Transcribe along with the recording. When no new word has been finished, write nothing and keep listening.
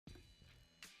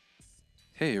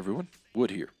Hey everyone, Wood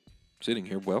here. Sitting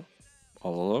here, well,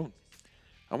 all alone.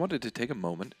 I wanted to take a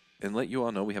moment and let you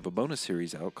all know we have a bonus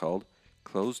series out called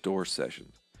Closed Door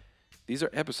Sessions. These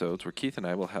are episodes where Keith and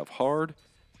I will have hard,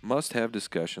 must-have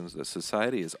discussions that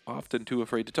society is often too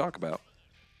afraid to talk about.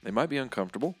 They might be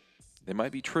uncomfortable, they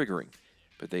might be triggering,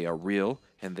 but they are real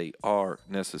and they are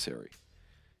necessary.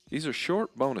 These are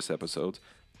short bonus episodes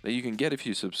that you can get if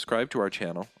you subscribe to our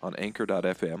channel on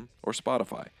Anchor.fm or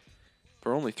Spotify.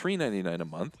 For only $3.99 a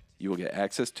month, you will get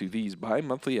access to these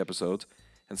bi-monthly episodes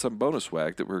and some bonus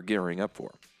swag that we're gearing up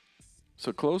for.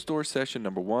 So Closed Door Session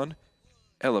number 1,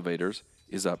 Elevators,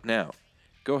 is up now.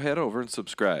 Go head over and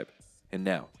subscribe. And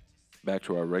now, back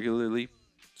to our regularly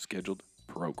scheduled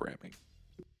programming.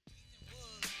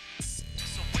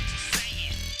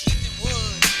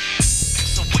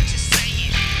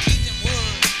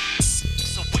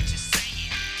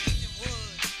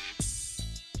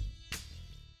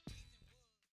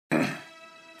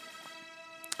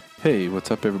 Hey, what's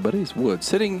up, everybody? It's Wood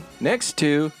sitting next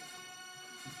to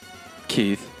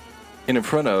Keith and in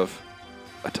front of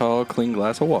a tall, clean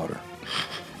glass of water.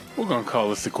 We're going to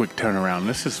call this a quick turnaround.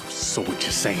 This is So What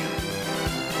You Saying.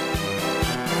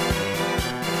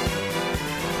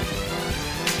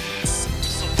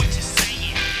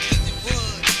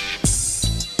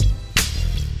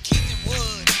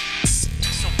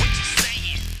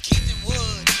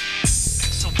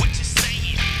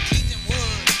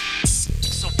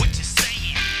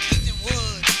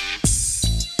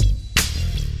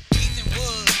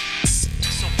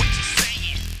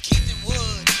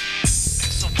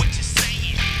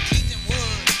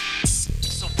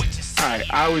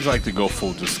 I always like to go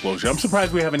full disclosure. I'm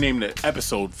surprised we haven't named the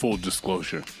episode Full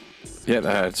Disclosure. Yeah,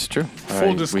 that's true.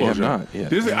 Full disclosure. We have not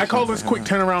yet. I call this quick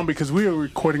turnaround because we are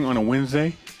recording on a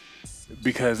Wednesday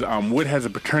because Wood has a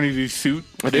paternity suit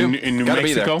in New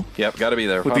Mexico. Yep, gotta be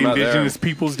there. With the indigenous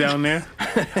peoples down there.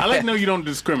 I like to know you don't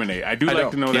discriminate. I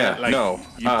like to know that. Like, no.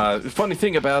 The funny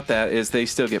thing about that is they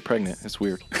still get pregnant. It's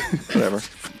weird. Whatever.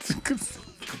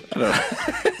 I don't know.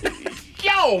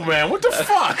 Yo, man, what the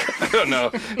fuck? I don't know.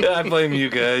 I blame you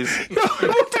guys.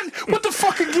 What the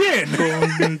fuck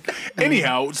again?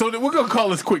 Anyhow, so we're going to call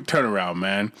this quick turnaround,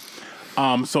 man.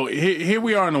 So here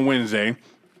we are on a Wednesday.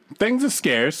 Things are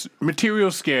scarce. Material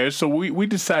scarce. So we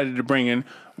decided to bring in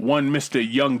one Mr.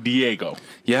 Young Diego.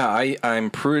 Yeah,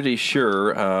 I'm pretty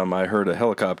sure I heard a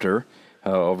helicopter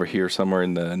over here somewhere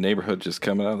in the neighborhood just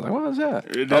coming out. I was like, what was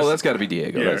that? That's got to be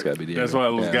Diego. Yeah, that's got to be Diego. That's why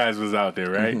those guys was out there,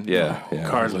 right? Mm-hmm. Yeah.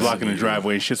 Cars blocking the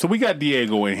driveway and shit. So we got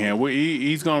Diego in here.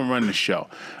 He's going to run the show. All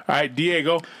right,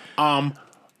 Diego,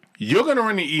 you're going to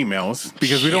run the emails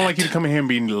because we don't like you to come in here and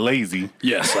be lazy.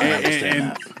 Yes, I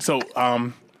understand that. So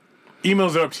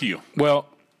emails are up to you. Well,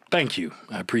 thank you.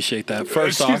 I appreciate that.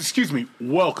 First Excuse me.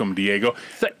 Welcome, Diego.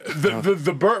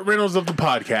 The Burt Reynolds of the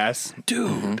podcast.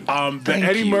 Dude. The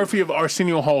Eddie Murphy of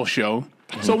Arsenio Hall show.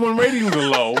 So when ratings are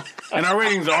low, and our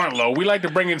ratings aren't low, we like to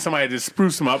bring in somebody to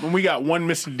spruce them up, and we got one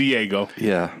Mr. Diego.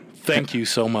 Yeah. Thank you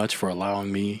so much for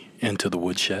allowing me into the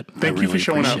woodshed. Thank you for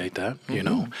showing up. I really appreciate that. Mm-hmm. You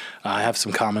know, I have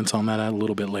some comments on that a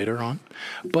little bit later on.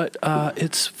 But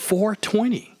it's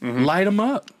 420. Mm-hmm. Light them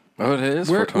up. Oh, it is?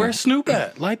 Where's Snoop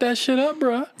at? Light that shit up,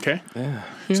 bro. Okay. Yeah.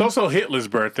 It's also Hitler's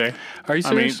birthday. Are you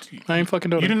serious? I ain't fucking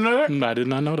know that. You didn't know that? No, I did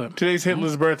not know that. Today's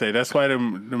Hitler's birthday. That's why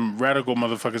them radical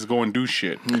motherfuckers go and do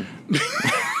shit.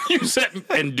 You said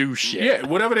and do shit. Yeah,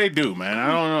 whatever they do, man.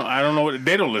 I don't know.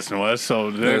 They don't listen to us,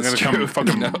 so they're going to come and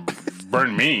fucking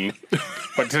burn me.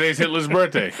 But today's Hitler's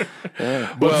birthday.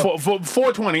 Yeah. But for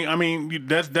 420, I mean,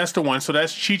 that's the one. So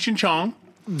that's Cheech and Chong.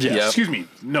 Yeah. Yep. Excuse me.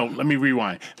 No, let me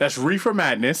rewind. That's Reefer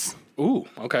Madness. Ooh,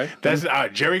 okay. That's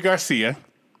Jerry Garcia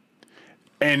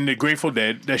and the Grateful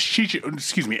Dead. That's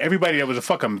excuse me. Everybody that was a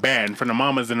fucking band from the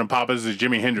Mamas and the Papas to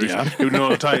Jimi Hendrix. Yeah. You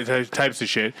know, types of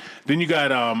shit. Then you got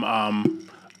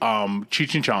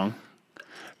Cheech and Chong.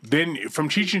 Then from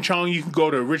Cheech and Chong you can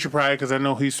go to Richard Pryor because I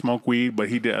know he smoked weed, but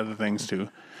he did other things too.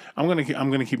 I'm gonna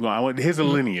keep going. Here's a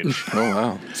lineage. Oh,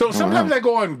 wow. So sometimes I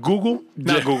go on Google,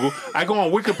 I go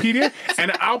on Wikipedia,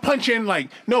 and I'll punch in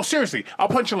I'll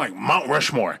punch in like Mount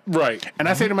Rushmore. Right. And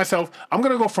I say to myself, I'm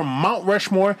gonna go from Mount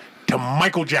Rushmore to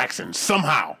Michael Jackson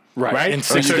somehow. Right.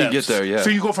 So you get there, yeah. So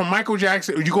you go from Michael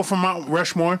Jackson, you go from Mount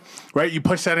Rushmore, right? You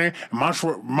punch that in,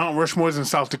 and Mount Rushmore is in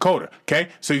South Dakota, okay?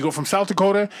 So you go from South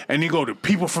Dakota, and you go to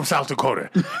people from South Dakota.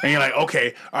 And you're like,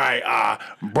 okay, all right,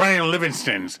 Brian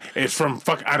Livingston's is from,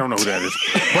 I don't know who that is.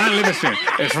 Brian Livingston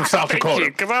is from South Dakota.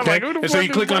 Okay? And so you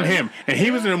click on him, and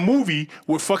he was in a movie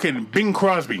with fucking Bing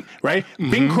Crosby, right? Mm-hmm.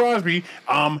 Bing Crosby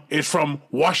is from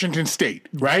Washington State,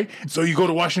 right? So you go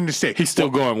to Washington State. He's still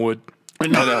going, Wood.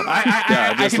 No,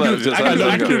 I just can let do it- this. just I let can it do-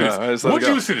 I can go. do this. No, just let it What's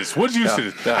go. use to this? What's use to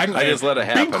this? Yeah. I just let it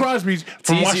happen. Bing Crosby's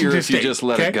from easier Washington if you State. just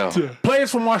let it go.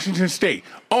 Players from Washington State.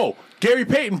 Oh, Gary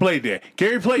Payton played there.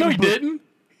 Gary Payton. No, he didn't.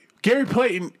 Gary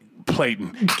Payton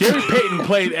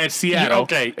played at Seattle.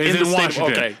 Okay, is in in the state of-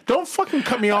 Washington. okay. Don't fucking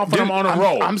cut me off when Dude, I'm on a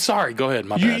roll. I'm sorry. Go ahead.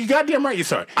 My You bad. goddamn right you're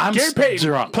sorry. I'm Gary Payton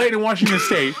drunk. played in Washington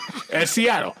State at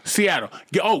Seattle.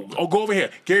 Oh, go over here.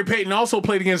 Gary Payton also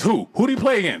played against who? Who did he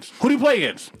play against?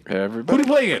 Everybody. Who did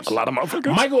he play against? A lot of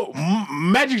motherfuckers.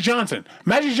 Magic Johnson.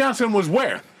 Magic Johnson was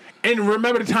where? And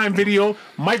Remember the Time video,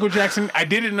 Michael Jackson, I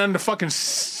did it in under fucking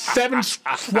 7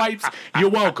 swipes. You're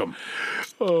welcome.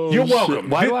 You're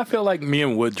welcome. Why do I feel like me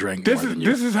and Wood drank more than you?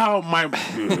 This is how my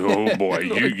oh boy,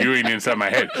 you ain't inside my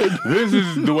head. This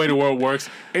is the way the world works.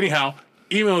 Anyhow,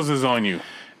 emails is on you.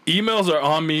 Emails are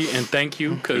on me, and thank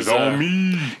you. Because It's on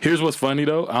me. Here's what's funny,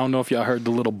 though. I don't know if y'all heard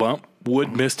the little bump.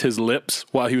 Wood missed his lips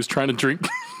while he was trying to drink.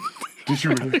 Did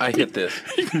you really? I hit this.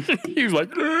 He was like,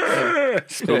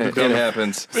 It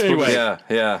happens. Anyway.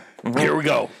 Yeah. here we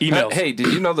go. Emails. Hey, did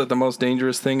you know that the most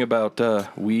dangerous thing about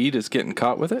weed is getting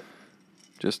caught with it?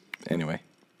 Just anyway.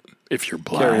 If you're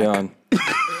black. Carry on.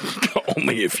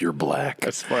 Only if you're black.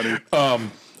 That's funny. All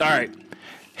right.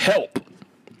 Help.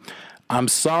 I'm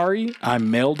sorry I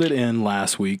mailed it in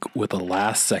last week with a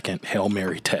last-second Hail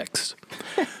Mary text.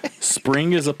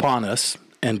 Spring is upon us,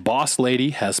 and Boss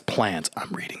Lady has plans. I'm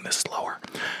reading this slower.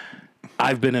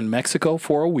 I've been in Mexico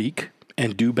for a week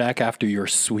and due back after your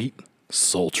sweet,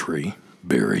 sultry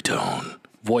baritone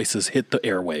voices hit the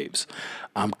airwaves.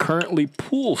 I'm currently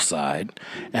poolside,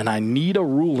 and I need a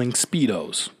ruling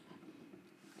Speedos.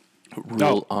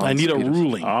 I need a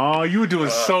ruling. Oh, you were doing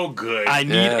so good. I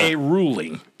need a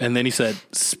ruling. And then he said,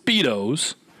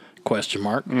 Speedos, question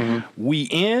mark. We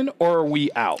in or are we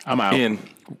out? I'm out. In.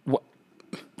 What?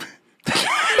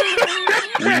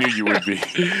 We knew you would be.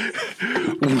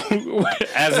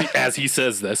 As he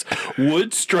says this,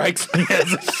 Wood strikes me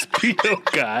as a Speedo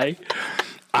guy.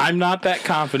 I'm not that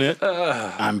confident.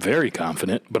 I'm very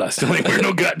confident, but I still ain't wearing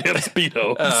no goddamn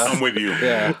Speedo. I'm with you.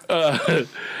 Yeah.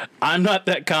 I'm not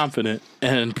that confident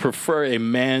and prefer a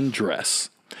man dress.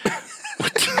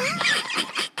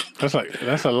 That's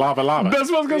a lava.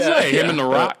 That's what I was going to say. Him yeah. and The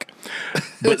Rock.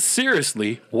 But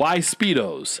seriously, why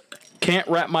Speedos? Can't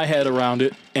wrap my head around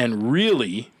it and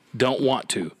really don't want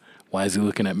to. Why is he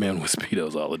looking at men with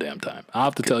Speedos all the damn time? I'll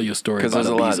have to tell you a story about Because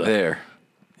there's a lot Ibiza. there.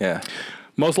 Yeah.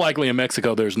 Most likely in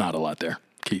Mexico, there's not a lot there.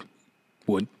 Keith?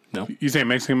 Wood? No? You say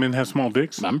Mexican men have small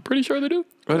dicks? I'm pretty sure they do.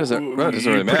 What does it? What does it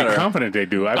You're really pretty matter? confident they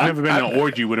do. I've never been in an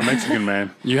orgy with a Mexican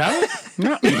man. You haven't?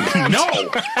 No.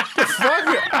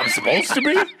 Fuck, I'm supposed to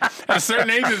be? At a certain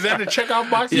age, is that the checkout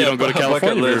box? You don't go to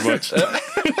California very list.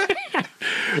 much.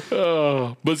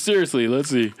 But seriously, let's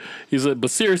see. He said,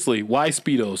 but seriously, why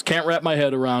Speedos? Can't wrap my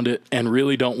head around it and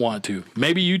really don't want to.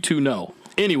 Maybe you two know.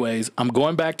 Anyways, I'm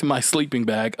going back to my sleeping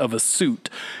bag of a suit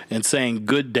and saying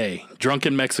good day. Drunk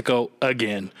in Mexico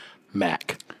again.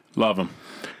 Mac. Love them.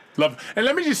 And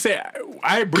let me just say,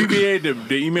 I abbreviated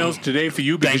the emails today for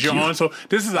you because Thank you're you. on. So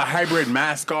this is a hybrid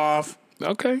mask off,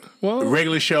 Okay. Well,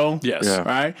 regular show. yes. Yeah.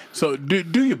 Right? So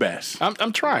do your best.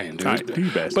 I'm trying, dude. All right, do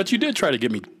your best. But you did try to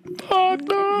get me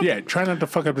fucked up. Yeah, try not to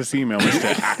fuck up this email,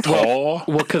 Mr. Actor. Well,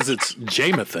 because it's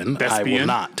Jamathan, I will Thespian.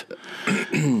 not.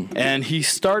 And he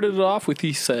started it off with,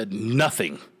 he said,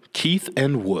 nothing. Keith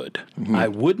and Wood. I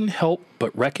wouldn't help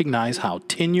but recognize how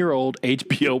 10-year-old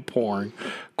HBO porn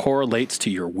correlates to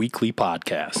your weekly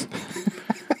podcast.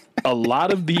 A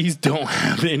lot of these don't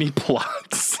have any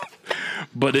plots,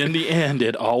 but in the end,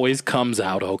 it always comes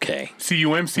out okay.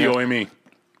 CUMCOME.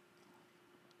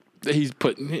 He's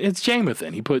put, it's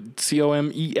Jamathan. He put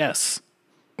COMES.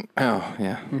 Oh,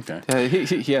 yeah. Okay.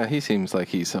 He seems like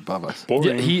he's above us.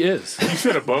 Yeah, he is. You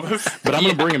said above us? But I'm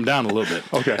going to bring him down a little bit.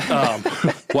 Okay.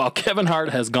 While Kevin Hart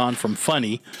has gone from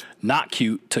funny, not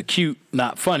cute, to cute,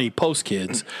 not funny post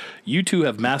kids, you two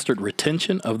have mastered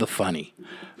retention of the funny.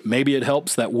 Maybe it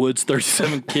helps that Wood's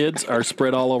 37 kids are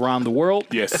spread all around the world.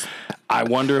 Yes. I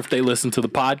wonder if they listen to the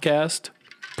podcast.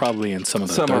 Probably in some of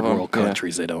the Some third of 'em, world yeah.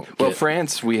 countries they don't. Well, get.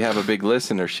 France, we have a big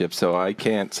listenership, so I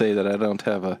can't say that I don't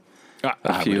have a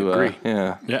I few. would agree.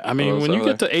 Yeah. Yeah, I mean, those when you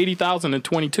over get to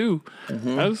 80,022,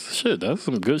 that's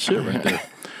some good shit right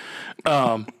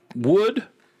there. Wood,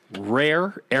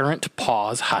 rare errant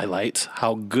pause highlights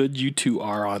how good you two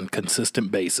are on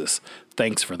consistent basis.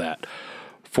 Thanks for that.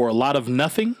 For a lot of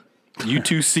nothing, you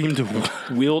two seem to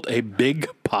wield a big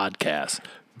podcast.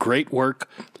 Great work.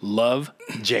 Love,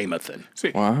 Jamathan.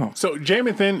 See, Wow. So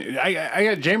Jamathan, I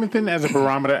got Jamathan as a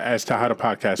barometer as to how the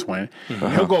podcast went.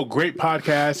 He'll go great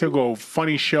podcast. He'll go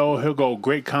funny show. He'll go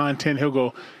great content. He'll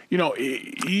go you know,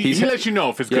 he lets you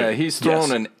know if it's good. Yeah, he's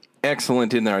thrown an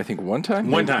excellent in there, I think, one time.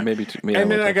 Maybe two,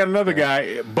 and then I got another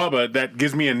guy, Bubba, that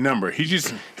gives me a number. He'll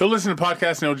listen to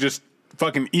podcasts and he'll just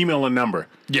fucking email a number.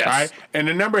 Yes. All right? And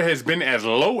the number has been as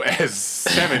low as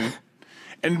 7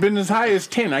 and been as high as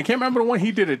 10. I can't remember the one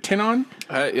he did a 10 on.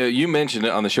 You mentioned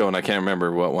it on the show, and I can't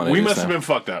remember what one it is. We must have been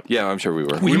fucked up. Yeah, I'm sure we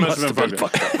were. We must have been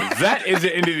fucked up. That is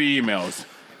the end of the emails.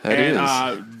 That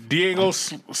is. Diego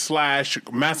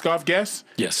 / mask off guest.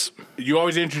 Yes. You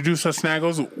always introduce us,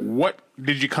 Snaggles. What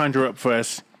did you conjure up for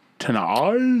us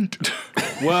tonight?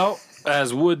 Well,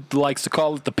 as Wood likes to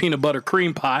call it, the peanut butter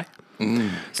cream pie.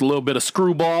 It's a little bit of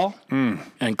screwball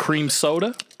and cream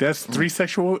soda. That's 3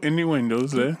 sexual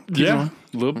innuendos there. A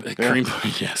little bit cream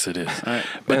pie. Yes, it is. Right.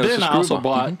 But And then it's a I also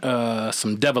screwball. bought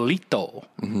some Devilito.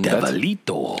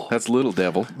 Devilito. That's Little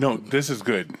Devil. No, this is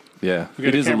good. Yeah, We got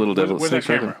it is a camera. Little Devil. Where's that Six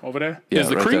right camera? Over there? Yeah, Is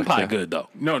the right cream there, pie yeah. good, though?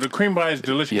 No, the cream pie is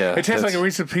delicious. Yeah, it tastes like that's- a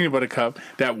Reese's peanut butter cup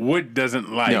that Wood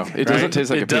doesn't like. No, it doesn't taste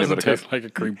like It a peanut doesn't butter taste cup. like a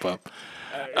cream puff.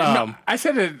 No, I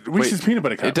said a Reese's peanut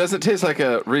butter cup. It doesn't taste like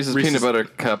a Reese's peanut butter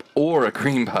cup or a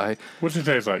cream pie. What's it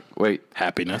taste like? Wait,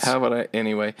 Happiness. how would I?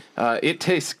 Anyway, it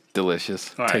tastes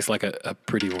delicious. All right. Tastes like a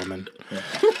pretty woman.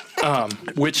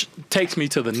 Which takes me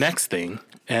to the next thing,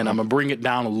 and I'm going to bring it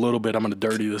down a little bit. I'm going to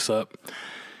dirty this up.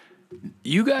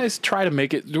 You guys try to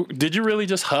make it. Did you really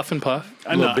just huff and puff?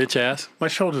 Little know. bitch ass. My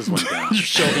shoulders went down. Your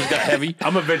shoulders got heavy.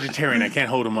 I'm a vegetarian. I can't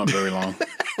hold them up very long.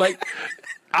 Like,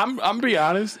 I'm be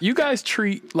honest. You guys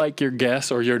treat like your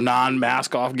guests or your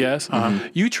non-mask off guests.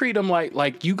 You treat them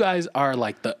like you guys are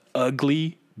like the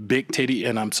ugly big titty.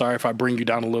 And I'm sorry if I bring you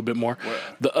down a little bit more.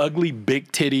 The ugly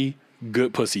big titty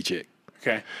good pussy chick.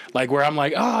 Okay. Like where I'm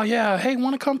like, oh yeah, hey,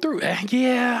 want to come through?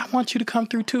 Yeah, I want you to come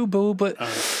through too, boo. But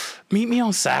meet me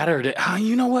on Saturday.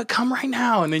 You know what? Come right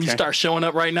now. And then you start showing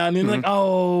up right now, and then like,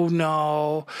 oh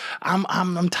no,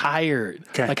 I'm tired.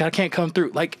 Okay. Like I can't come through.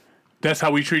 Like That's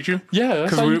how we treat you? Yeah,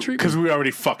 that's how you treat me. Because we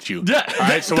already fucked you. Yeah, All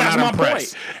right, so we're that's not my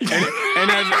impressed. And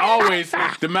as always, the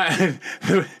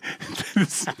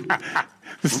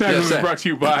Snaggles is sir. brought to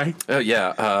you by...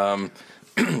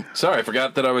 Sorry, I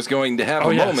forgot that I was going to have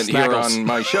a yeah, moment here Snaggles. on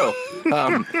my show.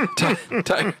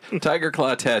 Tiger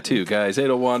Claw Tattoo, guys.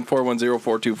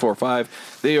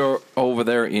 801-410-4245. They are over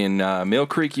there in Mill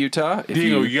Creek, Utah. If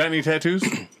Diego, you got any tattoos?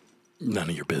 none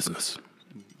of your business.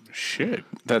 Shit.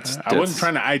 That's I wasn't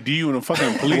trying to ID you in a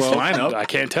fucking police lineup. I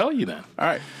can't tell you then. All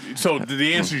right. So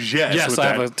the answer is yes. Yes, with I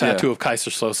have that. a tattoo of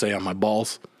Kaiser Sose on my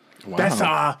balls. That's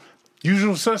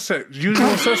usual suspects.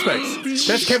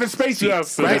 That's Kevin Spacey,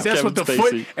 Yes, right? that's That's Kevin what the Spacey.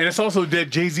 foot, and it's also that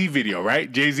Jay-Z video, right?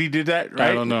 Jay-Z did that, right?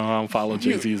 I don't know. I don't follow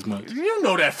Jay-Z as much. You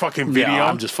know that fucking video. Yeah,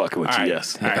 I'm just fucking with All you, right.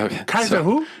 yes. All right. Okay, Kaiser so-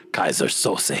 who? Kaiser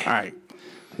Sose. All right.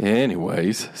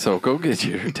 Anyways, so go get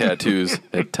your tattoos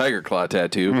at Tiger Claw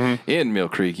Tattoo in Mill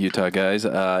Creek, Utah, guys.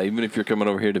 Even if you're coming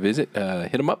over here to visit,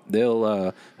 hit them up.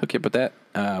 They'll hook you up with that.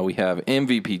 We have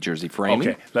MVP jersey framing.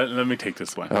 Okay. Let me take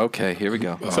this one. Okay, here we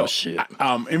go. Oh, shit.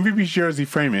 MVP jersey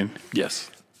framing.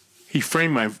 Yes. He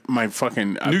framed my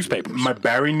fucking Newspapers. my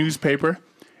Barry newspaper,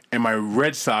 and my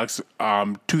Red Sox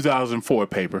 2004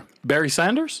 paper. Barry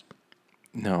Sanders?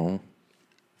 No.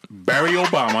 Barry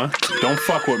Obama, don't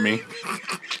fuck with me.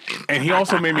 And he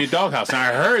also made me a doghouse. Now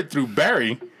I heard through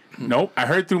Barry, I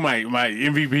heard through my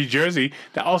MVP jersey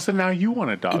that also now you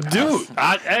want a doghouse. Dude,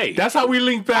 hey. That's how we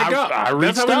linked back up. I That's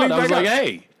reached how we out. linked I was back like, up.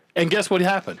 hey. And guess what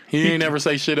happened? He ain't never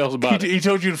say shit else about it. He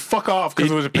told you to fuck off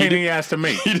because it was a pain in the ass to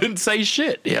me. He didn't say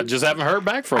shit. Yeah, just haven't heard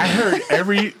back from I him.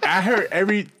 heard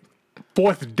every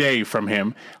fourth day from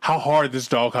him how hard this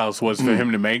doghouse was for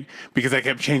him to make because I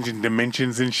kept changing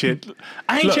dimensions and shit.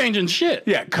 I ain't Look, changing shit.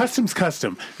 Yeah, custom's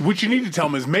custom. What you need to tell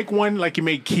him is make one like you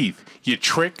made Keith. You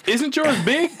trick. Isn't yours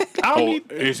big? I don't need.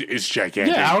 It's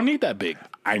gigantic. Yeah, I don't need that big.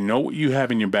 I know what you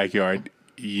have in your backyard.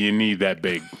 You need that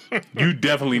big. You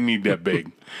definitely need that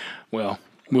big. Well,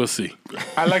 we'll see.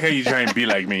 I like how you try and be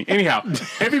like me. Anyhow,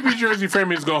 MVP jersey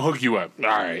framing is gonna hook you up. All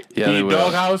right. Yeah, you they need will.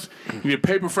 doghouse. You need a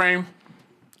paper frame,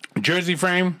 jersey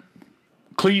frame,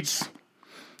 cleats,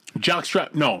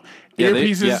 jockstrap. No,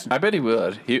 earpieces. Yeah, I bet he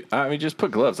would. I mean, just put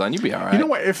gloves on. You'd be all right. You know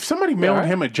what? If somebody mailed all right.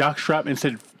 him a jockstrap and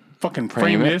said, "Fucking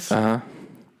frame it. this,"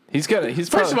 He's got it. He's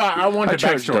first of all, I want the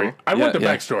charged backstory. him. I want the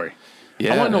Yeah. backstory.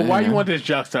 Yeah, I want to know why yeah. you want this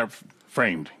jockstrap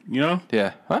framed. You know?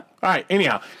 Yeah. Huh? All right.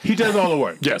 Anyhow, he does all the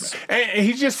work. Yes. And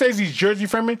he just says he's jersey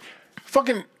framing.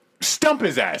 Fucking stump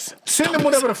his ass. Send him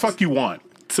whatever the fuck you want.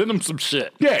 Send him some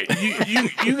shit. Yeah.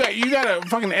 You got a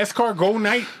fucking S-Car Gold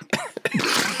Night.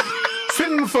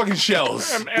 Send him the fucking shells.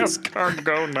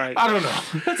 Escargot night. I don't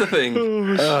know. That's the thing.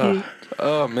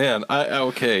 Oh man.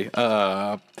 Okay.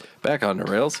 back on the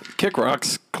rails. Kick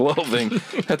Rocks Clothing.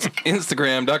 That's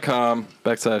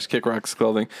Instagram.com/Kick Rocks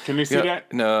Clothing. Can you see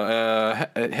that? No,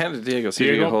 hand it to Diego. See if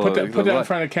you Diego, can hold put it. that in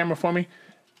front of the camera for me.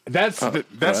 That's the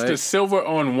right. silver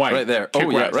on white. Right there. Kick Oh,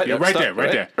 yeah, Rocks. right there. Right Stop, there,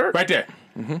 right right. there, right there.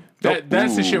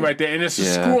 That's the shit right there, and it's a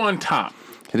Yeah. screw on top.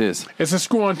 It is. It's a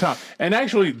screw on top, and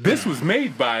actually, this was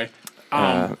made by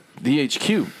The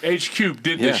HQ. H Cube.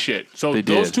 Did Yeah, this shit. So they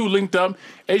those did. two linked up.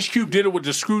 H Cube did it with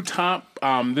the screw top.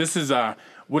 This is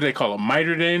what do they call it?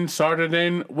 Mitered in, soldered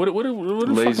in. What the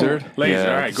Lasered. fuck? Laser.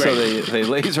 Yeah. All right, great. So they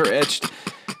laser etched.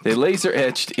 They laser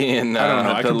etched in. I don't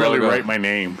know. I the can barely logo. write my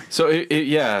name. So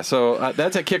So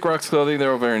that's at Kick Rocks Clothing.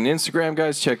 They're over on Instagram,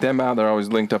 guys. Check them out. They're always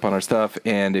linked up on our stuff.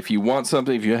 And if you want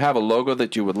something, if you have a logo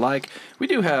that you would like, we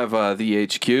do have the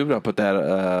HQ. I'll put that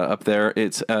up there.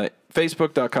 It's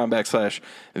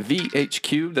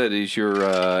Facebook.com/VHQ. That is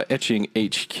your etching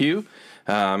HQ.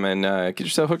 And get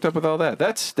yourself hooked up with all that.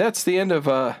 That's the end of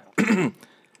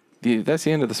that's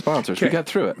the end of the sponsors. We got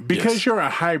through it. Because you're a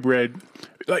hybrid.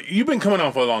 Like you've been coming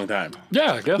on for a long time.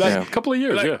 Yeah, I guess. Yeah. A couple of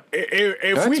years, Like, yeah.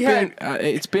 if we had.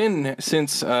 It's been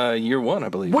since year one, I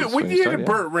believe. is What when you year started, did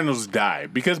Burt Reynolds die?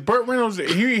 Because Burt Reynolds,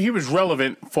 he was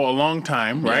relevant for a long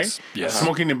time, right? yes.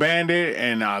 Smoking the Bandit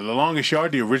and The Longest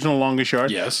Yard, the original Longest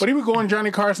Yard. Yes. But he would go on Johnny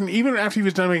Carson even after he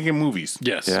was done making movies.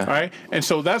 Yes. Yeah. All right? And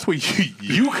so that's where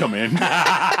you come in.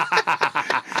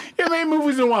 You made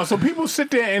movies in a while. So people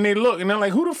sit there and they look and they're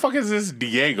like, who the fuck is this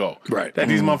Diego? Right. That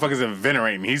these motherfuckers are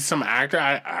venerating. He's some actor.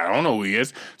 I don't know who he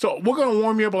is. So we're going to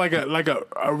warm you up like a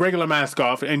regular mask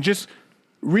off and just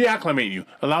reacclimate you.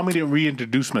 Allow me to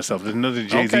reintroduce myself. There's another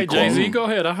Jay-Z Okay, quote. Jay-Z, go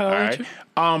ahead. I'll holler All at right.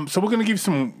 you. So we're going to give you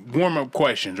some warm-up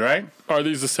questions, right? Are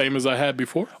these the same as I had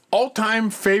before?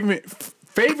 All-time favorite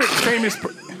famous...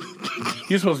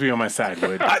 You're supposed to be on my side,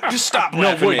 Wood. just stop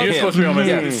laughing Wood, at you're him. supposed to be on my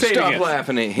side. Yeah, Say it stop again.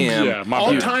 laughing at him. Yeah, my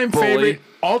All-time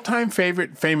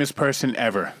favorite famous person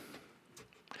ever.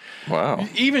 Wow.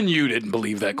 Even you didn't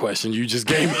believe that question. You just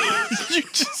gave me. You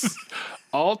just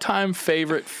all-time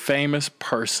favorite famous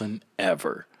person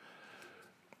ever.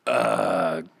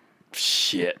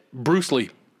 Shit. Bruce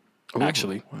Lee.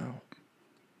 Actually,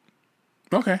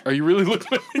 Okay. are you really looking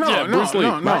at me? No, Bruce Lee.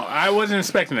 no. I wasn't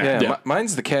expecting that. Yeah, Yeah.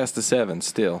 mine's the cast of seven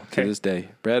still to Okay. this day.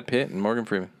 Brad Pitt and Morgan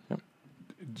Freeman. Yep.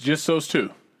 Just those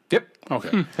two. Yep.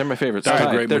 Okay. They're my favorites. That was a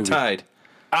Tied. great They're movie. tied.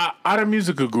 Out of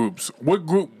musical groups, what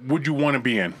group would you want to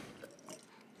be in?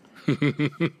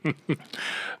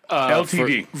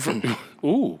 LTD.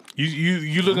 Ooh,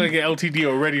 You look like an LTD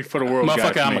or Ready for the World guy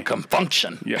motherfucker, to I'm me. a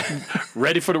confunction. Yeah.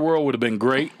 Ready for the World would have been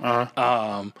great.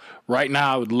 Right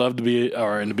now, I would love to be,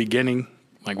 or in the beginning,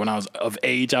 like when I was of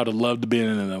age, I would have loved to be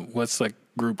in what's that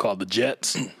group called, the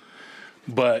Jets.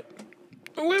 But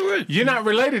You're not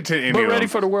related to any of Ready them.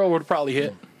 for the World would probably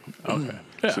hit. Okay.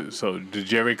 So the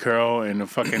Jerry Curl and the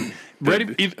fucking Ready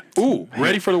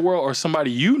for the World or somebody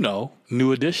you know,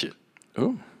 New Edition.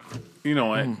 Ooh. You know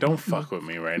what? Don't fuck with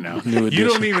me right now. New You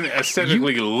don't Edition. even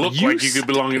aesthetically look you like you could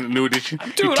belong in the New Edition.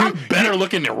 Dude, I'm better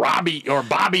looking than Robbie or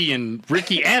Bobby and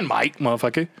Ricky and Mike,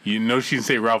 motherfucker. You know she didn't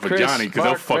say Ralph or Chris, Johnny because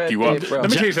they'll Mark, fuck Brad you up. Pitt, Ralph.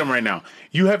 Let me tell you something right now.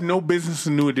 You have no business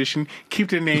in New Edition. Keep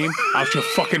the name out your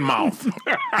fucking mouth.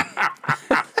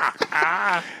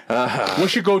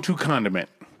 What's your go-to condiment?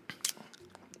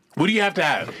 What do you have to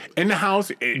have in the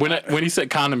house? When he said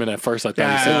condiment at first, I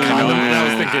thought he said I condiment. know, and I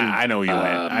was thinking I know you went.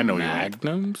 I know you went.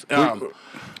 Magnums.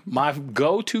 My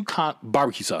go-to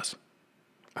barbecue sauce,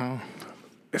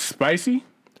 Spicy?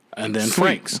 and then Sweet.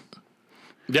 Frank's.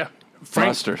 Yeah,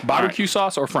 Mustard. barbecue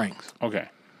sauce or Frank's. Okay.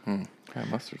 God,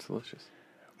 mustard's delicious.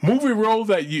 Movie role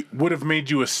that you would have made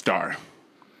you a star.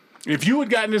 If you had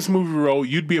gotten this movie role,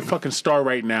 you'd be a fucking star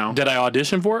right now. Did I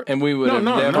audition for it? And we would No, have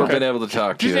no, never okay. been able to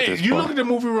talk to you at this you point. look at the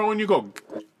movie role and you go,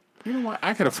 you know what?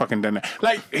 I could have fucking done that.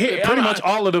 Like, hey, Pretty much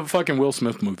all of the fucking Will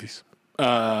Smith movies.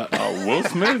 Will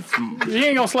Smith. He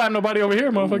ain't gonna slap nobody over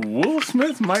here, motherfucker. Will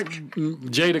Smith might.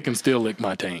 Jada can still lick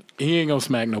my taint. He ain't gonna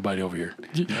smack nobody over here.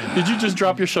 Did you just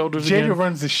drop your shoulders Jada again?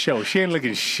 runs the show. She ain't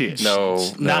looking shit. No.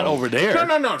 Not over there.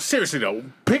 No. Seriously though,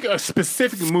 pick a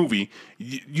specific movie.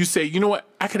 You say, you know what?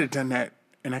 I could have done that,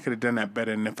 and I could have done that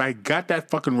better. And if I got that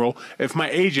fucking role, if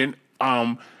my agent,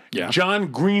 John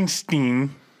Greenstein,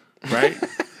 right,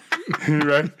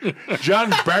 right,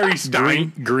 John Barry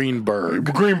Stein,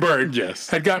 Greenberg. Yes.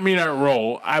 had got me that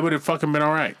role, I would have fucking been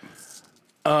all right.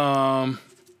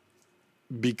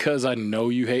 Because I know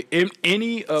you hate in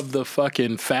any of the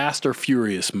fucking Fast or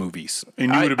Furious movies.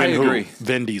 And you would have been I who? agree.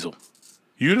 Vin Diesel.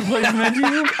 You'd have played Vin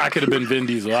Diesel? I could have been Vin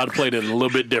Diesel. I'd have played it a little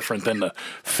bit different than the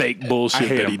fake bullshit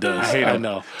hate that he him. does. I hate him.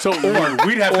 know. So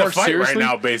we'd have to fight right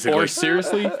now, basically. Or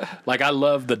seriously, like I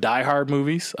love the Die Hard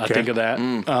movies. I think of that.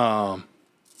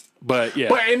 But yeah,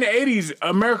 But in the 80s,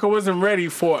 America wasn't ready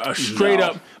for a straight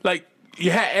up, like, you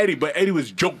had Eddie, but Eddie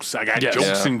was jokes. I got Yes.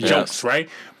 jokes and jokes, right?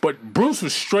 But Bruce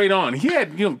was straight on. He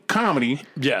had, comedy.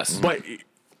 yes, But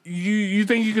you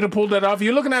think you could have pulled that off?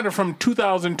 You're looking at it from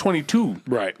 2022.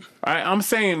 right. I'm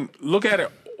saying, look at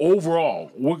it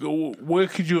overall. Where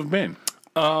could you have been?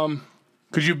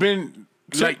 Could you've been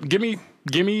Like, give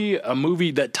me a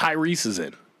movie that Tyrese is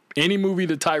in. Any movie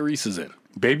that Tyrese is in.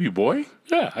 Baby Boy?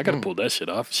 Yeah, I gotta pull that shit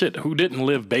off. Shit, who didn't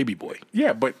live Baby Boy?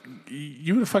 Yeah, but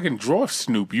you would have fucking draw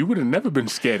Snoop. You would have never been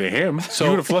scared of him. So you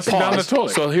would have flushed him down the pause.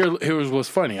 toilet. So here's what's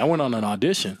funny. I went on an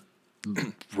audition.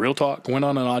 Real talk. Went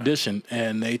on an audition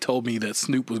and they told me that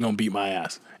Snoop was gonna beat my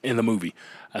ass in the movie.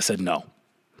 I said no.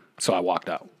 So I walked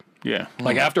out. yeah.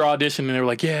 Like after audition, and they were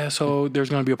like, "Yeah, so there's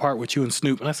gonna be a part with you and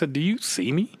Snoop." And I said, "Do you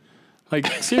see me? Like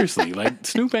seriously? Like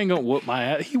Snoop ain't gonna whoop my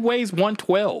ass. He weighs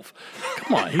 112.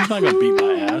 Come on, he's not gonna beat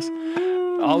my ass.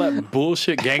 All that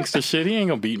bullshit gangster shit, he ain't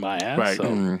gonna beat my ass." Right.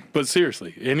 So, but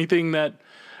seriously, anything that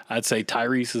I'd say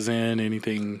Tyrese is in,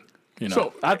 anything,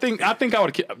 So- I think I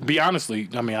would be honestly.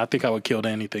 I mean, I think I would kill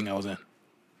anything I was in.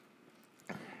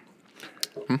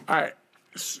 All right.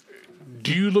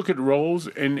 Do you look at roles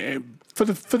and for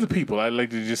the people? I'd like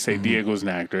to just say Diego's an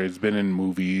actor. He's been in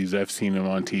movies. I've seen him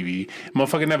on TV.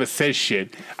 Motherfucker never says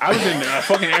shit. I was in a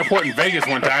fucking airport in Vegas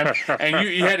one time, and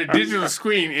you had a digital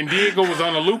screen, and Diego was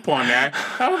on a loop on that.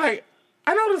 I was like,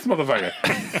 I know this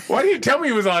motherfucker. Why didn't you tell me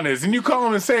he was on this? And you call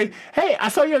him and say, hey, I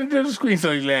saw you on the digital screen.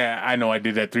 So he's like, yeah, I know I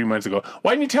did that 3 months ago.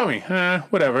 Why didn't you tell me?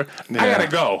 Whatever. I gotta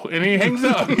go. And he hangs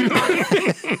up.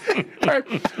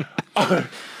 Right.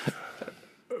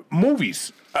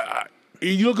 Movies.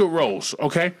 You look at roles,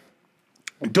 okay?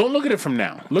 Don't look at it from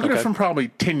now. Look at it Okay. from probably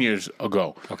 10 years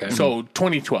ago. Okay. So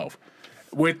 2012,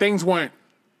 where things weren't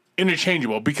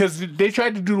interchangeable because they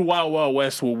tried to do the Wild Wild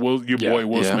West with your boy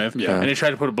Will Yeah. Smith, Yeah. and they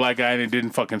tried to put a black guy and it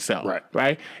didn't fucking sell.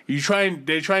 Right. They try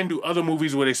and do other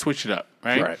movies where they switch it up.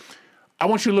 Right. Right. I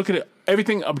want you to look at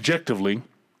everything objectively.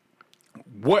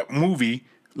 What movie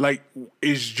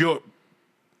is your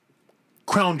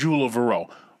crown jewel of a role?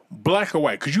 Black or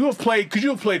white? Could you have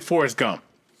played Forrest Gump?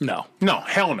 No. No,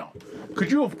 hell no. Could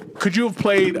you have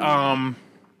played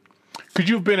could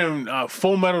you have been in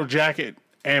Full Metal Jacket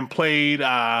and played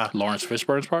Lawrence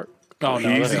Fishburne's part? Oh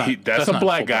no, that's a not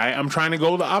black football. guy. I'm trying to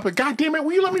go the opposite. God damn it,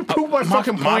 will you let me prove my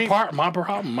fucking point? My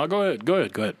problem. Go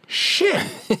ahead. Shit.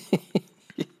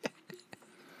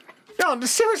 No,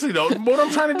 seriously though, what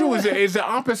I'm trying to do is the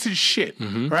opposite shit.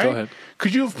 Right? Go ahead.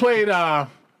 Could you have played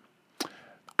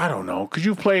I don't know. Could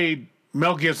you have played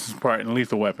Mel Gibson's part in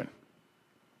Lethal Weapon?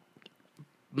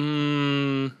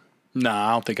 Nah,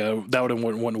 I don't think that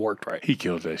wouldn't have worked right. He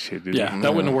killed that shit, didn't Yeah, he? that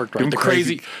wouldn't have worked right. Them The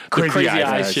crazy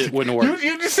eyes shit wouldn't have worked.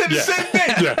 You just said the same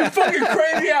thing. The fucking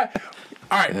crazy eye.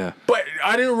 All right, Yeah. but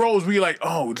I didn't roles be like,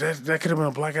 oh, that could have been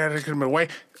a black guy, that could have been a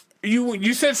white.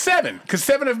 You said 7 because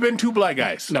 7 have been 2 black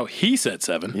guys. No, he said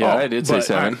 7. Yeah, Oh, I did say but-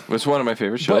 7. It's one of my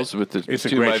favorite shows with the It's a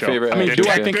two of great my show. favorite I mean, actors.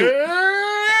 do I think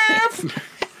Detective.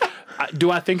 do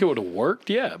I think it would have worked?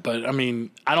 Yeah, but I mean,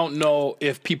 I don't know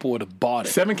if people would have bought it.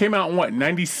 7 came out in what,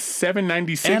 97,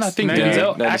 96? And I think 98?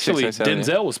 Denzel 96, actually 97, yeah.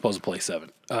 Denzel was supposed to play 7.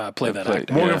 Play that played-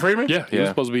 actor. Morgan Yeah. Freeman? Yeah, he was Yeah.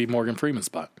 supposed to be Morgan Freeman's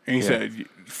spot. And he said,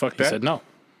 fuck He that. said no.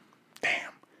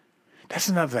 That's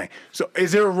another thing. So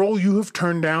is there a role you have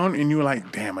turned down and you were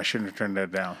like, damn, I shouldn't have turned that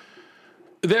down?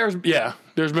 There's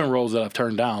been roles that I've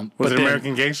turned down. Was but it then-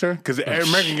 American Gangster? Because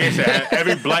American Gangster had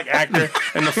every black actor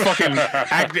in the fucking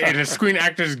in the Screen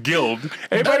Actors Guild.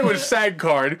 Everybody with a SAG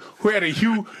card who had a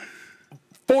hue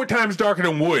 4 times darker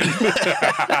than wood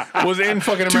was in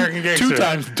fucking American Gangster. 2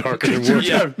 times darker than wood.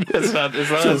 Yeah,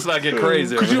 let's not get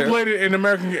crazy. Because over you here. played it in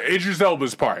American Idris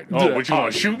Elba's part. Oh, but you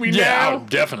want to shoot me Yeah, I now? would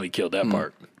definitely killed that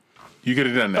part. You could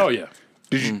have done that. Oh yeah.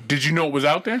 Did you know it was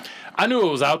out there? I knew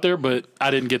it was out there, but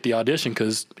I didn't get the audition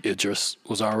because it just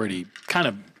was already kind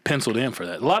of penciled in for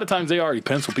that. A lot of times they already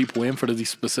pencil people in for these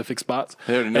specific spots.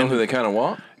 They already know who they kind of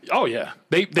want. Oh yeah,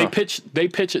 they pitch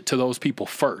it to those people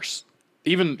first.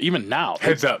 Even now,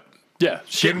 Heads up. yeah,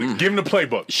 Give him the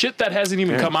playbook. shit that hasn't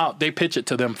even come out, they pitch it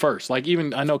to them first. Like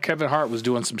even I know Kevin Hart was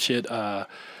doing some shit.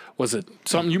 Was it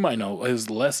something you might know?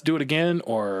 Is Let's Do It Again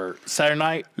or Saturday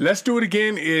Night? Let's Do It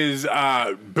Again is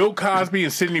Bill Cosby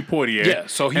and Sidney Poitier. Yeah,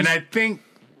 so he's- and I think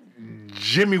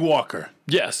Jimmy Walker.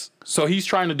 Yes. So he was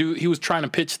trying to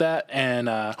pitch that, and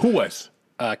Who was?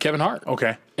 Kevin Hart.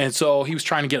 Okay. And so he was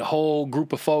trying to get a whole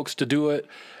group of folks to do it,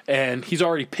 and he's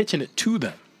already pitching it to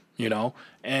them,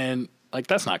 and like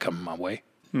that's not coming my way.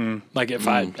 Like if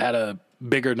I had a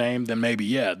bigger name, then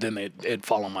maybe then it'd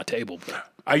fall on my table. But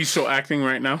Are you still acting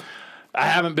right now? I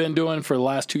haven't been doing for the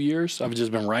last 2 years. I've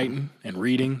just been writing and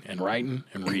reading and writing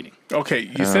and reading. Okay,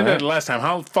 you said that last time.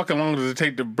 How fucking long does it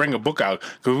take to bring a book out?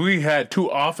 Because we had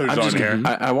 2 authors on here.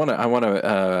 I want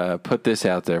to put this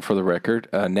out there for the record.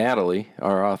 Natalie,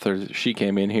 our author, she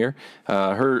came in here.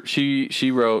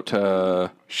 She wrote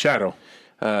Shadow.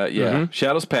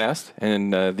 Shadows Past,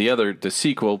 and the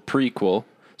sequel, prequel.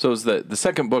 So it was the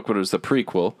second book, but it was the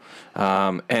prequel.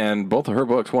 And both of her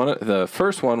books won it. The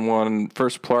first one won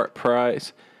first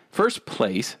place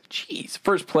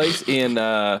in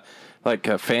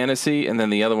fantasy, and then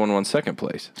the other one won second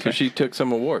place. So she took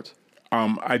some awards.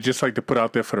 I'd just like to put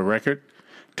out there for the record,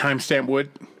 timestamp Wood.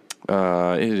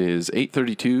 It is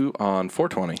 8:32 on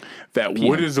 4/20. That PM.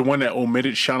 Wood is the one that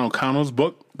omitted Sean O'Connell's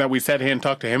book that we sat here and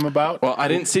talked to him about. Well, I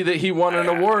didn't see that he won an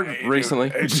award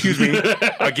recently. Excuse me.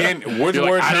 Again, Wood's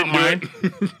words, not mine.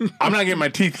 I'm not getting my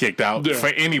teeth kicked out for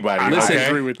anybody. Listen,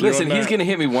 okay? he's going to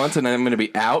hit me once, and I'm going to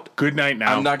be out. Good night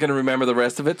now. I'm not going to remember the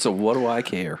rest of it, so what do I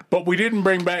care? But we didn't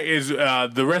bring back is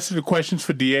the rest of the questions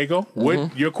for Diego.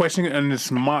 Wood, your question on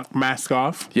this mock mask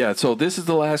off. Yeah, so this is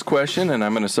the last question, and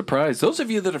I'm going to surprise those of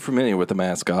you that are familiar with the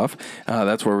mask off.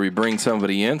 That's where we bring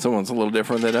somebody in. Someone's a little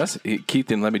different than us. Keith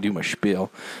didn't let me do my spiel.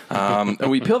 And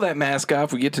we peel that mask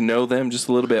off. We get to know them just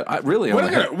a little bit.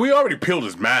 We already peeled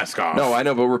his mask off. No, I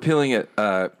know, but we're peeling it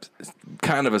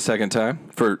kind of a second time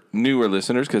for newer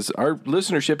listeners because our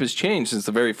listenership has changed since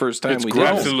the very first time we did it.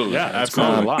 Absolutely. Yeah,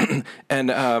 absolutely. A lot. And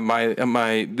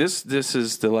this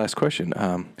is the last question.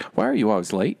 Why are you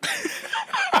always late?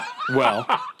 Well,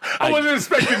 I wasn't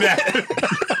expecting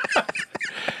that.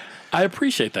 I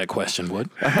appreciate that question, Wood.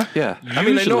 Yeah. I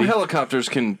mean, I know helicopters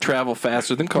can travel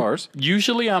faster than cars.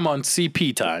 Usually I'm on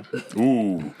CP time.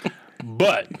 Ooh.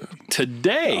 But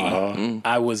today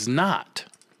I was not.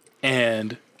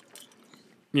 And,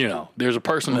 there's a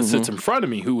person that sits in front of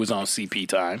me who was on CP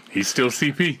time. He's still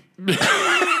CP.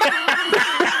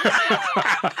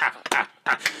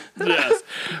 Yes.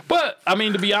 But, I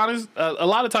mean, to be honest, a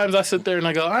lot of times I sit there and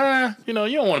I go, you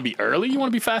don't want to be early. You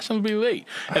want to be fashionably late.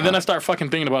 And then I start fucking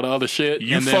thinking about other shit.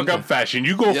 You fuck up fashion.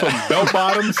 You go from belt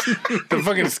bottoms to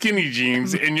fucking skinny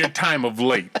jeans in your time of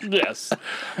late. Yes.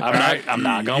 I'm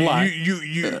not going to lie.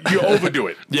 You overdo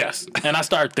it. Yes. And I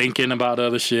start thinking about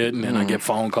other shit, and then I get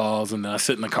phone calls, and then I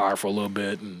sit in the car for a little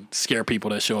bit and scare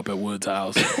people that show up at Wood's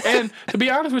house. And to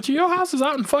be honest with you, your house is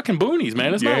out in fucking boonies,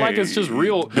 man. It's not like it's just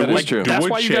real. That is true. That's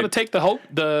why you got to take the helicopter.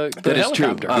 The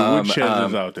woodshed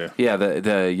is out there. Yeah,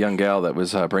 the young gal that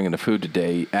was bringing the food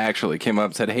today actually came up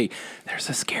and said, "Hey, there's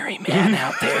a scary man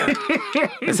out there."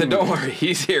 I said, "Don't worry,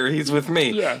 he's here. He's with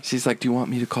me." Yeah. She's like, "Do you want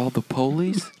me to call the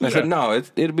police?" I said, "No,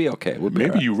 it'll be okay. We'll be Maybe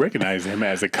all right." you recognize him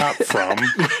as a cop from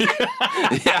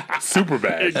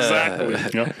Superbad.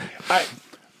 Exactly.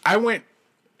 I went.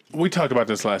 We talked about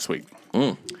this last week.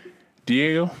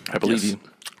 Diego, I believe you.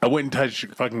 I went and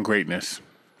touched fucking greatness.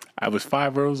 I was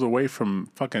 5 rows away from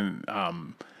fucking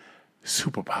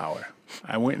superpower.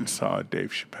 I went and saw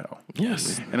Dave Chappelle.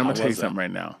 Yes. And I'm going to tell you something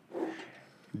right now.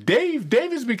 Dave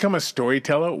has become a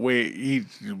storyteller where he's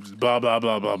blah, blah,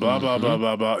 blah, blah, blah, blah, blah,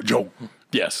 blah, blah, joke.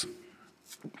 Yes.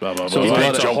 Blah, blah, So blah, he blah,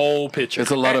 paints a joke. whole picture.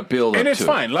 It's a lot of build up. And it's to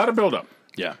fine. A lot of build up.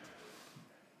 Yeah.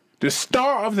 The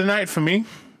star of the night for me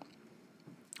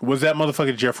was that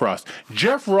motherfucker Jeff Ross.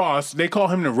 Jeff Ross, they call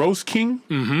him the roast king.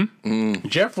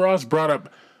 Jeff Ross brought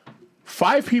up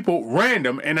 5 people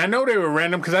random, and I know they were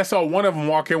random because I saw one of them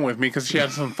walk in with me because she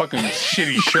had some fucking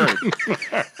shitty shirt.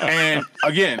 And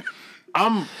again,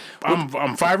 I'm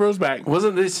 5 rows back.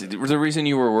 Wasn't this the reason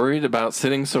you were worried about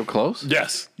sitting so close?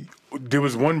 Yes. There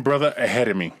was one brother ahead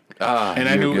of me. And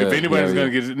I you're knew good. if anybody was Yeah,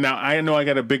 going to get it. Now, I know I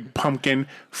got a big pumpkin,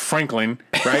 Franklin,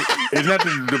 right? Isn't that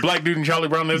the black dude in Charlie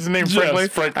Brown? That's his name, Franklin?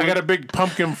 Franklin. I got a big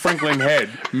pumpkin Franklin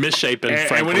head. Misshapen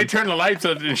And when they turned the lights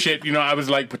up and shit, I was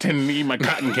like pretending to eat my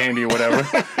cotton candy or whatever.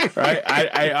 Right?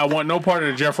 I want no part of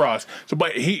the Jeff Ross. So,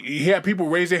 but he had people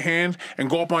raise their hands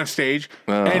and go up on stage.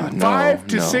 And 5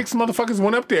 to 6 motherfuckers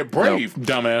went up there, brave.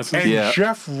 Dumbasses. And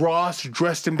Jeff Ross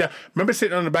dressed him down. Remember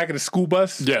sitting on the back of the school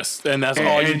bus? Yes. And that's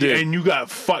all you did. And you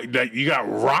got fucked. Like, you got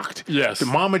rocked. Yes. The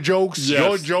mama jokes, Yes.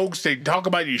 your jokes. They talk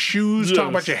about your shoes, talk Yes.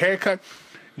 about your haircut.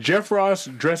 Jeff Ross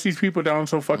dressed these people down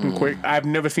so fucking quick. I've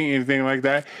never seen anything like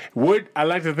that. I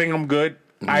like to think I'm good.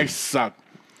 I suck.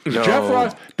 No. Jeff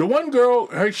Ross, the one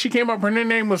girl, she came up, her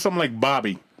name was something like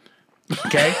Bobby.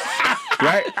 Okay?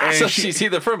 Right? And So she's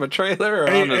either from a trailer or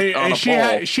on a and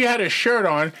pole. she had a shirt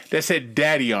on that said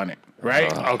Daddy on it.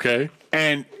 Right? Okay.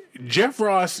 And Jeff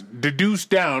Ross deduced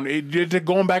down, they're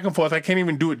going back and forth. I can't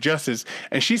even do it justice.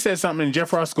 And she said something, and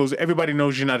Jeff Ross goes, everybody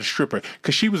knows you're not a stripper,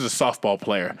 because she was a softball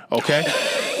player, okay?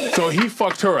 So he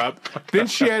fucked her up. Then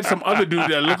she had some other dude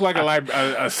that looked like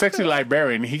a sexy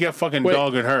librarian. He got fucking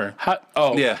dogging her.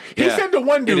 Yeah. He said the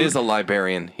one dude. It is a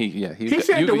librarian. He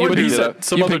said the one dude.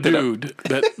 Some other dude.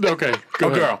 Okay. Go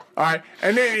girl. All right.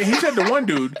 And then he said the one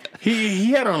dude,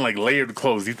 he had on like layered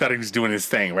clothes. He thought he was doing his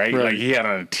thing, right? Like he had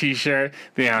on a t-shirt,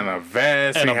 then he had on a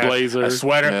vest, and a blazer, a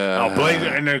sweater, a blazer,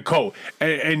 and a coat.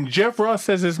 And Jeff Ross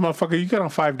says, this motherfucker, you got on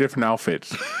 5 different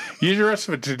outfits. You dressed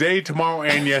for today, tomorrow,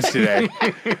 and yesterday.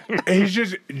 And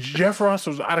Jeff Ross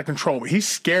was out of control. He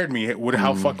scared me with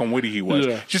how fucking witty he was.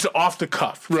 Yeah. Just off the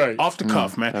cuff. Right. Off the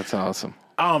cuff, man. That's awesome.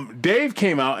 Dave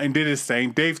came out and did his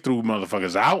thing. Dave threw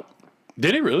motherfuckers out.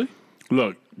 Did he really?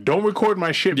 Look, don't record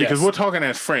my shit because we're talking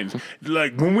as friends.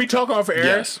 Like, when we talk off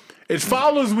air, it's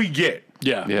foul as we get.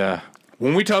 Yeah. Yeah.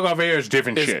 When we talk off air, it's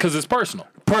different shit. Because it's personal.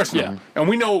 Personal. Yeah. And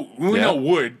we know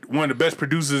Wood, one of the best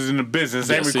producers in the business,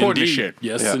 ain't recording this shit.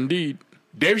 Yes, indeed.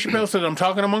 Dave Chappelle said, I'm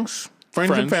talking amongst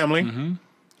friends and family. Mm-hmm.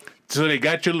 So they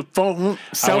got your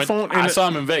cell phone. I saw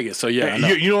him in Vegas, so yeah. I know.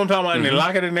 You know what I'm talking about? And they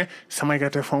lock it in there. Somebody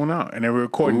got their phone out and they were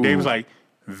recording. Dave was like,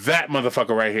 that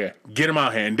motherfucker right here. Get him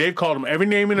out here. And Dave called him every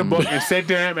name in the book and said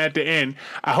to him at the end,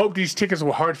 I hope these tickets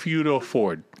were hard for you to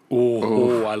afford.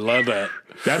 Oh, I love that.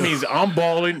 That means I'm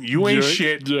balling. You ain't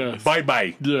shit. Yes.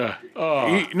 Bye-bye. Yeah.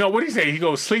 No, what do you say? He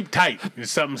goes, sleep tight.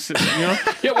 It's something, you know?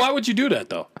 Yeah, why would you do that,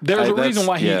 though? There's a reason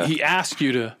why he asked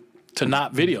you to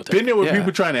not videotape. Then there were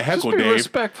people trying to heckle Just be Dave.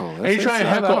 respectful. And you trying to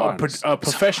heckle a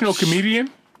professional comedian?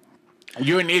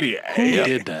 You're an idiot. Who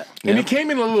did that? And he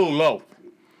came in a little low.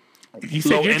 He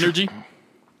said, Low energy?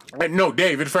 No,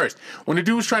 Dave at first. When the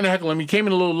dude was trying to heckle him, he came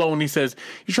in a little low and he says,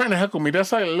 you're trying to heckle me.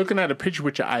 That's like looking at a picture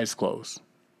with your eyes closed.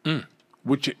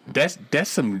 Which that's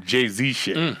some Jay-Z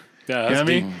shit. Yeah, You know what I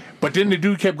mean? But then the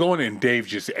dude kept going and Dave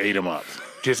just ate him up.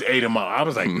 I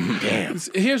was like, damn.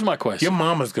 Here's my question. Your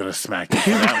mama's going to smack you for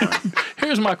that one.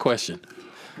 Here's my question.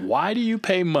 Why do you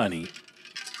pay money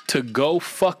to go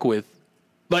fuck with?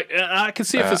 Like, I can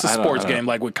see if it's a sports game,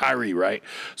 like with Kyrie, right?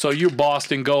 So you're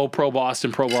Boston, go pro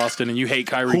Boston, and you hate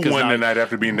Kyrie. Who won the night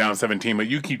after being down 17? But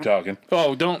you keep talking.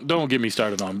 Oh, don't get me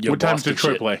started on your What time's Boston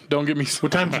Detroit shit. play? Don't get me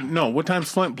started. What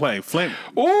time's Flint play? Flint.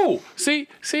 Oh, see,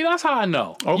 that's how I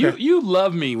know. Okay. You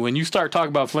love me when you start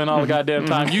talking about Flint all the goddamn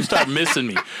time. You start missing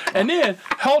me. And then,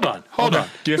 hold on.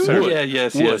 Yes, sir. Wood,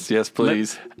 Yes,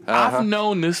 please. I've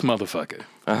known this motherfucker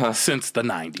since the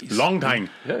 90s. Long time.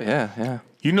 Yeah.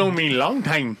 You know me long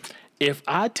time. If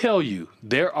I tell you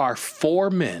there are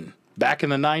 4 men back in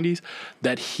the 90s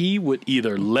that he would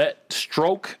either let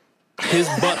stroke his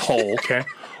butthole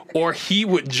or he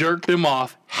would jerk them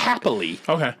off happily.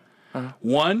 Okay.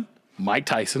 1, Mike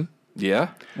Tyson. Yeah.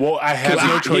 Well, I have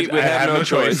no choice. He would have no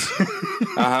choice.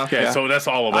 Okay, so that's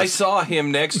all of us. I saw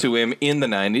him next to him in the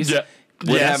 90s. Yeah.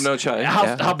 Would have no choice.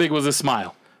 How big was his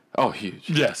smile? Oh, huge.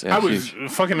 Yes. Yeah, I was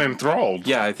huge. fucking enthralled.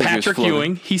 Yeah, I think Patrick he was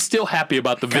Ewing, he's still happy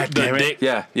about the damn it. dick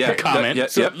Yeah. comment.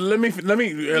 So let me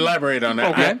elaborate on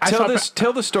that. Yeah, I saw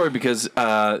tell the story because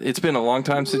it's been a long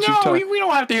time since you've No, talked. we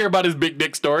don't have to hear about his big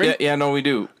dick story. Yeah, no, we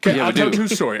do. Okay, Yeah, I'll we tell do.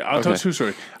 two story.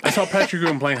 I saw Patrick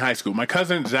Ewing playing high school. My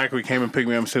cousin Zachary came and picked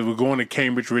me up and said, we're going to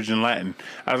Cambridge Ridge and Latin.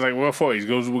 I was like, what for? He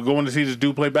goes, we're going to see this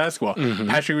dude play basketball.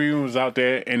 Patrick Ewing was out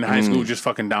there in high school just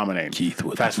fucking dominating. Keith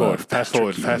would fast love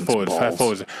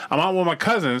forward. I'm out with my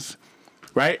cousins,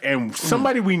 right? And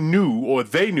somebody we knew or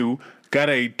they knew got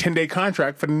a 10-day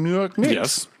contract for the New York Knicks.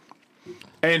 Yes.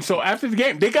 And so after the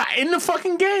game, they got in the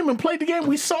fucking game and played the game.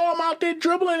 We saw them out there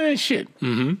dribbling and shit.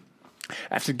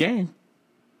 After the game,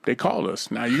 they called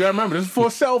us. Now, you got to remember, this is before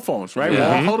cell phones, right?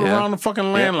 Yeah. We're all holding Yeah. around the fucking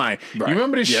landline. Right. You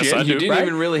remember this Yes, shit? I do. You didn't right?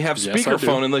 even really have Yes, I do.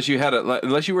 speakerphone unless you had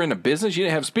unless you were in a business. You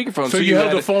didn't have speakerphone. So you held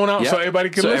had the phone out so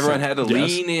everybody could so listen. everyone had to Yes.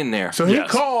 lean in there. So he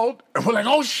Yes. called, and we're like,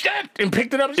 oh, shit, and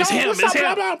picked it up. It's him, What's it's up, blah,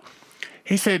 him. blah.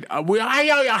 He said,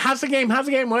 how's the game?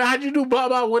 Well, how'd you do? Blah,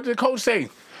 blah. What did the coach say?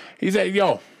 He said,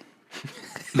 yo.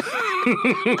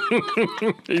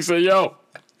 He said, yo.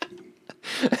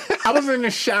 I was in the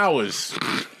showers.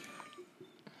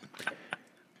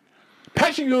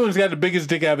 Patrick Ewing's got the biggest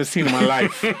dick I ever seen in my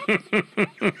life.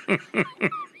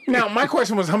 Now, my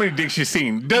question was, how many dicks you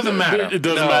seen? Doesn't matter. It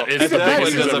doesn't matter. It's Exactly. the It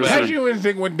biggest doesn't I've matter. ever Patrick seen. Ewing's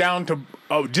dick went down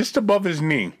to just above his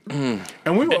knee.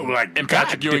 And we were like, And God,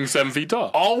 Patrick Ewing 7 feet tall.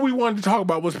 all we wanted to talk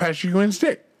about was Patrick Ewing's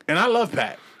dick. And I love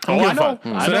Pat. Oh, I know. So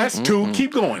I know. that's 2.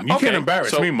 Keep going. You can't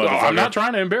embarrass me, motherfucker. I'm not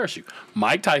trying to embarrass you.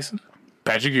 Mike Tyson,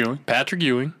 Patrick Ewing. Patrick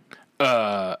Ewing,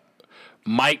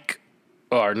 Mike,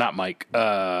 or not Mike,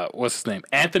 what's his name?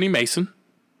 Anthony Mason.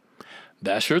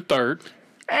 That's your third.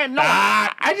 And no,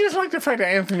 I just like the fact that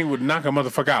Anthony would knock a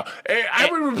motherfucker out. I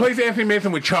would replace Anthony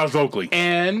Mason with Charles Oakley.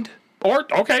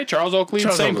 Charles Oakley,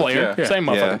 same Oakley, player, yeah. same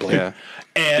motherfucking player,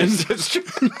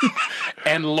 Yeah.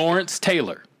 and Lawrence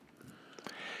Taylor.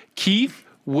 Keith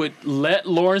would let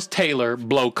Lawrence Taylor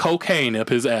blow cocaine up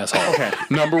his asshole. Okay.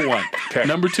 Number one. Okay.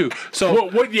 Number two. So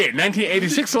What year?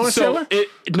 1986 Lawrence Taylor?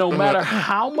 no matter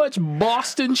how much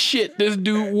Boston shit this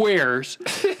dude wears,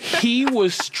 he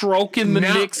was stroking the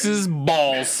Now- Knicks'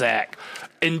 ball sack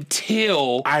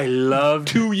until I love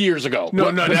 2 years ago.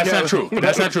 No, that's not true.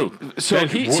 That's not true. So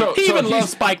he Even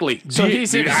loves Spike Lee. So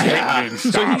he's I hate it. so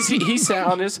Stop. he sat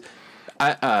on his.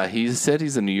 He said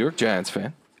he's a New York Giants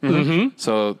fan. Mm-hmm.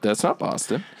 So that's not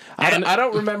Boston. I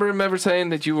don't remember him ever saying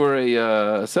that you were a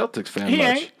Celtics fan. He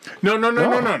much. ain't. No.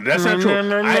 That's not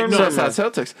true. So that's not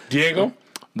Celtics. Diego,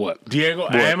 What?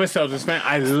 I am a Celtics fan.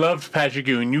 I loved Patrick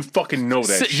Ewing. You fucking know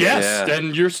that shit. Yes, Yeah.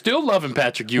 and you're still loving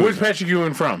Patrick Ewing. Where's Patrick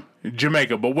Ewing from?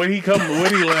 Jamaica. But where'd he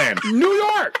land? New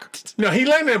York. No, he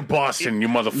landed in Boston, you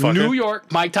motherfucker. New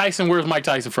York. Mike Tyson. Where's Mike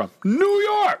Tyson from? New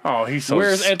York. Oh, he's so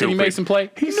Where's Anthony stupid. Mason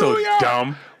play? He's New so York.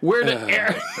 dumb. Where the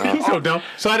He's so dumb.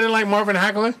 So I didn't like Marvin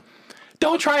Hagler?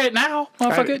 Don't try it now,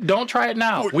 motherfucker. Don't try it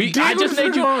now. Diego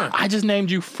I just named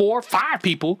you 4 or 5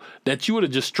 people that you would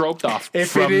have just stroked off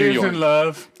If from it New York. isn't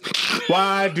love,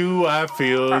 why do I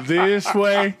feel this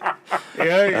way?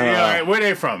 Yeah, where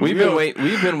they from? We've been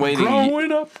waiting.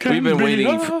 Growing up can We've been be waiting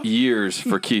love. for years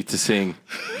for Keith to sing.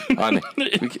 We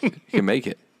can make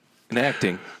it. In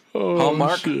acting.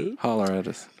 Hallmark, shit. holler at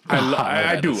us.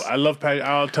 I do. I love Pat.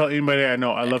 I'll tell anybody I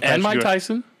know. I love Patrick And Mike Ewing.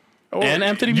 Tyson. And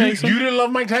Anthony You Mason. didn't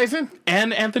love Mike Tyson?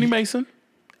 And Anthony Mason.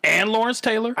 And Lawrence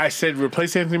Taylor. I said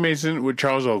replace Anthony Mason with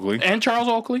Charles Oakley. And Charles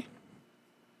Oakley.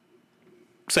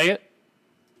 Say it.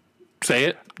 Say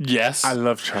it. Yes. I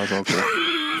love Charles Oakley.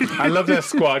 I love that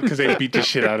squad because they beat the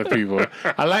shit out of people.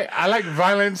 I like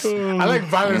violence. I like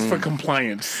violence for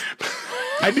compliance.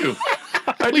 I do.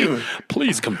 I do.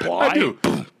 Please comply. I do.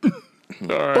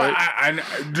 But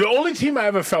the only team I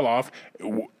ever fell off,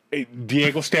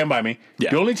 Diego, stand by me.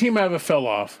 Yeah. The only team I ever fell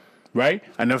off, right?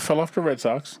 I never fell off the Red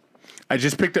Sox. I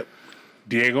just picked up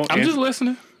Diego. I'm just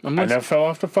listening. I'm I listening. never fell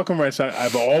off the fucking Red Sox.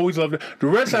 I've always loved it. The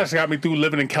Red Sox got me through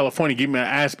living in California, getting my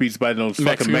ass beats by those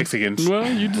fucking Mexicans. Well,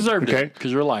 you deserved Okay. it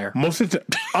because you're a liar. Most of the time,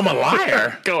 I'm a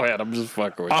liar. Go ahead. I'm just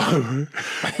fucking with you.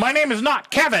 My name is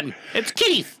not Kevin. It's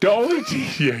Keith. The only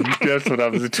team, that's what I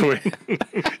was doing.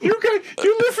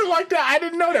 You listen like that. I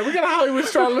didn't know that. We got a Hollywood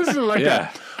star listening like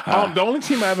Yeah. that. The only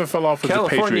team I ever fell off was the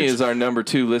California Patriots. is our number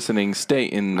 2 listening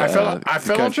state in I fell the off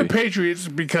the country. Patriots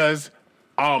because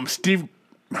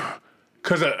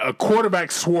because a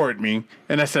quarterback swore at me,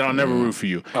 and I said, I'll never root for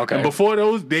you. Okay. And before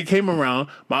they came around,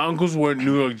 my uncles were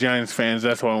New York Giants fans.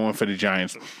 That's why I went for the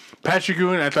Giants. Patrick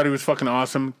Ewing, I thought he was fucking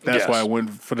awesome. That's Yes. why I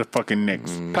went for the fucking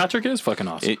Knicks. Patrick is fucking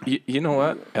awesome. You know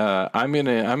what? I'm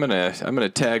gonna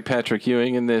tag Patrick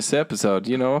Ewing in this episode.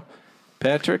 You know,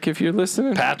 Patrick, if you're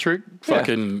listening, Patrick,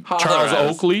 fucking Holler Charles at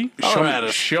us. Oakley.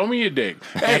 Show me your dick.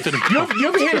 Hey, you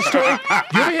ever hear the story?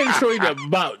 You ever hear the story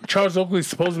about Charles Oakley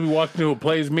supposedly walked into a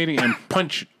players meeting and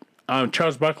punched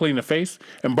Charles Barkley in the face,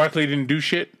 and Barkley didn't do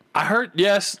shit? I heard,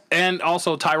 yes. And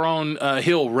also Tyrone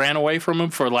Hill ran away from him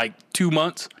for like 2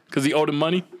 months because he owed him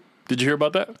money. Did you hear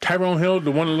about that? Tyrone Hill,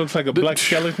 the one that looks like a black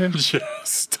skeleton,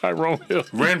 Yes, Tyrone Hill.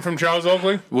 ran from Charles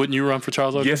Oakley? Wouldn't you run for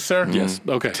Charles Oakley? Yes, sir. Yes.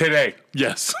 Okay. Today.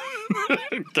 Yes.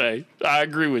 Okay. I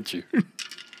agree with you.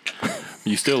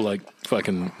 You still like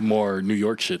fucking more New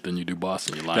York shit than you do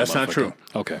Boston. You lying That's not motherfucker. true.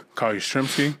 Okay. Carl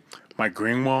Yastrzemski, Mike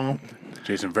Greenwald,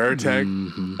 Jason Veritek,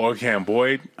 Orkan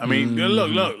Boyd. I mean,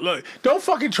 look. Don't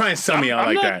fucking try and sell me out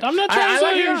I'm like not- that. I'm not trying to I sell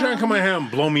like you you out. trying to come in here and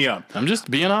blow me up. I'm just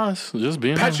being honest.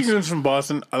 Patrick honest. Ewing's from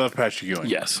Boston. I love Patrick Ewing.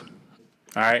 Yes.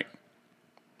 All right.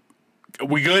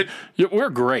 We good? Yeah, we're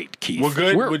great, Keith. We're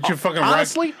good with your fucking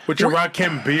honestly, with your we're-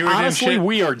 Rakim beard Honestly, and shit.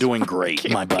 we are doing great,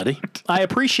 my buddy. I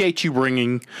appreciate you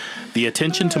bringing the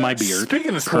attention to my beard.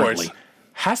 Speaking of currently. sports,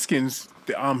 Haskins,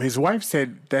 his wife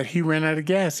said that he ran out of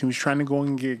gas. He was trying to go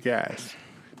and get gas.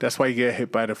 That's why he got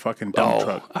hit by the fucking dump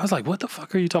truck. I was like, what the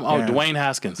fuck are you talking about? Yeah. Oh, Dwayne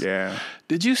Haskins. Yeah.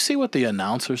 Did you see what the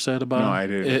announcer said about him? No, I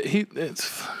didn't.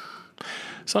 It's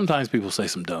sometimes people say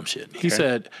some dumb shit. He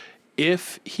said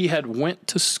if he had went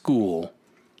to school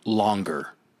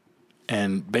longer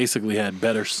and basically had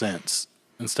better sense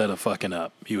instead of fucking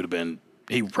up, he would have been.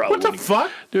 He probably What the wouldn't-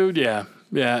 fuck? dude. Yeah.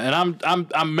 And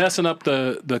I'm messing up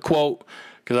the quote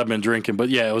because I've been drinking, but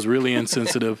yeah, it was really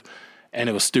insensitive and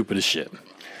it was stupid as shit.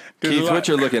 Keith, what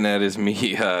you're looking at is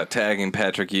me tagging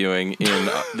Patrick Ewing in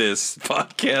this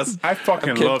podcast. I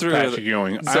fucking love Patrick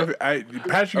Ewing.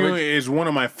 Patrick Ewing is one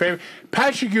of my favorite.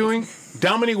 Patrick Ewing,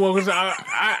 Dominique Wilkins.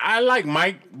 I like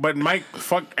Mike, but Mike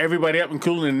fucked everybody up,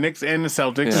 including the Knicks and the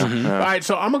Celtics. Yeah. All right,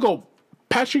 so I'm going to go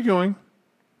Patrick Ewing,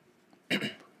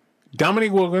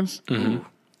 Dominique Wilkins,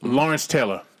 Lawrence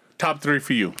Taylor. Top 3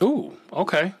 for you. Ooh,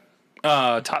 okay.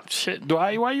 Top shit.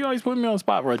 Why you always putting me on the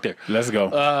spot right there? Let's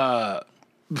go.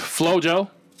 Flojo.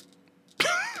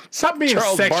 Stop being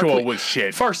Charles sexual Barkley. with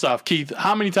shit. First off, Keith,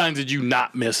 how many times did you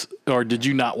not miss or did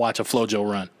you not watch a Flojo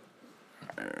run?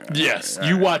 Yes,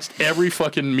 you watched every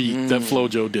fucking meet that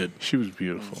Flojo did. She was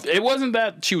beautiful. It wasn't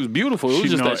that she was beautiful. It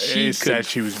was just that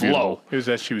she could flow. It was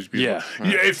that she was beautiful.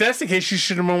 Yeah. If that's the case, she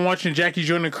should have been watching Jackie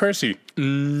Jordan Kersey.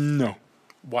 No.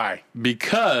 Why?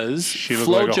 Because She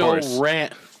looked like a horse. Flojo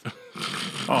ran.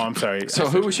 Oh, I'm sorry. So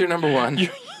who was your number one?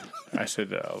 I said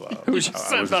that out loud. Who's your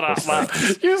I was Said that out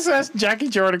loud. You said Jackie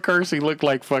Jordan Kersey looked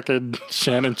like fucking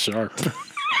Shannon Sharp.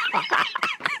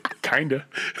 Kinda.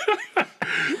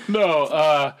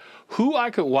 No, who I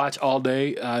could watch all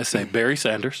day, I say Barry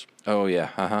Sanders. Oh, yeah.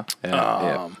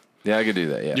 Yeah, I could do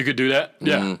that, yeah. You could do that?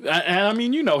 Yeah. And I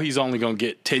mean, you know he's only going to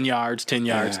get 10 yards, 10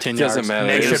 yards, 10 yards. Doesn't matter.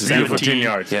 It's It's a beautiful 10 17.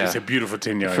 yards. Yeah. It's a beautiful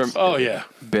 10 yards. Oh, yeah.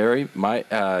 Barry,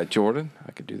 Jordan,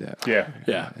 I could do that. yeah.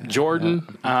 Yeah. Jordan,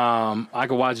 I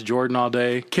could watch Jordan all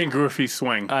day. King Griffey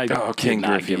swing. I King did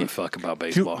not Griffey. give a fuck about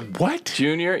baseball. What?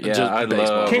 Junior? Yeah, Just I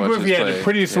baseball. love King watching Griffey had play. the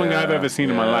prettiest swing I've Yeah, ever seen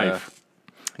in my yeah. life.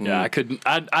 Yeah, I couldn't.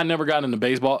 I never got into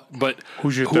baseball, but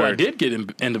Who's your who I third? did get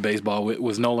into baseball with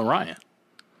was Nolan Ryan.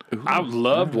 I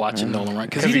loved watching Nolan Ryan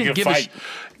because 'Cause he he didn't could give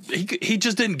a fight. he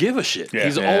just didn't give a shit. Yeah.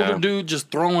 He's an Yeah. older dude just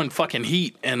throwing fucking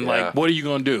heat and Yeah. like, what are you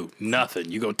gonna do?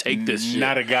 Nothing. You gonna take this shit.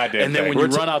 Not a goddamn And then thing.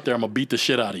 when you run out there, I'm gonna beat the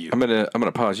shit out of you. I'm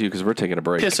gonna pause you because we're taking a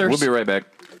break. Pissers. We'll be right back.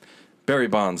 Barry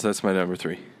Bonds, that's my number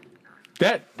 3.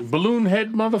 That balloon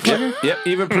head motherfucker? Yep,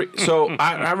 even so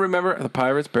I remember the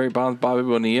Pirates, Barry Bonds, Bobby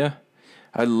Bonilla.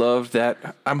 I love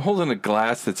that. I'm holding a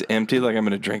glass that's empty, like I'm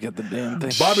going to drink at the damn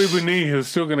thing. Bobby Bonilla is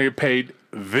still going to get paid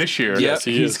this year. Yep,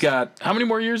 he he's is. got. How many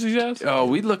more years he has? Oh,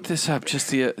 we looked this up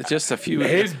just a few.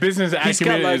 His business He's got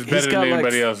acumen like- is he's better got than like-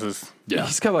 anybody else's. Yeah.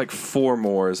 He's got like 4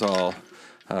 more is all.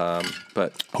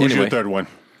 But Who's anyway, your third one?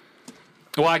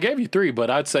 Well, I gave you 3, but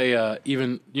I'd say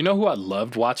even you know who I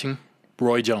loved watching?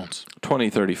 Roy Jones.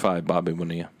 2035, Bobby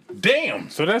Bonilla. Damn.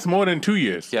 So that's more than 2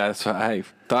 years. Yeah, that's what I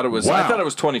thought it was. Wow. I thought it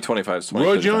was 2025.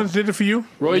 Roy Jones did it for you?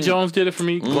 Roy Jones did it for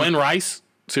me. Glenn Rice.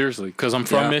 Seriously, because I'm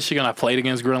from Yeah. Michigan. I played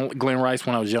against Glenn Rice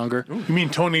when I was younger. You mean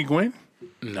Tony Gwynn?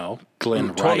 No,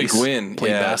 Glenn Tony Rice. Gwynn.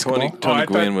 Played Yeah, basketball. Tony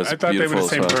Gwynn was I thought they were the beautiful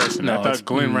same as well. person. No, I it's- thought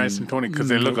Glenn Rice and Tony, because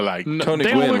they look alike. No, Tony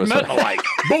they Gwynn don't look was nothing a- alike.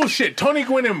 Bullshit. Tony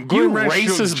Gwynn and You Glenn Rice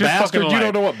racist just bastard! fucking You alike.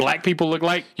 don't know what black people look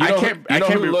like. You know, I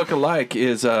can't who be- look alike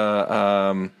is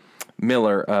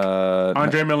Miller.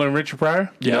 Andre Miller and Richard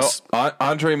Pryor? Yes. No,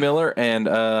 Andre Miller and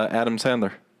Adam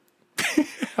Sandler.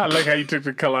 I like how you took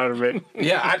the color out of it.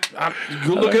 Yeah, I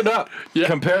go look it up. Yeah.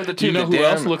 Compare the two. You know who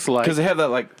else looks alike? Because they have that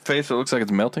like face that looks like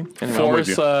it's melting. Anyway,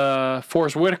 with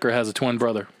Forrest Whitaker has a twin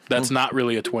brother. That's not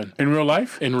really a twin In real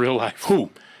life? in real life. Who?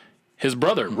 His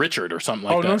brother, Richard, or something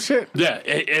like Oh, that. no shit. Yeah,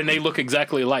 and they look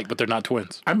exactly alike, but they're not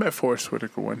twins. I met Forrest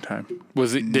Whitaker one time.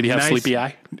 Did he have Nice. sleepy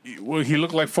eye, Well, he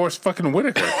looked like Forrest fucking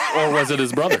Whitaker. or was it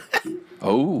his brother?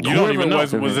 oh, You don't Whoever even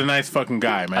it know. was a nice fucking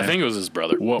guy, man. I think it was his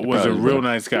brother. What was a Probably real right.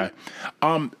 nice guy.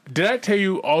 Did I tell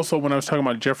you also when I was talking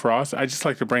about Jeff Ross? I just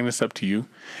like to bring this up to you.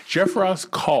 Jeff Ross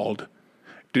called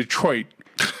Detroit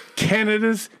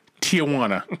Canada's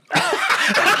Tijuana.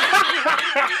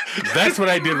 That's what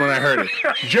I did when I heard it.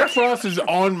 Jeff Ross is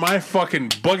on my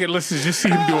fucking bucket list to just see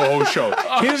him do a whole show.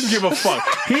 He doesn't give a fuck.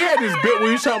 He had this bit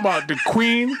where he's talking about the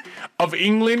Queen of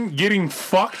England getting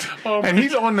fucked, and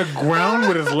he's on the ground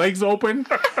with his legs open,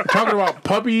 talking about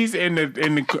puppies and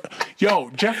the. Yo,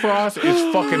 Jeff Ross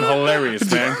is fucking hilarious,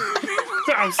 man.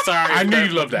 I'm sorry. I knew you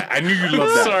loved that. I knew you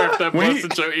loved that. Sorry if that When he-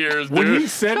 busted your ears, When dude. he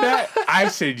said that, I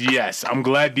said yes. I'm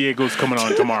glad Diego's coming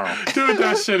on tomorrow. Dude,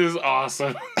 that shit is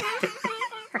awesome.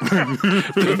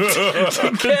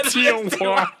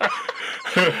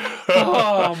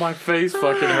 Oh, my face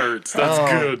fucking hurts.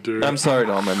 That's good, dude. I'm sorry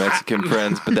to all my Mexican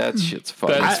friends, but that shit's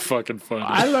funny. That's fucking funny.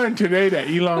 I learned today that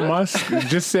Elon Musk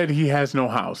just said he has no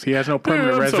house. He has no permanent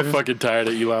I'm so residence. fucking tired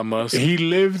of Elon Musk. He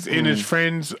lives in his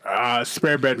friend's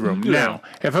spare bedroom. Now,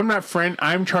 if I'm not friend,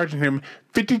 I'm charging him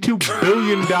 $52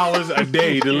 billion a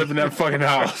day to live in that fucking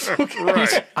house.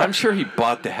 I'm sure he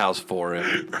bought the house for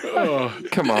him.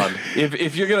 Come on,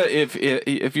 if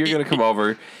you're gonna come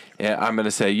over I'm going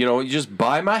to say, you just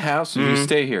buy my house and you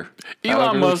stay here. I don't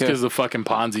Elon really Musk care. is a fucking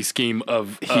Ponzi scheme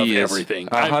of He is. everything.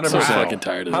 100%. I'm so fucking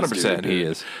tired of this 100% dude. he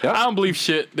is. Yep. I don't believe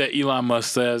shit that Elon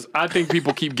Musk says. I think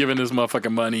people keep giving this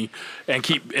motherfucking money and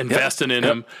keep investing in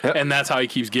him, Yep. and that's how he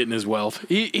keeps getting his wealth.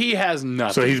 He has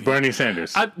nothing. So he's Bernie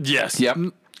Sanders. Yes. Yep.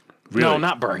 Really? No,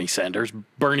 not Bernie Sanders.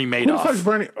 Bernie Who the fuck's Madoff.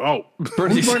 Bernie? Oh,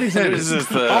 Bernie who's Bernie Sanders Sanders? is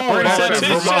the- oh, Bernie okay, Sanders is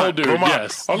the Vermont, old dude, Vermont.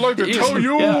 yes. I'd like to He's- tell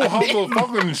you yeah. how the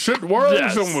fucking shit works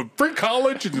Yes. and with free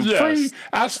college and Yes. free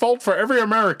asphalt for every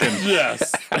American.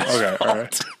 Yes. Okay, all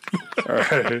right. All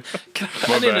right.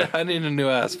 I need a new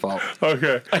asphalt.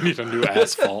 Okay. I need a new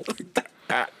asphalt.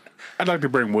 I'd like to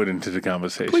bring wood into the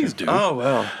conversation. Please do. Oh,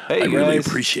 well. Hey, I really guys.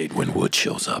 appreciate when wood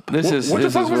shows up. This is what the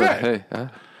this fuck is was what-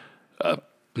 that? Hey,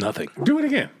 Nothing. Do it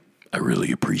again. I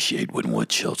really appreciate when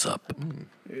wood shows up.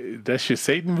 That's your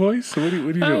Satan voice? What are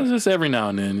you doing? Just every now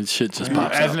and then, shit just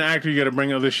pops As out. an actor, you got to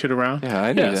bring other shit around. yeah,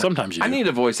 I need Yeah, sometimes you I do. need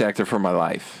a voice actor for my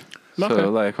life. Okay. So,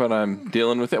 like, when I'm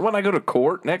dealing with it, when I go to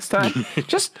court next time,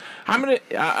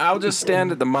 I'll just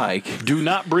stand at the mic. Do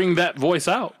not bring that voice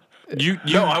out. You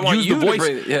No, I want use you the to voice.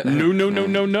 bring it, yeah.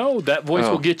 No. That voice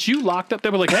Oh. will get you locked up.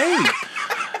 They'll be like, hey.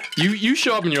 You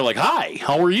show up and you're like, hi,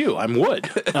 how are you? I'm Wood.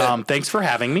 Thanks for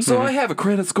having me. So I have a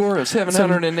credit score of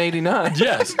 789.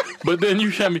 Yes. But then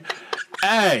you show me,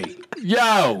 hey,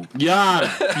 yo, Jan,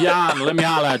 let me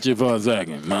holler at you for a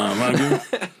second.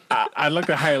 motherfucker." I'd like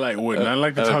to highlight Wood, and I'd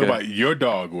like to talk Okay. about your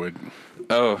dog, Wood.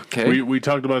 Oh, okay. We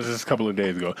talked about this a couple of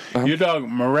days ago. Your dog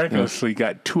miraculously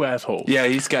got two assholes. Yeah,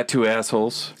 he's got two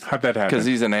assholes How'd that happen? because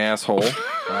he's an asshole.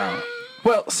 wow.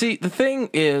 Well, see, the thing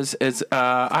is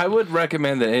I would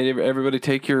recommend that everybody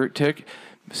take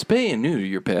spay and neuter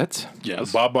your pets.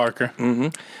 Yes. Bob Barker.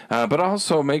 But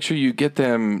also make sure you get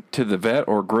them to the vet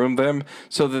or groom them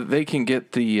so that they can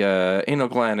get the anal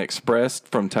gland expressed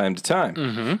from time to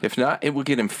time. If not, it will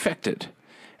get infected,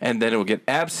 and then it will get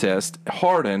abscessed,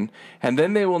 harden, and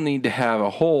then they will need to have a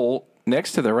hole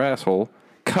next to their asshole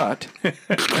cut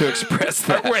to express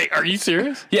that. Wait, are you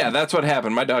serious? Yeah, that's what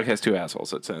happened. My dog has two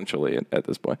assholes, essentially, at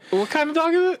this point. What kind of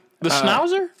dog is it? The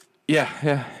Schnauzer? Yeah.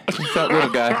 That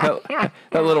little guy,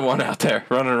 that little one out there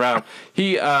running around.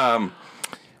 He, got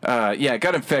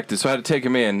infected, so I had to take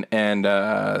him in, and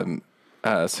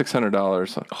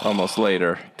 $600 almost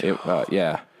later.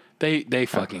 They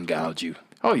fucking gouge you.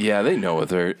 Oh yeah, they know what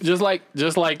they're. Just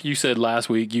like you said last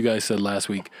week, you guys said last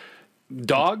week,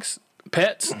 dogs,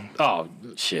 pets, oh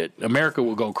shit. America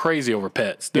will go crazy over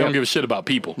pets. They don't Yep. give a shit about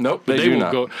people. Nope, But they do will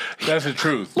not. go, That's the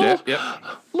truth. little, Yep.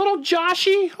 little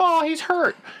Joshy, oh, he's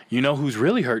hurt. You know who's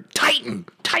really hurt? Titan.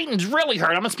 Titan's really hurt.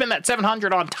 I'm gonna spend that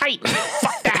 $700 on Titan.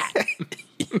 Fuck that.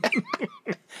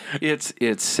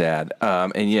 It's sad.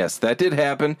 And yes, that did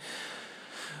happen.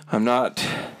 I'm not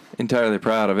entirely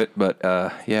proud of it, but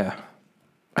yeah,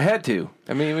 I had to.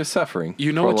 I mean, he was suffering.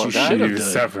 You know for a what long you time. should He have was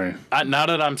done. suffering. Now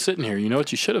that I'm sitting here, you know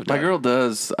what you should have done. My girl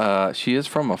does. She is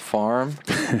from a farm,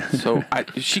 so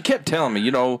she kept telling me,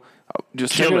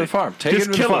 just take it to the farm. Take it Just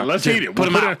to the kill farm. it. Let's eat it. put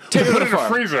him out. Take it to in the the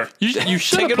farm. freezer. You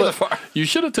should Take have it to the farm. You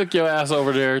should have took your ass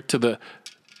over there to the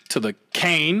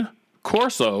Cane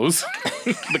Corsos,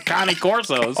 the Cane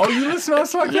Corsos. Oh, you listen to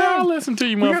us like yeah, I'll that? listen to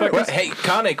you, gotta- motherfuckers. Well, hey,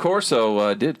 Cane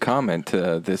Corso did comment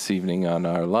this evening on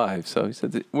our live, so he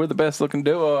said that we're the best looking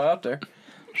duo out there.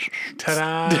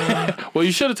 Ta-da. Well,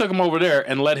 you should have took him over there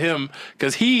and let him,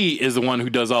 because he is the one who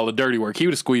does all the dirty work. He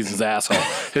would have squeezed his asshole.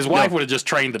 His wife would have just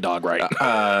trained the dog right.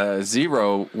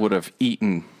 Zero would have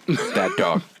eaten that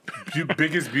dog.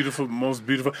 Biggest, beautiful, most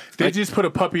beautiful. They just put a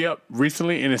puppy up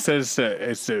recently, and it says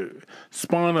it's a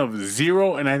spawn of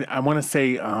Zero, and I want to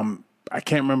say I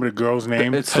can't remember the girl's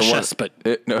name. It's the one. Hush, but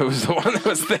It was the one that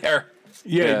was there.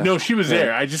 Yeah, no, she was Yeah.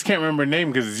 there. I just can't remember her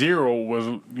name because Zero was,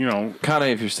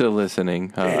 Connie, if you're still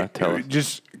listening, tell us.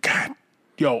 just God.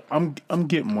 Yo, I'm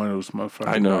getting one of those motherfuckers.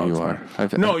 I know you are.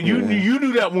 No, you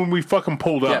knew that when we fucking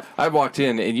pulled Yeah, up. I walked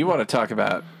in, and you want to talk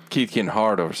about Keith getting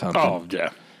hard over something? oh yeah,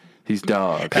 He's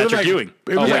dog. Patrick like- Ewing.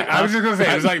 It was Oh, like, wait, I was just gonna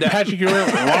say it was like Patrick Ewing,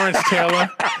 Lawrence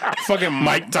Taylor, fucking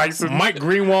Mike Tyson, Mike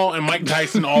Greenwald, and Mike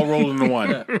Tyson all rolled into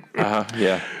one.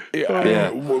 Yeah. Yeah.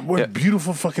 What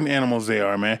beautiful fucking animals they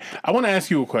are, man. I want to ask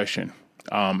you a question,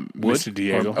 Mr.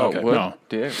 Diego. Oh, what? No.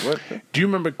 What? Do you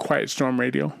remember Quiet Storm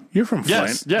Radio? You're from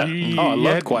yes, Flint. yeah. You I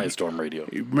love had- Quiet Storm Radio.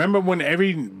 Remember when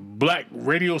every black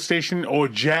radio station or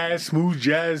smooth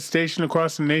jazz station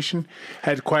across the nation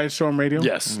had Quiet Storm Radio?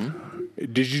 Yes,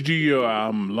 Did you do your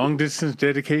long distance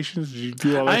dedications? Did you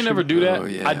do all that? I shit? never do that. Oh,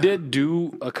 yeah. I did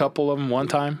do a couple of them one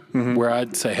time Mm-hmm. where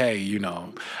I'd say, hey,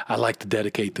 I'd like to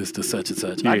dedicate this to such and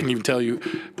such. I can even tell you,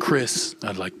 Chris,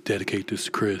 I'd like to dedicate this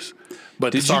to Chris.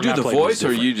 But Did you song do I the played was voice or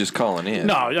different. you just calling in?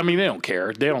 No, I mean, they don't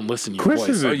care. They don't listen to your Chris voice.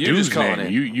 is a you dude's just calling name.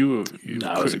 it. You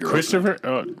No, it was a girl's Christopher?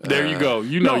 There you go.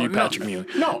 no, Patrick Mealy.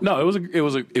 no.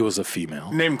 It was a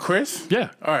female. Named Chris? Yeah.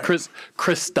 All right.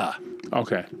 Krista.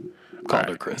 Okay. Called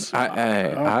her Chris.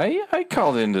 I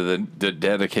called into the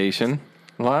dedication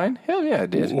line. Hell yeah, I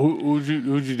did. Who'd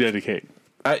you dedicate?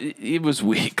 It was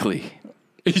weekly.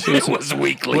 It was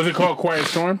weekly. Was it called Quiet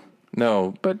Storm?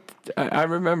 No, but I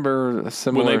remember a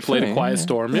similar When they played thing. A Quiet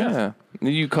Storm, yeah.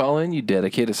 You call in, you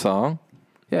dedicate a song.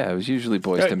 Yeah, it was usually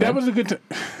Boys to Men. That was a good time.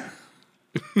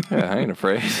 Yeah, I ain't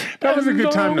afraid. That was a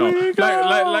good time, though.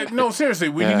 Like, no, seriously,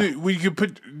 we could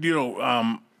put,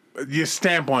 your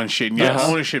stamp on shit and your Yes.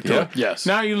 ownership to Yeah. it. Yes.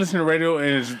 Now you listen to radio and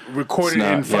it's recorded It's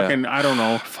not, in fucking, I don't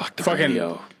know, the fucking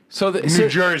radio. So New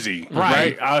Jersey,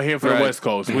 right? Out here for the Right. West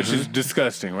Coast, which is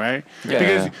disgusting, right? Yeah.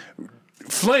 Because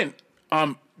Flint,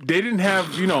 they didn't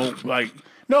have, like.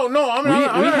 No,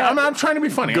 I'm not trying to be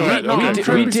funny. ahead. I'm trying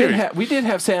to be serious. we did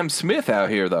have Sam Smith out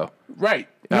here though. Right.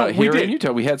 No, Out we here did. in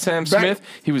Utah, we had Sam Right. Smith.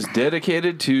 He was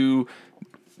dedicated to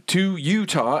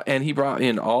Utah, and he brought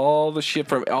in all the shit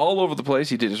from all over the place.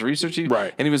 He did his research,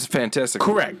 Right. and he was fantastic.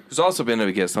 Correct. He's also been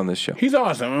a guest on this show. He's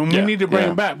awesome, and we Yeah. need to bring Yeah.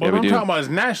 him back. But Yeah, what we I'm do. talking about is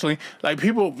nationally, like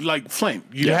people like Flint.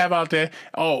 You have out there,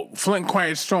 Flint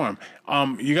Quiet Storm.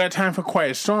 You got time for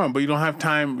Quiet Storm, but you don't have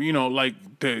time, like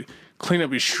to clean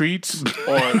up your streets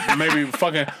or maybe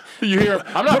fucking. You hear?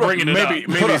 I'm not bringing it maybe, up.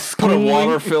 Maybe Put a schooling.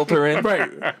 water filter in.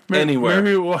 Right. Anywhere.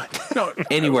 Maybe, no,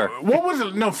 Anywhere. What was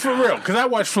it? No, for real. Because I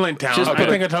watched Flint Town. Just I put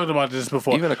think I talked about this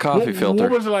before. Even a coffee What filter.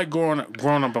 was it like growing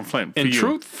up in Flint? In for you?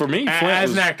 truth, for me, Flint As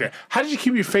was, an actor, how did you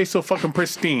keep your face so fucking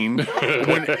pristine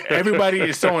when everybody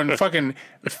is throwing fucking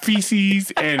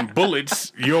feces and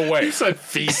bullets your way? said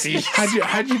feces.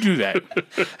 How'd you do that?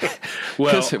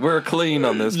 Well, 'Cause we're clean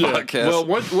on this podcast. well,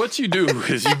 what you do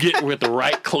is you get with the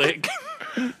right click,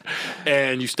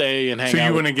 and you stay and hang So out.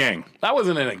 you with- in a gang? I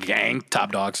wasn't in a gang.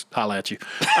 Top dogs, holla at you.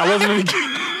 I wasn't in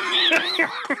a gang.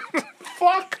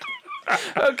 Fuck.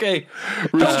 Okay.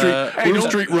 Roof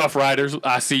Street Rough Riders.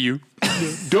 I see you.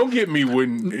 Don't get me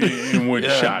in one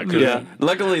shot. 'cause yeah.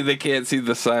 Luckily, they can't see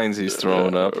the signs he's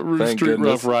throwing up. Roof Thank Street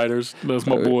goodness. Rough Riders. Those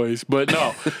my boys. But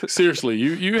no, seriously,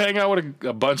 you hang out with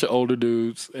a bunch of older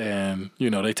dudes, and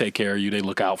they take care of you. They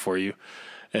look out for you,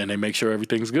 and they make sure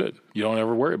everything's good. You don't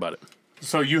ever worry about it.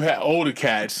 So you had older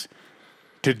cats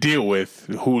to deal with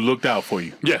who looked out for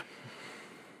you. Yeah.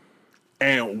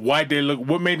 And why they look?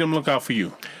 What made them look out for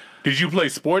you? Did you play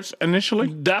sports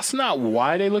initially? That's not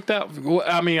why they looked out. Well,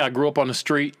 I mean, I grew up on the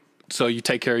street, so you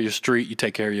take care of your street, you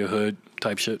take care of your hood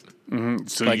type shit.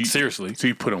 So Like, seriously. So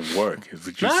you put in work, is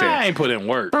what you Nah, I said. ain't put in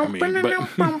work. I mean, but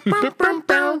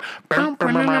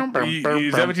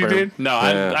Is that what you did? no,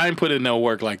 I ain't put in no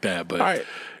work like that. But All right.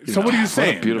 So what are you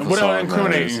saying? beautiful Without song that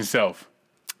incriminating is. yourself.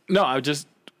 no, I just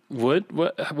what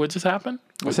just happened?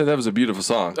 I said that was a beautiful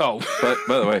song. Oh. But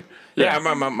by the way, yeah,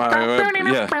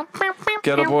 yeah.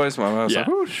 Ghetto Boys, my mom was Yeah. like,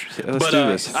 "Whoosh, let's But do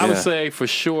this." I would Yeah. say for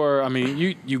sure. I mean,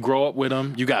 you grow up with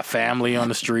them. You got family on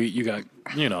the street. You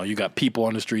got people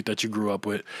on the street that you grew up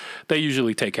with. They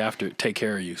usually take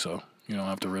care of you. So you don't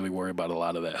have to really worry about a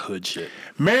lot of that hood shit.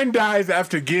 Man dies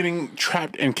after getting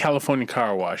trapped in California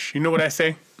car wash. You know what I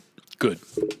say? Good.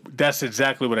 That's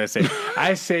exactly what I say.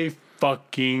 I say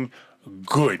fucking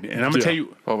good. And I'm going to Yeah. tell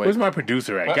you, Oh, wait. where's my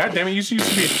producer at? God damn it, you used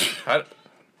to be.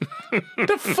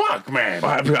 The fuck, man?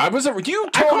 I was. You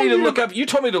I told me to told look you- up. You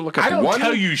told me to look up I don't one.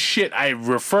 tell you shit. I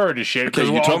refer to shit because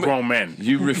you we're all told me- grown men.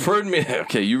 You referred me.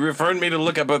 Okay, you referred me to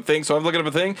look up a thing, so I'm looking up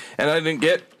a thing, and I didn't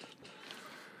get.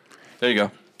 There you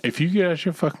go. If you get out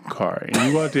your fucking car and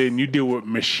you go out there and you deal with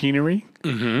machinery,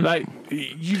 like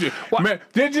you do, man,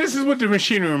 this is what the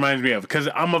machinery reminds me of because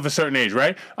I'm of a certain age,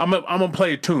 right? I'm gonna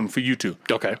play a tune for you two.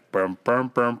 Okay. Brum, brum,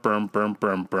 brum, brum, brum,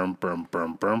 brum, brum, brum,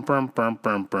 brum, brum, brum, brum,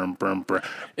 brum, brum, brum, brum.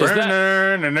 Is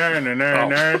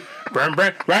that-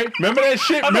 Right? Remember that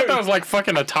shit? I thought that was like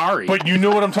fucking Atari. But you know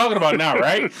what I'm talking about now,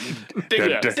 right?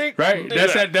 Yeah. Right?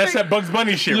 That's that Bugs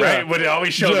Bunny shit, Yeah. right? Where it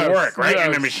always shows Yes. work, right? And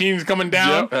the Yes. machine's coming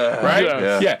down, Yep. right?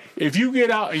 Yes. Yeah. If you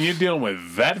get out and you're dealing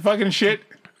with that fucking shit,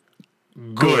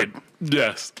 good.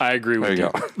 Yes, I agree with There you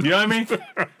you. go. You know what I mean?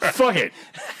 Fuck it.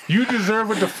 You deserve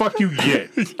what the fuck you get.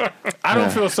 I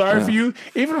don't feel sorry for you,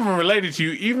 even if I'm related to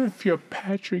you, even if you're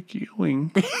Patrick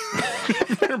Ewing.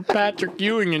 Patrick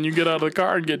Ewing, and you get out of the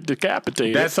car and get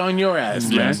decapitated. That's on your ass,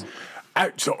 man.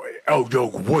 Yes. Yo,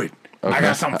 Wood. I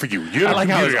got something for you. You're I the like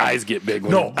how his producer. eyes get big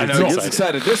when No, he I gets know. He's excited.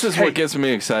 excited. This is what gets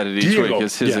me excited each Diego, week.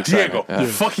 Is his excitement. Diego,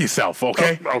 fuck yourself,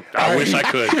 okay? I wish I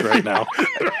could right now.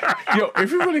 Yo,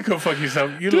 if you really could fuck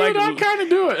yourself, you'd Dude, like. I kind of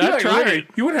do it. I tried it.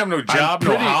 You wouldn't have no job, no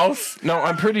pretty- house. No,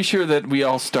 I'm pretty sure that we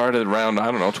all started around, I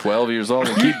don't know, 12 years old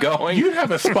and keep going. You'd have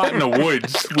a spot in the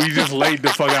woods where you just laid the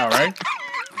fuck out, right?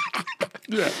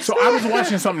 Yeah. So I was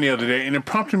watching something the other day, and it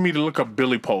prompted me to look up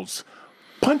Billy Pulse.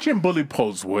 Punch in Billy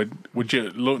Pulse, Wood, with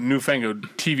your little newfangled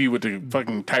TV with the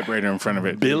fucking typewriter in front of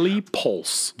it. Billy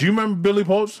Pulse. Do you remember Billy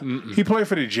Pulse? He played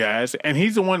for the Jazz, and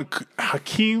he's the one.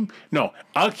 Akeem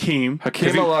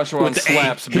Olajuwon with the A.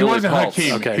 slaps He Billy wasn't Pulse.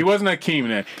 Hakeem. Okay. He wasn't Akeem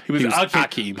then. He was Akeem.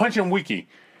 Akeem. Punch in Wiki,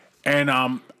 and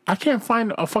I can't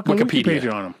find a fucking Wiki Wikipedia. page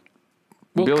on him.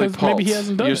 Well, Billy 'cause Pulse. maybe he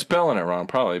hasn't done You're it. spelling it wrong,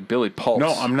 probably. Billy Pulse.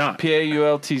 No, I'm not.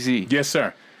 P-A-U-L-T-Z. Yes,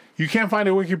 sir. You can't find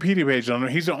a Wikipedia page on him.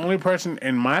 He's the only person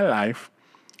in my life,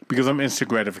 because I'm instant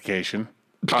gratification.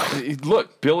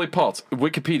 Look, Billy Pulse.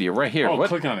 Wikipedia, right here. Oh, What?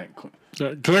 click on it.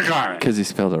 Click on it. Because he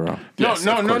spelled it wrong. Yes,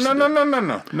 No. of course he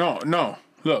did. No.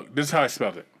 Look, this is how I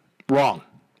spelled it. Wrong.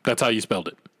 That's how you spelled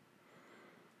it.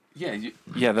 Yeah,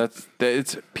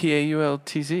 it's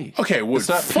P-A-U-L-T-Z. Okay, well, It's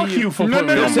not fuck P- you for No, putting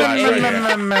no, me no, on no, blast no, right no,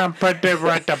 here. no, Put it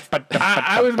right up.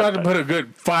 I was about to put a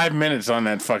good 5 minutes on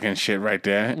that fucking shit right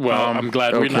there. Well, I'm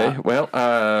glad we're Okay. not. Well,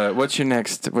 what's your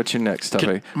next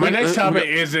topic? My next topic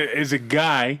is a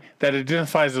guy that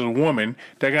identifies as a woman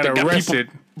that got That got arrested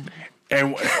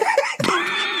and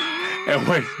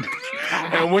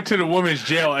and went to the woman's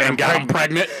jail and Got him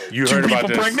pregnant. You Two heard about people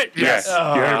this? pregnant? Yes. You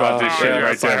heard about this shit right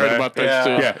yes, I there. heard man. about that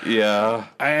too. Yeah.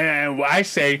 Yeah. And I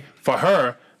say for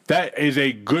her, that is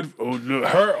a good,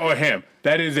 her or him,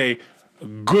 that is a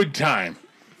good time.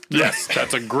 Yes,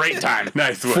 that's a great time.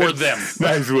 Nice one. For them.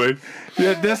 Nice one.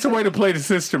 Yeah, that's the way to play the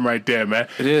system right there, man.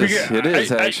 It is. Because It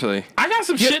is, I- actually. I got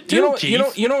some shit too,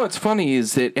 Keith. You know what's funny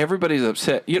is that everybody's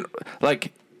upset.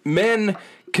 Like men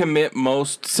commit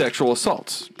most sexual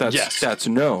assaults. That's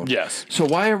known. Yes. So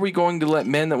why are we going to let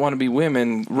men that want to be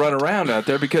women run around out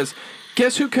there? Because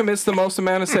guess who commits the most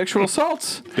amount of sexual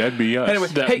assats? That'd be us. Anyway,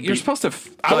 That'd hey, you're be- supposed to.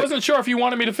 I wasn't sure if you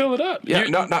wanted me to fill it up. Yeah,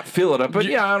 not fill it up, but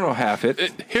yeah, I don't know half it.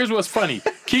 Here's what's funny.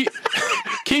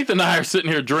 Keith and I are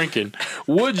sitting here drinking.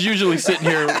 Wood's usually sitting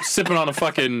here sipping on a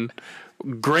fucking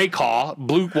gray claw,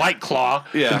 white claw,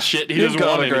 and shit. He You doesn't can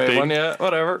call want it a gray anything. one, yeah,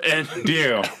 whatever. And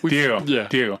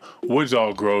Diego. Wood's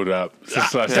all grown up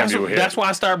since last time you were here. that's why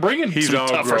I started bringing He's some all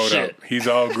tougher grown shit. up. He's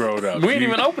all grown up. We ain't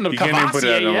even opened the You can't even put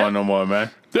that Cavassier yet. on no more,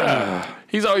 man.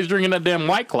 He's always drinking that damn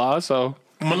white claw, so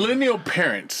Millennial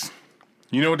parents,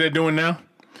 you know what they're doing now?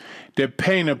 They're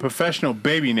paying a professional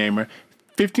baby namer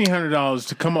 $1,500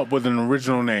 to come up with an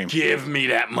original name. give me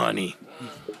that money.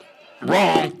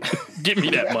 Wrong. Give me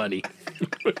that money.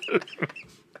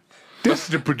 This is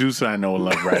the producer I know and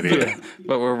love right here.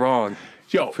 But we're wrong.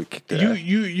 Yo,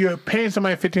 you're paying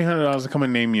somebody $1,500 to come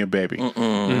and name your baby.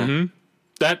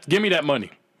 Give me that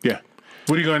money. Yeah.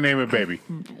 What are you gonna name a baby?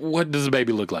 What does the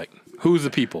baby look like? Who's the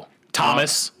people?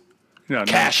 Thomas. No,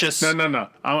 Cassius. No.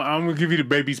 I'm gonna give you the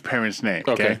baby's parents' name.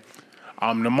 Okay.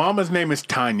 The mama's name is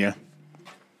Tanya.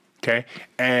 Okay,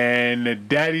 and the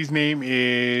daddy's name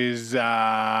is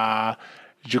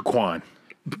Jaquan.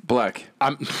 Black.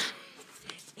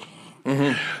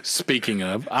 Speaking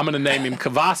of, I'm gonna name him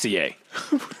Cavassier.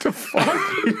 What the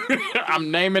fuck?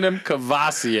 I'm naming him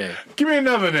Cavassier. Give me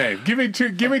another name. Give me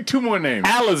two more names.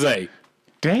 Alizé.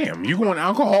 Damn, you going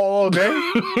alcohol all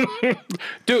day?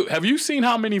 Dude, have you seen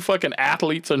how many fucking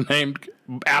athletes are named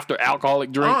after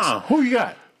alcoholic drinks? Who you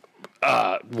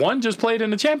got? One just played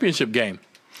in the championship game.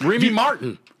 Remy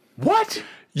Martin. What?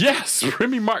 Yes,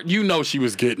 Remy Martin. You know she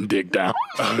was getting dick down.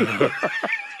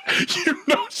 You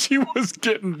know she was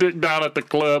getting dick down at the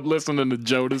club listening to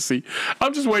Jodeci.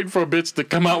 I'm just waiting for a bitch to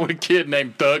come out with a kid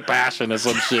named Thug Passion or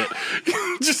some shit.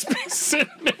 Just be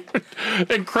sitting there,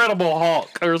 Incredible Hulk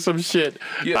or some shit.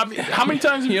 Yeah. I mean, how many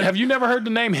times have you never heard the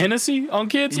name Hennessy on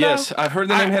kids now? Yes, I've heard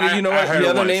the name. You know I what? heard The it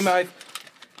other once. name I.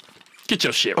 Get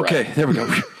your shit right. Okay, there we go.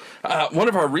 One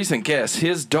of our recent guests,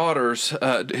 his daughter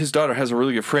has a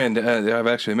really good friend that I've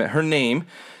actually met. Her name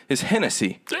is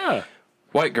Hennessy. Yeah.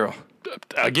 White girl.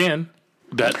 Again,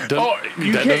 that doesn't,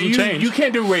 You that can't, doesn't you, change. you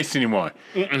can't do race anymore.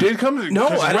 There comes No,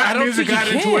 'cause I rap don't music think got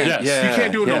you into can. it. Yes. You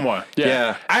can't do it no more.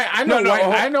 Yeah. I know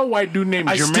I know white dude named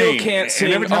I Jermaine. still can't and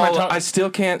sing every time all. I talk, I still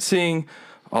can't sing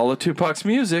all of Tupac's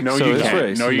music. no, so you it's can't.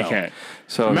 race. No, you can't.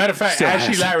 So Matter of fact, still Ashley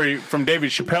has it. Larry from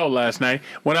David Chappelle last night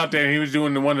went out there and he was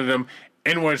doing one of them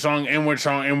N-word song,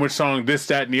 this,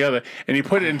 that, and the other, and he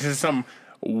put it into some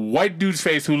white dude's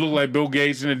face who looked like Bill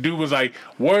Gates, and the dude was like,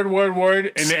 word,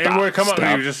 and the N-word come up,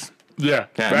 and he was just... Yeah,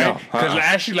 Yeah, right. no. Because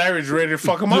Ashley Larry's ready to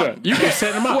fuck him up. You can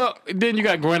set him up. Well, then you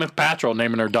got Gwyneth Paltrow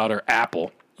naming her daughter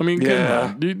Apple. I mean, come Yeah.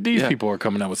 on. These Yeah. people are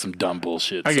coming out with some dumb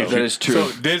bullshit. I get so you. is true. So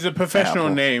there's a professional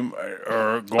Apple. name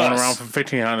going Us. around for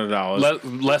 $1,500.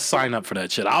 let's sign up for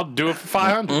that shit. I'll do it for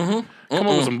 500. Come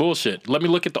on with some bullshit. Let me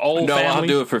look at the old No, family. I'll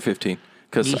do it for 15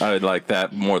 because I would like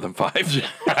that more than 5.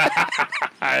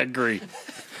 I agree.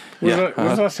 When's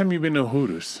the last time you been to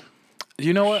Hooters?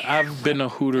 You know what? I've been to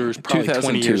Hooters probably 20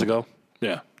 2002. years ago.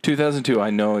 Yeah. 2002,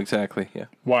 I know exactly. Yeah.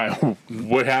 Why?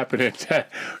 What happened at that?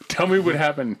 Tell me what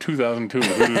happened in 2002 with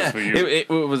Hooters for you. It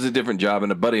was a different job,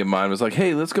 and a buddy of mine was like,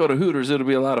 "Hey, let's go to Hooters. It'll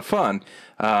be a lot of fun."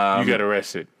 You got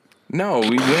arrested. No,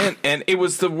 we went, and it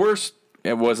was the worst.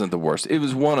 It wasn't the worst. It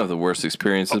was one of the worst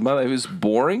experiences of my life. It was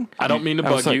boring. I don't mean to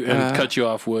I was bug you like, and cut you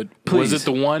off, Wood. please. Was it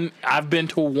the one? I've been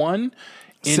to one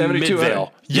in 72.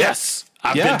 Midvale. Yes.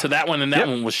 I've Yeah. been to that one, and that Yep.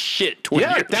 one was shit 20 Yeah,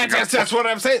 years ago. that's what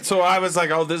I'm saying. So I was like,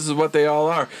 "Oh, this is what they all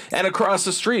are." And across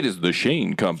the street is the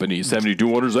Shane Company,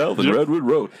 7200 South and Redwood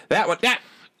Road. That one, Yeah.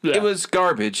 it was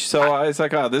garbage. So I was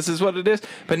like, "Oh, this is what it is."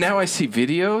 But now I see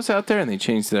videos out there, and they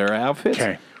changed their outfits.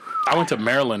 Okay. I went to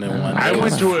Maryland in one. I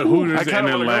went to a Hooters I in kinda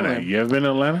wanna go Atlanta. there. You ever been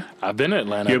to Atlanta? I've been to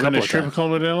Atlanta You a ever been couple to a of strip times.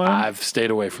 club in Atlanta? I've stayed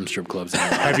away from strip clubs in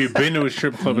Atlanta. Have you been to a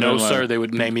strip club in No, Atlanta? sir. They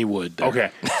would name me Wood. There. Okay,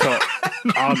 so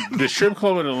the strip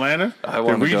club in Atlanta, the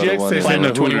wanna go to rejects one they in send to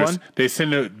Platinum Hooters.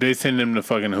 21? They send them to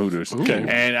fucking Hooters. Okay.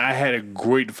 And I had a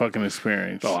great fucking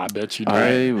experience. Oh, I bet you did.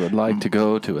 I would like to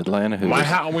go to Atlanta Hooters. My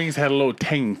hot wings had a little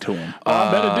tang to them. Oh,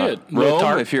 I bet it did. Little Rome,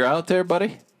 tart. if you're out there,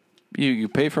 buddy, you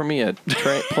pay for me a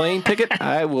plane ticket,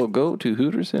 I will go to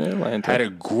Hooters in Atlanta. I had a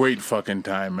great fucking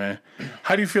time, man.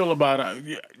 How do you feel about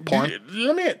Porn?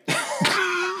 Let me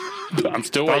I'm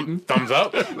still waiting. thumbs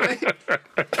up.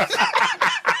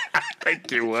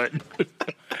 Thank you, Wood.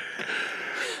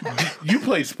 You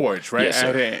play sports, right? Yes, sir.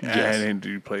 I Yes. didn't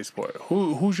do play sport.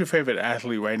 Who's your favorite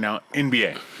athlete right now?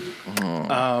 NBA.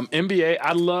 NBA,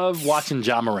 I love watching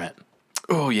Ja Morant.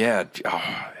 Oh yeah,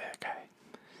 that guy.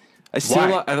 I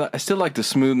still like the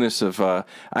smoothness of.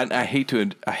 I hate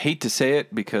to say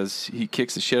it because he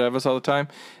kicks the shit out of us all the time.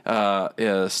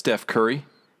 Steph Curry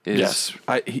is. Yes.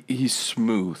 He's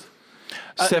smooth.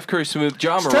 Steph Curry's smooth.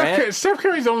 John Morant. Steph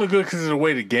Curry's only good because of the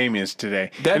way the game is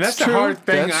today. That's and that's true. the hard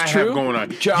thing That's I true. have going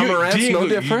on. Ja Morant's no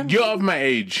different. You're of my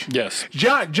age. Yes.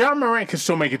 John Morant can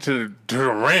still make it to the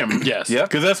rim. Yes. Yep.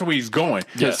 Because that's where he's going.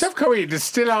 Yes. Steph Curry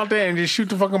just sit out there and just shoot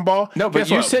the fucking ball. No, but Guess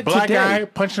you what? said Black today. guy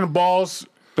punching the balls.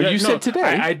 But you said today.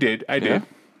 I did. Yeah.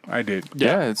 I did.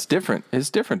 Yeah, it's different.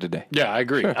 It's different today. Yeah, I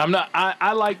agree. I'm not.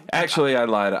 I like Actually, I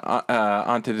lied.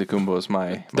 Antetokounmpo is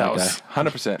my That was- guy.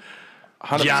 100%.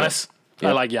 Giannis. I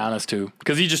Yep. like Giannis too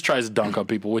because he just tries to dunk on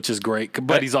people, which is great.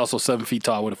 But he's also 7 feet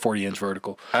tall with a 40-inch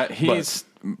vertical. He's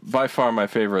by far my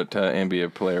favorite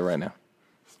NBA player right now.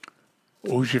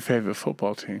 Who's your favorite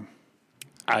football team?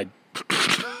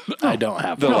 I don't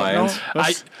have The one. Lions.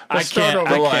 I start can't. over. I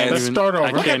can't Lions. Let's even, start over.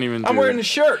 I can't even. I'm do wearing it. a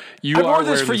shirt. You I are wore this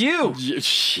wearing for this- you.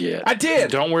 Shit. I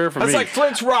did. Don't wear it for I was me. like,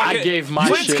 Flint's rocket. I gave my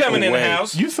Flint's shit coming in away. the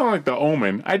house. You sound like the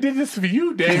Omen. I did this for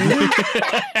you, Daniel.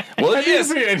 Well, it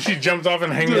is. And she jumps off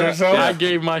and hangs herself. I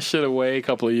gave my shit away a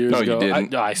couple of years No, you ago.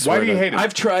 didn't. I swear Why do you to- hate it?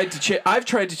 I've tried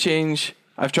to change.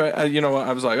 I've tried. You know what?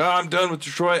 I was like, oh, I'm done with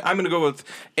Detroit. I'm going to go with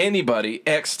anybody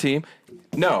X team.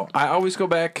 No, I always go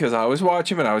back because I always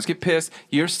watch him and I always get pissed.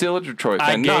 You're still a Detroit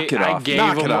fan. Knock it off.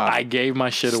 Knock it off. I gave my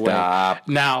shit away. Stop.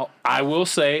 Now, I will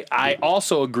say, I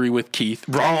also agree with Keith.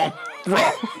 Wrong.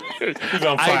 He's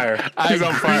on fire. I He's on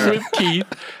agree fire. with Keith.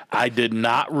 I did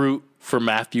not root for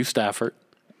Matthew Stafford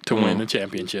to win the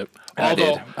championship. I did.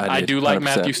 Although I did, do like 100%.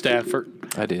 Matthew Stafford.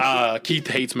 I did. Keith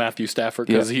hates Matthew Stafford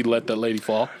because Yeah. he let that lady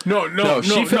fall. No,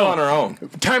 she fell on her own.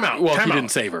 Time out. Well, time he out.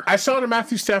 didn't save her. I saw the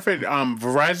Matthew Stafford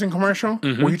Verizon commercial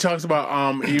where he talks about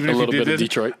even A if little he bit did of this.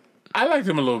 Detroit. I liked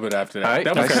him a little bit after that. All right.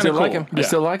 That I was kind still of cool. like him. I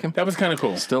still like him. That was kind of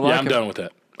cool. Still Yeah, like I'm him. done with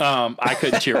that. I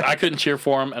couldn't cheer. I couldn't cheer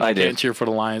for him, and I did. can't cheer for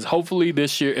the Lions. Hopefully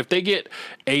this year, if they get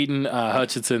Aiden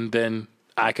Hutchinson, then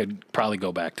I could probably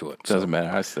go back to it. So, Doesn't matter.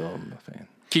 I still am a fan.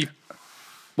 Keith,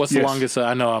 what's the Yes. longest?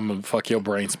 I know I'm gonna fuck your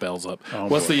brain spells up.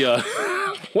 What's the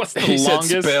what's the He said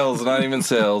longest? spells, not even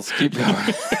cells. Keep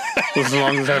going. As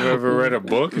long as I've ever read a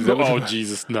book. Is that what Oh you-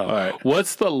 Jesus, no! right.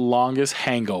 What's the longest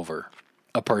hangover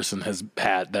a person has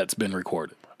had that's been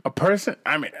recorded? A person?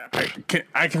 I mean,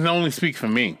 I can only speak for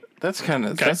me. That's kind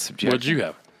of Okay. that's subjective. What'd you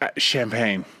have?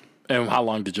 Champagne. And how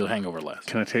long did your hangover last?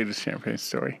 Can I tell you the champagne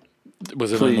story?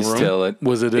 Was it in Please the room? tell it.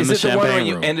 Was it in Is the it the one where champagne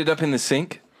you room? ended up in the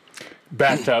sink?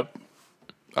 Bathtub.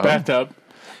 Bathtub.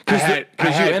 Because you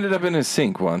had ended up in a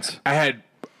sink once. I had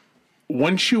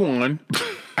one shoe on.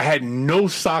 I had no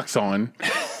socks on.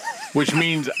 which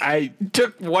means I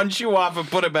Took one shoe off and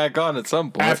put it back on at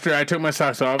some point. after I took my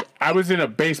socks off, I was in a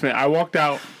basement. I walked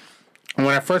out. And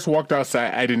when I first walked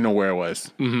outside, I didn't know where it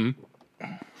was. Mm-hmm.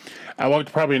 I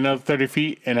walked probably another 30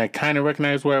 feet, and I kind of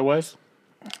recognized where I was.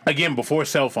 Again, before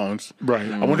cell phones. Right.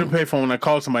 I went to the payphone, I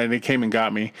called somebody, and they came and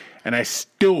got me. And I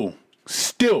still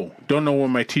don't know where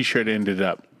my T-shirt ended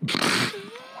up.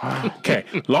 Okay.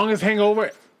 Longest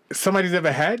hangover somebody's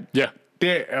ever had? Yeah.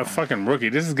 They're a fucking rookie.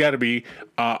 This has got to be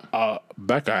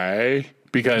Buckeye,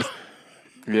 because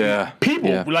yeah.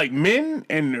 people, like men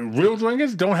and real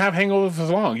drinkers, don't have hangovers for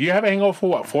long. You have a hangover for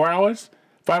what, 4 hours?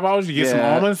 5 hours? You get some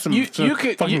almonds, some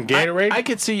fucking Gatorade? I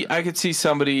could see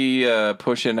somebody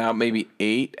pushing out maybe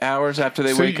 8 hours after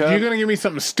they so wake up. you're going to give me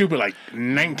something stupid like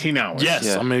 19 hours. Yes,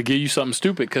 Yeah. I'm going to give you something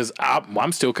stupid because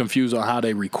I'm still confused on how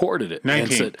they recorded it. 19.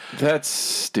 And said That's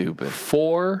stupid.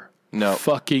 4 No.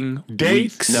 fucking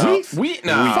Days? weeks. No.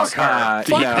 No, fuck her.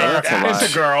 Fuck yeah, her. that's a lie.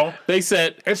 It's a girl. They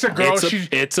said It's a girl.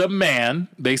 It's a man.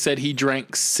 They said he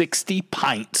drank 60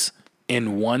 pints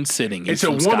in one sitting. It's He's a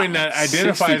from woman Scotland. that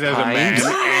identifies 60 as a man,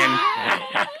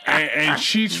 pints? and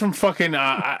she's from fucking.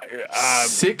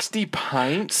 60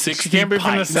 pints? 60 She can't be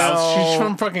from the pints. south. She's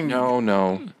from fucking.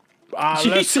 No. She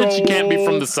let's said she can't be go-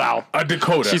 from the south. A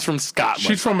Dakota. She's from Scotland.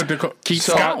 She's from a Dakota. Keith,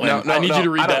 Scotland. I need you to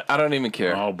read that. I don't even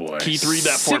care. Oh boy. Keith, read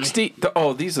that for me. 60.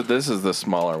 This is the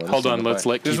smaller one. Hold on, let's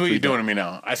let This Keith is what you're read doing to me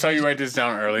now. I saw you write this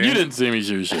down earlier. You didn't see me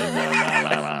shoot shit.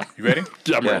 You ready?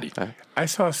 I'm ready. I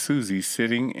saw Susie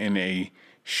sitting in a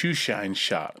shoe shine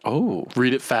shop. Oh.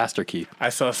 Read it faster, Keith. I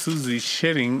saw Susie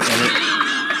shitting in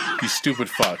it. You stupid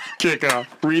fuck. Kick off.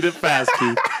 Read it fast,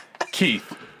 Keith.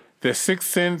 Keith, the Sixth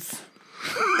Sense.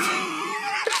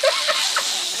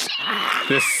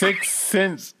 The Sixth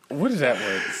Sense. What is that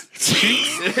word?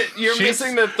 You're She's-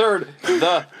 missing the third.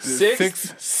 The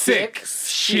Six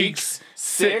Sheiks.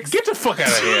 Get the fuck out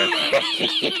of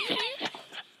here.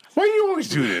 Why do you always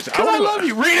do this? I love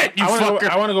you. Read it, you fucker.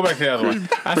 I want to go back to the other one.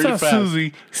 I Read saw it fast.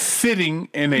 Susie sitting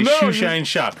in a shoe shine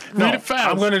shop. No, read it fast.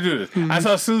 I'm going to do this. I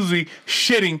saw Susie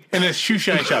shitting in a shoe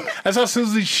shine shop. I saw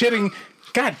Susie shitting.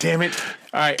 God damn it.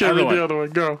 All right, other one. other one.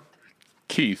 Go.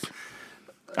 Keith.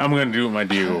 I'm going to do it with my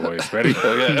Diego voice. Ready?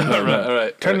 Okay, all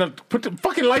right. Put the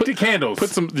fucking light the candles. Put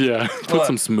some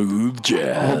smooth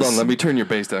jazz. Hold on, let me turn your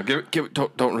bass down. Give it.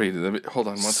 Don't read it. Hold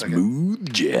on 1 second.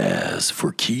 Smooth jazz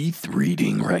for Keith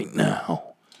reading right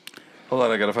now. Hold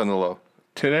on, I gotta find the low.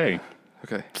 Today.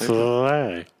 Okay,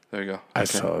 Play. there you go. I Okay.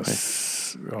 saw.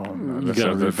 Oh no,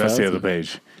 gotta read that's the other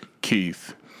faster. page.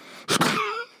 Keith.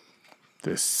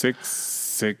 The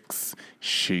six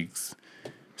sheiks,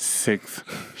 6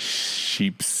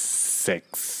 sheep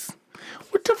 6.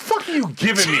 What the fuck are you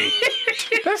giving me?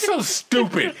 That's so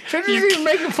stupid. That doesn't even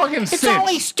make fucking sense. It's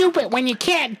only stupid when you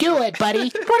can't do it, buddy.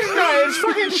 But no, it's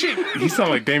fucking shit. You sound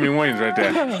like Damian Wayans right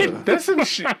there. That's some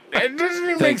shit. It doesn't even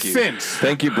make Thank you. sense.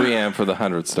 Thank you, Brienne, for the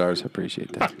 100 stars. I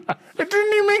appreciate that. It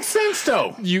didn't even make sense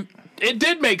though. It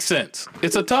did make sense.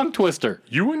 It's a tongue twister.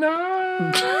 You and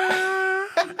I.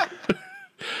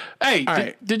 Hey,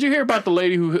 right. did you hear about the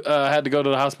lady who had to go to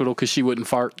the hospital because she wouldn't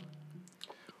fart?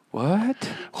 What?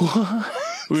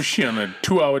 Was she on a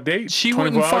 2-hour date? She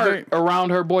wouldn't 24-hour fart date?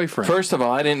 around her boyfriend. First of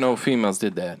all, I didn't know females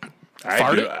did that. I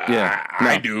farted? do. Yeah,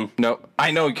 I do. No, I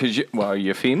know because are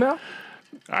you female?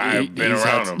 I've been He's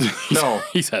around had- them. No.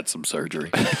 He's had some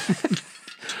surgery.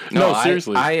 No,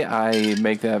 seriously. I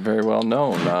make that very well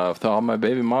known. To all my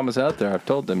baby mamas out there, I've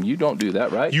told them, you don't do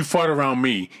that, right? You fart around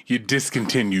me, you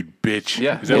discontinued bitch.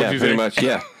 yeah, Is that yeah, what you pretty say? much,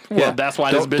 yeah. Well, yeah. that's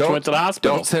why this bitch went to the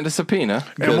hospital. Don't send a subpoena.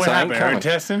 And 'cause what I ain't happened? Her coming.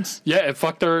 intestines? Yeah, it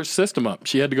fucked her system up.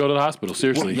 She had to go to the hospital.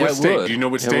 Seriously. Yeah, What it state? would. Do you know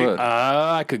what It state? would.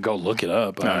 I could go look it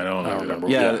up. I don't remember.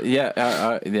 Yeah, yeah,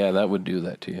 that would do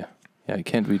that to you. Yeah, you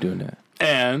can't be doing that.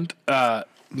 And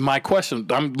my question,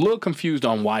 I'm a little confused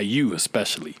on why you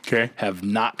especially Okay. have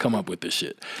not come up with this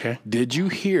shit. Okay. Did you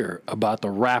hear about the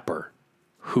rapper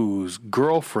whose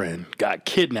girlfriend got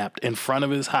kidnapped in front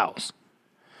of his house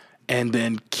and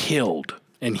then killed?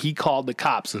 And he called the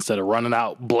cops instead of running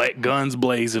out, guns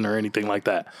blazing or anything like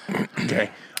that. Okay.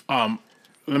 Let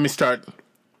me start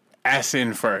ass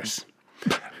in first.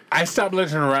 I stopped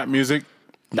listening to rap music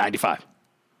 95.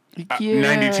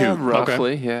 92.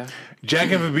 Roughly, yeah.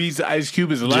 Jack and the Beats Ice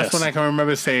Cube is the last Yes. one I can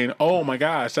remember saying, oh my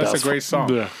gosh, that's a great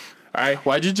song. Yeah. All right.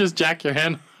 Why'd you just jack your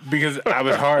hand? Because I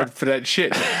was hard for that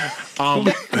shit. Oh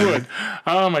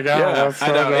my God. that's so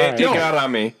I know. It nice. got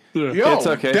on me. Yo, It's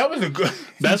okay. That was a good.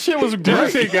 That shit was Did you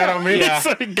great. say it got on me? He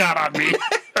said it got on me.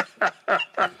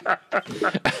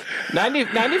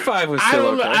 95 was I still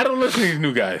don't, okay. I don't listen to these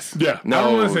new guys. Yeah. I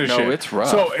don't listen to No, shit. it's rough,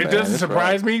 So it man. doesn't It's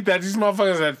surprise me that these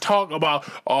motherfuckers that talk about,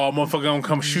 oh, motherfucker gonna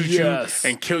come shoot Yes. you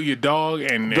and kill your dog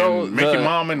and Though make your the-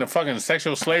 mom into fucking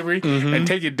sexual slavery and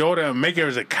take your daughter and make her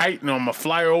as a kite and I'm gonna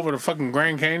fly her over the fucking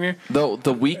Grand Canyon.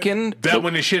 The weekend. That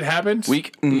when the shit happens?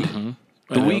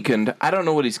 The Weeknd, I don't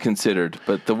know what he's considered,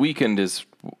 but The Weeknd is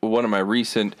one of my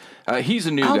recent. He's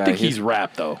a new I guy. don't think he's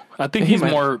rap though. I think He he's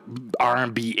might- more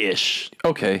R&B ish.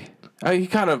 okay. He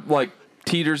kind of like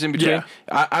teeters in between. Yeah.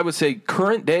 I would say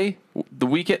current day, The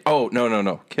Weeknd. Oh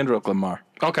no, Kendrick Lamar.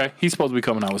 Okay, he's supposed to be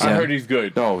coming out with I something. heard he's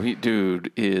good. No, he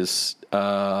dude is.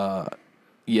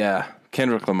 Yeah,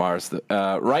 Kendrick Lamar's the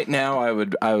right now. I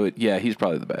would. Yeah, he's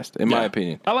probably the best in my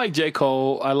opinion. I like J.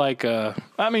 Cole. I like.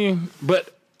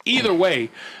 But either way,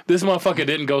 this motherfucker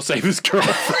didn't go save his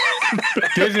girlfriend.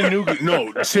 There's a new.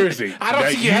 No, seriously. I don't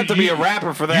think you have to be a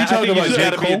rapper for that. You I talking think you about just J.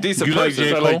 gotta be a Cole? decent You like person. J.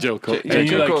 I Cole? like J. Cole. And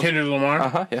you like Cole. Kendrick Lamar?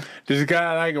 Uh-huh, yeah. There's a guy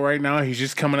I like right now. He's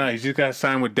just coming out. He's just got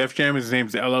signed with Def Jam. His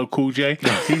name's LL Cool J.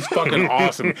 He's fucking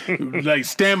awesome. Like,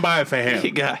 stand by for him.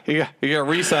 He got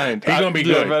re-signed. He's gonna be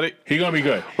Yeah, good. buddy. He's gonna be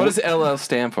good. What does LL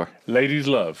stand for? Ladies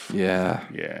love. Yeah.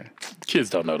 Yeah. Kids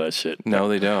don't know that shit. No,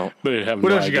 they don't. They have What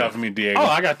no else you idea. got for me, Diego? Oh,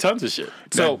 I got tons of shit.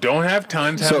 So So don't have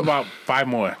tons. Have So- about 5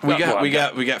 more. We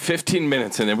got 15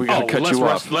 minutes and then we gotta cut let's you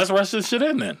rush, off. let's rush this shit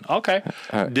in then. Okay.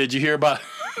 Did you hear about?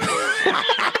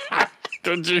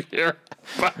 Did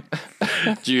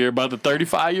you hear about the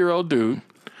 35-year-old dude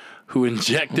who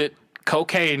injected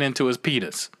cocaine into his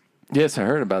penis? Yes, I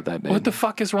heard about that. What the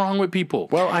fuck is wrong with people?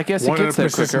 Well, I guess it One of gets the there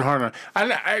persistent quicker.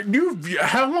 hard on.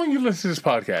 How long you listen to this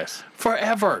podcast?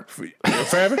 Forever.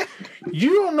 Forever?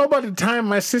 You don't know about the time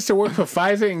my sister worked for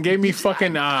Pfizer and gave me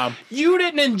fucking You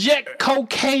didn't inject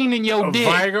cocaine in your dick.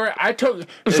 Viagra. I took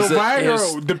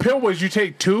Viagra. The pill was you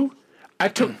take 2. I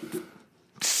took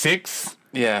 6.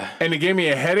 Yeah. And it gave me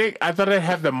a headache. I thought I'd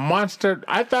have the monster.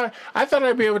 I thought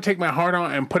I'd be able to take my heart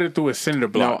on and put it through a cinder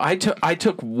No, block. I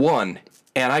took one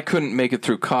and I couldn't make it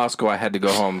through Costco. I had to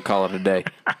go home and call it a day.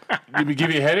 Did it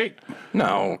give you a headache?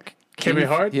 No. Gave me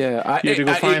hard? Yeah. You had to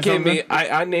go find it gave me, something?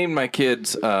 I named my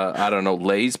kids, I don't know,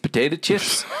 Lay's potato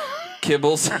chips,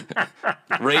 Kibbles,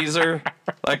 Razor,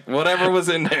 like whatever was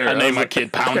in there. I named my was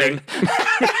kid Pounding.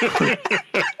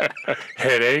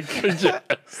 Headache?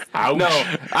 Ouch. No,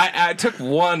 I took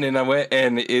one and I went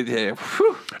and it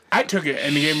whew, I took it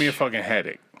and it gave me a fucking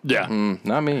headache. Yeah.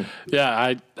 not me.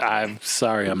 Yeah, I'm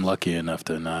sorry I'm lucky enough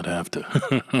to not have to.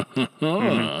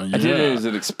 I did it as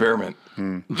an experiment.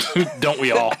 Don't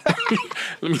we all?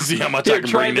 Let me see how much I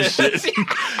can bring this shit.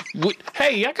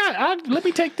 Hey, let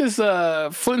me take this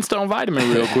Flintstone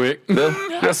vitamin real quick.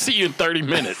 I'll see you in 30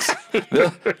 minutes.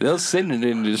 They'll send it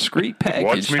in a discreet package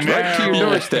Watch me right to now. your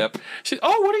doorstep.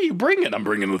 What are you bringing? I'm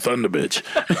bringing the Thunder Bitch.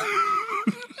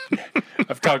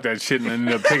 I've talked that shit and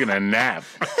ended up taking a nap.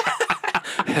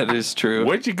 That is true.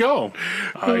 Where'd you go?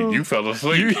 You fell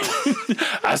asleep.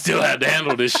 I still had to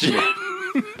handle this shit.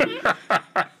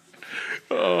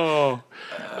 Oh.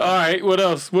 All right, what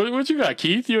else? What you got,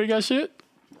 Keith? You ain't got shit?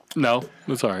 No,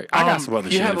 that's all right. I got some other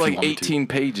You shit. have if like want me to. 18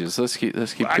 pages. Let's keep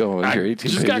going with your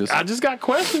 18 pages. I just got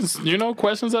questions.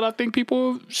 Questions that I think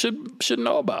people should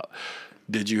know about.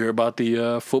 Did you hear about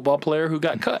the football player who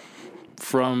got cut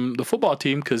from the football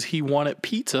team because he wanted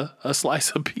pizza, a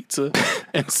slice of pizza,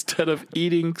 instead of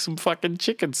eating some fucking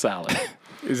chicken salad?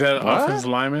 Is that an offensive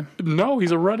lineman? No,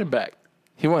 he's a running back.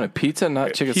 He wanted pizza,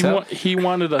 not chicken salad. He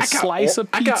wanted a slice of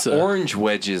I got pizza. orange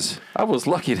wedges. I was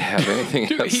lucky to have anything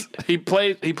Dude, else. he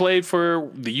played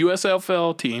for the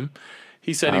USFL team.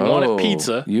 He said he wanted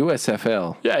pizza.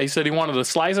 USFL. Yeah, he said he wanted a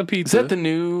slice of Is pizza. that the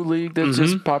new league that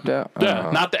just popped out? Yeah,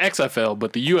 not the XFL,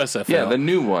 but the USFL. Yeah, the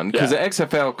new one. Because Yeah. the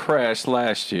XFL crashed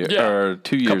last year, Yeah. or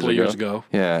 2 years ago. couple of years ago.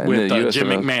 Yeah, and with the Jim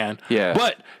USFL McMahon. Yeah.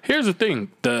 But here's the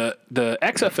thing: the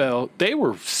XFL, they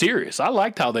were serious. I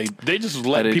liked how they just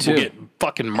let did people too. get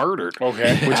fucking murdered.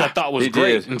 Okay. Which I thought was They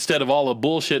great. did. Instead of all the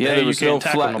bullshit. Yeah, Hey, there you was can't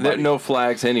tackle nobody. no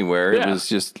flags anywhere. Yeah. It was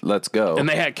just let's go. And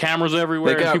they had cameras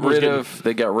everywhere. They and got people was rid getting-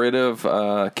 of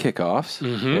kickoffs,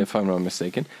 if I'm not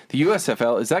mistaken. The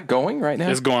USFL, is that going right now?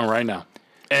 It's going right now.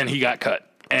 And he got cut.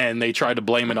 And they tried to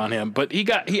blame it on him. But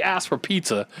he asked for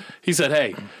pizza. He said,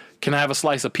 hey, can I have a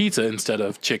slice of pizza instead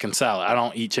of chicken salad? I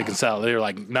don't eat chicken salad. They were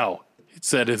like, no. He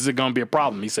said, is it going to be a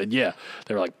problem? He said, yeah.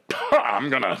 They were like, I'm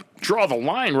going to draw the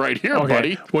line right here,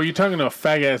 buddy. Well, you're talking to a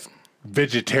fag ass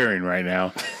vegetarian right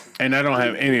now. And I don't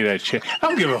have any of that shit. I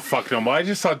don't give a fuck no more. I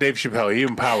just saw Dave Chappelle. He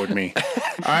empowered me. All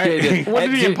right. What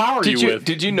did he empower you with?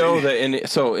 Did you know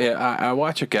that? I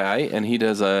watch a guy and he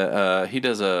does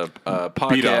a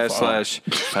podcast slash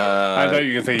I thought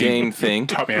you were going to say game he thing.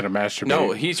 taught me how to masturbate.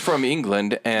 No, he's from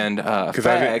England and I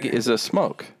fag is a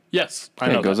smoke. Yes, I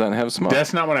Yeah, know. it goes that. out and have a smoke.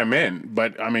 That's not what I meant,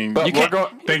 but I mean, But you we're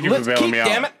can't. Thank you for Let's bailing keep, me out.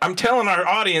 Damn it! I'm telling our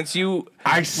audience you.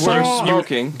 I saw We're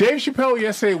smoking. Dave Chappelle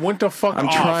yesterday went the fuck I'm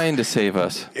off. trying to save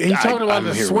us. He talked about I'm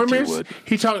the here with you, swimmers. Wood.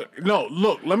 He talked. No,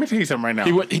 look. Let me tell you something right now.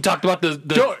 He talked about the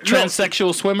Don't- no.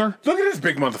 transsexual swimmer. Look at this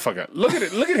big motherfucker. Look at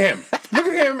it. Look at him. Look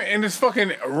at him and this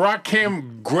fucking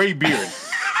Rakim gray beard.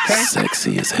 Okay?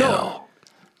 Sexy as hell.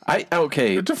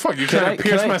 Okay. What the fuck? You trying to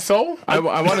pierce my soul? I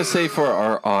want to say for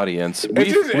our audience,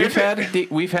 we've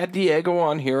had Diego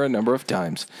on here a number of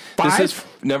times. This is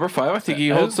number 5. I think he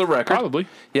holds the record. Probably.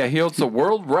 Yeah, he holds the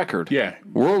world record. Yeah.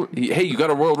 Hey, you got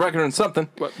a world record in something.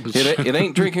 It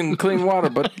ain't drinking clean water,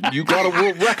 but you got a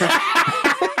world record.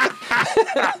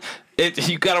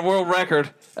 You got a world record.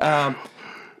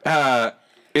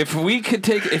 If we could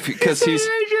take, because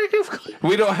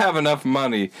we don't have enough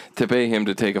money to pay him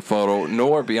to take a photo,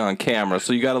 nor be on camera,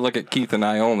 so you got to look at Keith and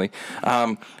I only.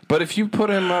 But if you put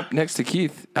him up next to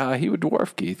Keith, he would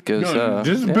dwarf Keith. Because No,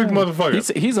 this is a big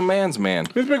motherfucker. He's a man's man.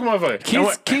 This big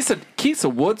motherfucker. Keith's a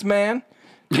woods man.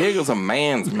 Diego's a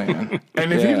man's man.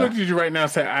 And if he looked at you right now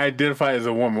and said, I identify as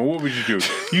a woman, what would you do?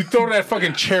 You throw that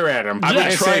fucking chair at him. I would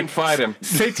and try say, and fight him.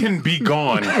 Satan be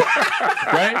gone.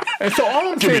 Right? And so all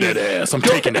I'm Give me saying that is, ass. I'm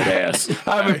taking that ass.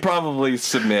 I would probably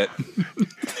submit.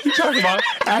 you talk about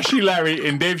Ashley Larry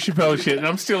and Dave Chappelle shit, and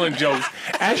I'm still in jokes.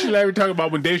 Ashley Larry talking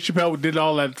about when Dave Chappelle did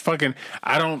all that fucking,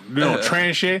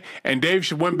 trans shit, and Dave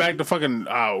went back to fucking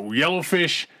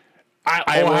Yellowfish,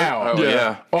 Ohio. Oh,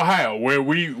 yeah. Ohio, where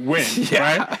we went,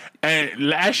 right?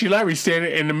 And Ashley Larry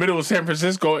standing in the middle of San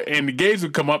Francisco, and the gays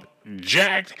would come up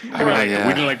jacked. And be like, yeah.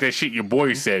 we didn't like that shit your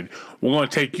boy said. We're going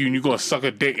to take you and you're going to suck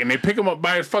a dick. And they pick him up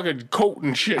by his fucking coat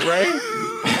and shit, right?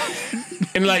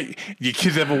 And like, your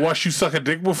kids ever watched you suck a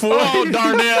dick before? Oh,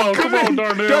 Darnell. Come on,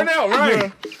 Darnell. Darnell,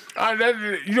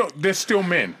 right. They're still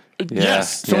men.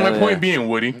 Yes. So my point being,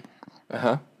 Woody,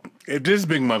 if this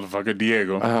big motherfucker,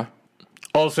 Diego,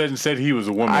 all said and said he was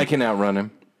a woman. I can outrun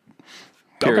him.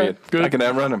 Period. good. I can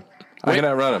outrun him. I can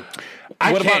outrun him.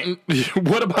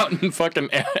 What about in fucking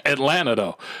Atlanta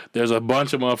though? There's a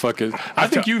bunch of motherfuckers. I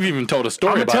think you've even told a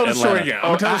story I'm about gonna tell the Atlanta. story again. I'm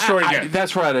gonna tell the story again.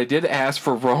 That's right. I did ask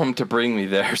for Rome to bring me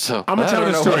there, so I'm gonna I tell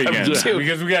don't the know story what I'm again doing.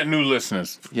 because we got new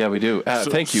listeners. Yeah, we do.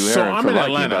 Thank you, So Aaron, I'm for in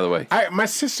liking Atlanta. me, by the way. My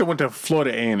sister went to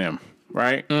Florida A&M,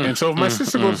 right? And so if my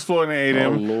sister goes to Florida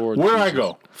A&M, Oh, Lord where do I Jesus.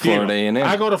 go? Florida A&M.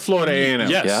 I go to Florida A&M.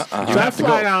 Yes. Yeah, So I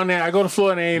fly down there. I go to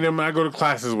Florida A&M. I go to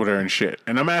classes with her and shit.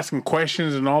 And I'm asking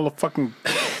questions and all the fucking.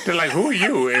 They're like, "Who are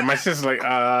you?" And my sister's like,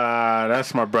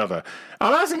 "That's my brother."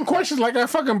 I'm asking questions like I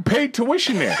fucking paid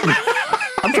tuition there.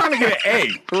 I'm trying to get an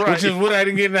A, which is what I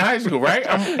didn't get in high school, right?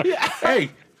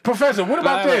 Hey, professor, what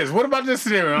about this? What about this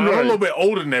scenario? I'm a little bit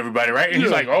older than everybody, right? And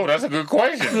he's like, "Oh, that's a good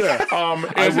question."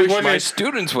 I wish my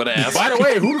students would ask. By the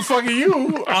way, who the fuck are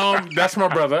you? That's my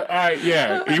brother. All right,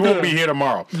 yeah. He won't be here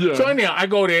tomorrow. Yeah. So anyhow, I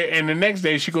go there, and the next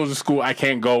day she goes to school. I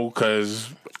can't go because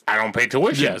I don't pay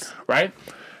tuition. Yes. Right?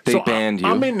 They so banned you.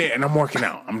 I'm in there, and I'm working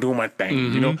out. I'm doing my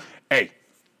thing, you know? Hey,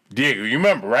 Diego, you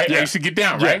remember, right? I used to get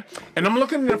down, right? And I'm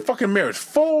looking in the fucking mirrors.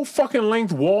 Full fucking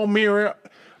length wall mirror.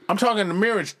 I'm talking the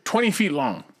mirror is 20 feet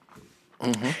long.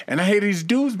 And I hear these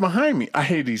dudes behind me. I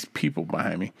hear these people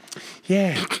behind me.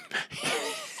 Yeah.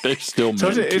 They're still So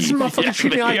men, if this Keith. motherfucker Yeah, treat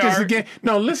me they like this are. again.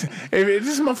 No, listen. If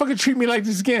this motherfucker treat me like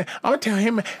this again, I'm gonna tell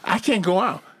him I can't go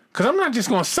out. Cause I'm not just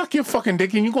gonna suck your fucking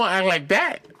dick and you gonna act like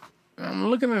that. I'm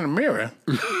looking in the mirror,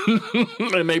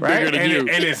 And they right? bigger than And, you.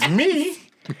 and it's me,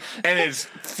 and it's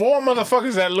 4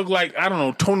 motherfuckers that look like, I don't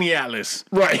know, Tony Atlas.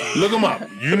 Right. Look them up.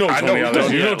 You know Tony who Atlas.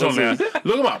 Tony You know Atlas Tony is. Atlas.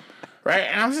 Look them up, right?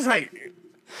 And I'm just like,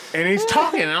 and he's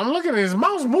talking, and I'm looking at his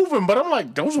mouth's moving, but I'm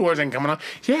like, those words ain't coming out.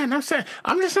 Yeah, and I'm saying,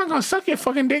 I'm just not gonna suck your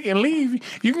fucking dick and leave.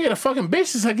 You can get a fucking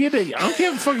bitch to suck your dick. I don't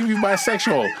care if fuck if you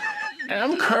bisexual. And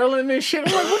I'm curling this shit.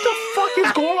 I'm like, what the fuck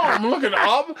is going on? I'm looking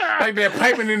up, like they're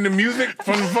piping in the music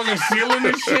from the fucking ceiling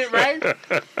and shit, right?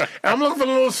 And I'm looking for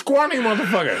the little squirmy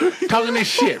motherfucker talking this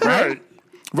shit, right?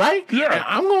 Right? Yeah. And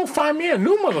I'm gonna find me a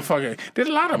new motherfucker. There's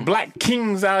a lot of black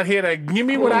kings out here that give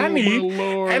me what I need. my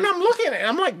Lord. And I'm looking at it.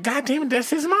 I'm like, God damn it, that's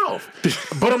his mouth.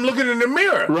 But I'm looking in the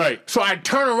mirror. Right. So I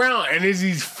turn around and there's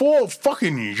these 4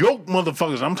 fucking yoke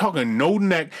motherfuckers. I'm talking no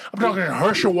neck. I'm talking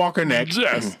Herschel Walker neck.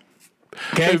 Yes.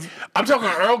 Okay? I'm talking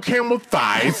Earl Campbell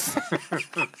thighs.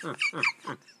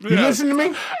 You listen to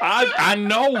me? I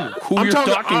know who I'm you're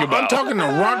talking about. I'm talking the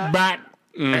rock back.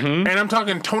 And I'm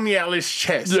talking Tony Atlas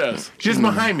chest. Yes. Just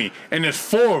behind me. And there's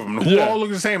 4 of them who Yeah. all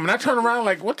look the same. And I turn around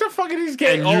like, what the fuck are these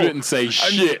guys? And you didn't say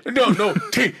shit. No.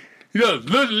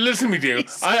 Listen to me, Diego.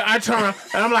 I turn around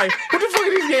and I'm like, what the fuck are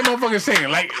these gay motherfuckers saying?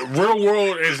 Like, real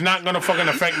world is not gonna fucking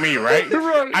affect me, right?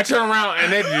 I turn around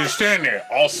and they just stand there,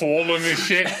 all swollen and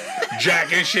shit,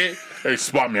 jacking shit. They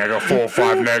spot me. I got 4 or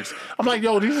 5 next. I'm like,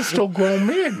 yo, these are still grown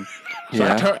men. So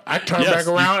I turn back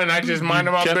around and I just mind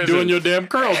my Kept business. doing your damn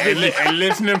curls. And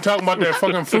listen to them talking about their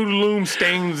fucking Fruit Loom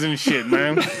stains and shit,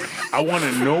 man. I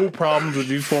wanted no problems with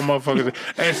these 4 motherfuckers.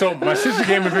 And so my sister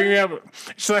came and picked me up.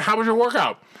 She's like, how was your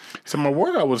workout? So my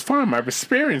workout was fine. My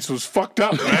experience was fucked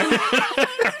up, man.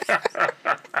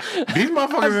 These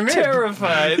motherfuckers in there,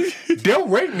 Terrified. they'll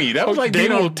rape me. That was like They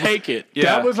being will on, take it.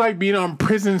 that was like being on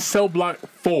prison cell block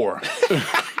 4.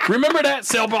 Remember that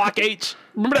Cell Block H?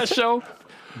 Remember that show?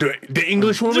 The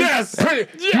English woman? Yes. You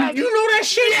know that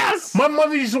shit? Yes. My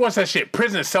mother used to watch that shit.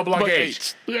 Prison Cell Block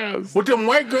H. Yes. With them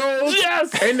white girls.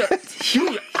 Yes. And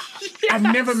I've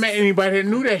never met anybody that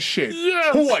knew that shit.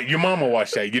 Yes. Who what? Your mama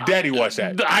watched that. Your daddy watched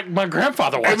that. My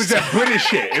grandfather watched It was that British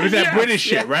shit. It was that British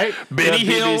shit, right? Benny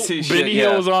Hill. BBC shit, Benny yeah.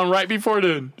 Hill was on right before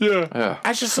then. Yeah.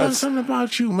 I just learned something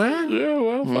about you, man. Yeah,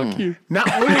 well, fuck you. Not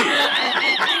only.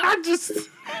 I just...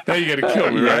 Now you gotta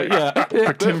kill me, right? Yeah.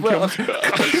 Pretend kill me.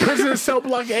 Prison Cell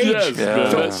Block H. Yes. Yeah.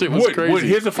 That shit was crazy.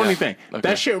 Here's the funny thing.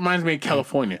 That shit reminds me of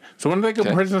California. So when I think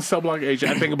of Prison Cell Block H,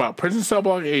 I think about Prison Cell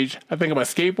Block H. I think about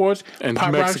skateboards And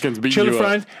pop Mexicans rocks, beating chili you up.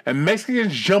 fries, and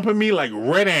Mexicans jumping me like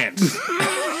red ants.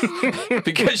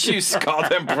 Because you call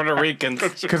them Puerto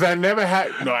Ricans. Because I never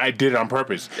had. No, I did it on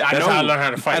purpose. That's know. how I learned how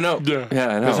to fight. I know. Yeah. Yeah,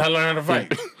 I know. That's how I learned how to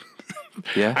fight.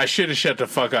 Yeah. I should have shut the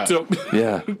fuck up. So,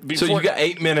 Yeah. So you got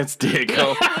 8 minutes,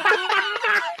 Diego.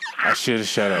 I should have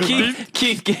shut up. man.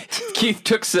 Keith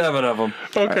took 7 of them.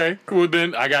 okay. Well,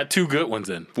 then I got 2 good ones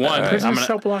in. One, Prison I'm gonna,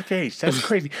 Cell Block H. That's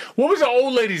crazy. What was the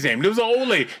old lady's name? There was an old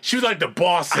lady. She was like the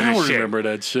boss of I this don't shit. remember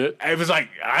that shit. It was like,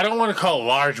 I don't want to call it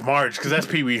Large Marge because that's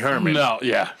Pee Wee Herman. No,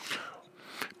 yeah.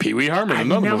 Pee Wee Herman, I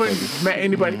another never motherfucker. met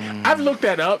anybody. I've looked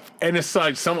that up, and it's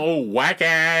like some old whack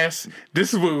ass.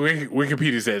 This is what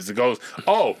Wikipedia says. It goes,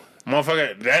 oh,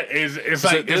 motherfucker, that is. It's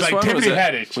like Tiffany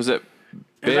Haddish. Was it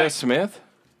Bea like- Smith?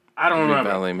 I don't remember.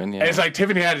 Val Lehman, yeah. It's like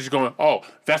Tiffany Haddish going, oh,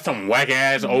 that's some whack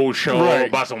ass old show Right.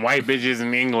 about some white bitches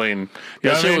in England. You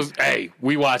know That what I shit mean? was, hey,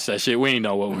 we watched that shit. We didn't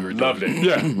know what we were doing. Loved it.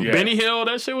 Yeah. Yeah. Benny Hill,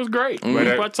 that shit was great.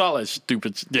 But, What's all that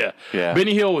stupid shit? Yeah. Yeah.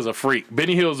 Benny Hill was a freak.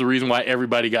 Benny Hill is the reason why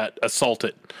everybody got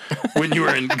assaulted when you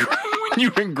were in when you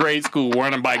were in grade school,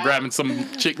 running by grabbing some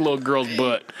chick little girl's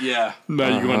butt. Yeah. Now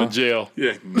you're going to jail.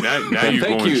 Yeah. Now you're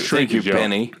Thank going you, straight thank you, to jail.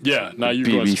 Penny. Yeah, now you're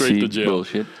going straight to BBC jail.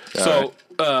 bullshit. So,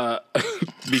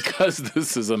 because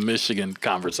this is a Michigan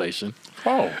conversation,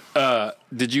 Oh.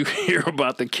 did you hear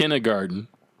about the kindergarten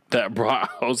that brought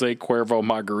Jose Cuervo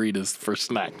margaritas for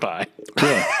snack time?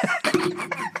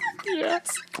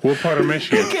 Yes. What part of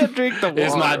Michigan? Can't drink the water.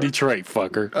 It's not Detroit,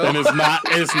 fucker. And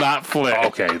it's not Flint.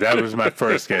 Okay, that was my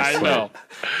first guess. I know.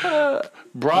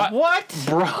 Brought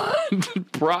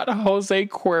Jose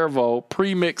Cuervo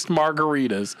pre-mixed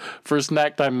margaritas for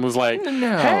snack time and was like,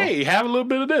 No. hey, have a little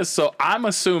bit of this. So I'm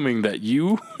assuming that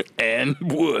you and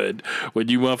Wood, when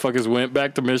you motherfuckers went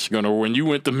back to Michigan or when you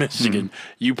went to Michigan,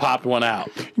 you popped one out.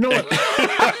 You know what?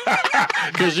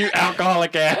 Because you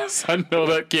alcoholic ass. I know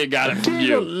that kid got it from Yo,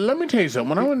 you. let me tell you something.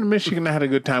 When I went to Michigan, I had a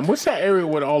good time. What's that area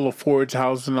with all the Ford's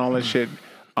houses and all that shit?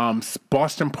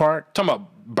 Boston Park? Talking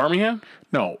about Birmingham?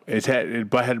 No, it had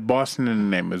Boston in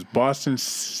the name. It was Boston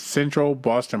Central,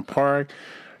 Boston Park.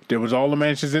 There was all the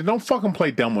mansions. Don't fucking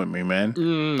play dumb with me, man.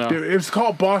 No. It was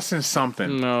called Boston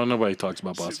something. No, nobody talks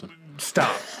about Boston.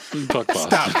 Stop. Talk Boston.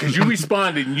 Stop. Because you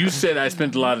responded and you said I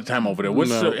spent a lot of time over there. What's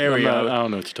No, the area? I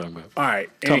don't know what you're talking about. All right.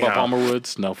 Talk about Anyhow, Palmer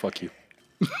Woods? No, fuck you.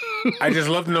 I just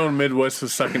love to know the Midwest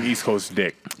was sucking East Coast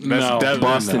dick. No,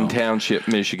 Boston No. Township,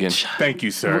 Michigan. Thank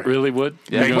you, sir. Really, Wood?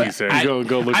 Thank you go, you, sir. You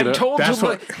go look I it up. told That's you,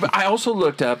 what- but I also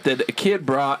looked up that a kid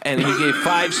brought and he gave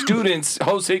 5 students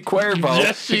Jose Cuervo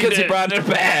Yes, he because he did. brought in a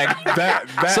bag. That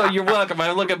So you're welcome. I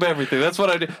look up everything. That's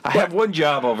what I do. I have one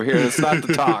job over here. It's not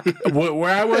to talk.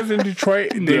 where I was in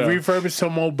Detroit, they Yeah. refurbished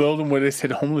some old building where they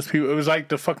said homeless people. It was like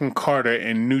the fucking Carter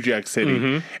in New Jack City,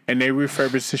 Mm-hmm. and they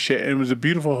refurbished the shit. And it was a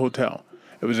beautiful hotel.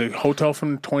 It was a hotel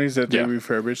from the 20s that they Yeah.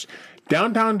 refurbished.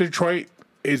 Downtown Detroit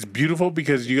is beautiful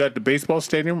because you got the baseball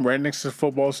stadium right next to the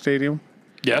football stadium.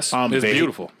 Yes, it's They-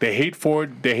 beautiful. They hate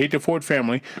Ford. They hate the Ford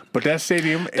family, but that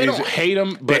stadium They is. don't hate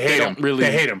him, but They hate him. don't really.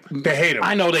 They hate him. They hate him.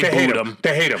 I know they hate booed him. him.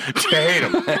 They hate him. They hate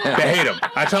him. They hate him.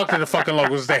 I talked to the fucking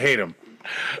locals. They hate him.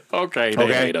 Okay, they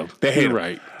Okay? hate him. They hate You're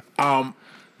him. right.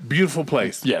 Beautiful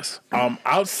place. Yes.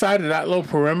 Outside of that little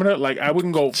perimeter, like I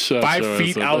wouldn't go Shut 5 your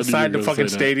feet ass up. I knew you outside were the gonna fucking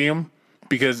say that. stadium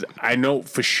because I know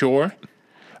for sure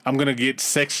I'm gonna get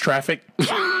sex trafficked.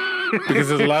 because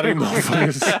there's a lot of you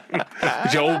motherfuckers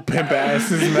with your old pimp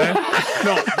asses, man.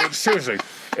 No, but seriously,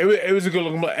 it was a good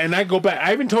looking. And I go back.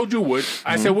 I even told you what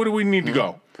I said. Where do we need to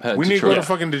go? We need to go to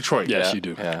fucking Detroit. Yes, you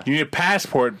do. Yeah. You need a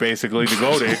passport basically to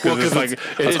go there because it's like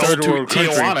it's third world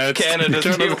country. Tijuana. Canada's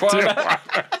Tijuana.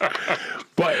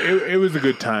 But it was a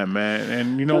good time, man.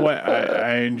 And you know what?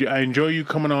 I enjoy you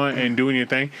coming on and doing your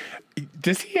thing.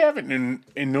 Does he have an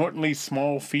inordinately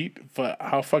small feet for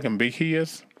how fucking big he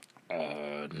is?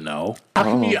 No. How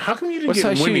come you didn't What get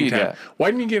size shoe winning you time? got?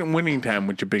 Why didn't you get winning time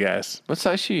with your big ass? What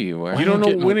size shoe you wear? You don't know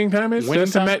getting what winning time is? Winning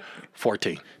That's a time? met-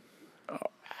 14.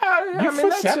 Your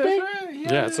foot's that big?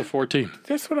 Yeah, it's a 14.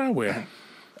 That's what I wear.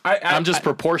 I'm just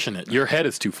proportionate. Your head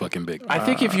is too fucking big. I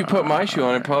think if you put my shoe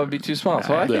on, it'd probably be too small.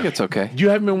 So I think it's okay. You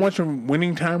haven't been watching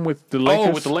winning time with the Lakers?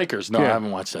 Oh, with the Lakers. No, I Yeah.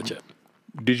 haven't watched that yet.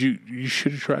 Did you? You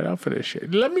should have tried out for this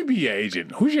shit. Let me be your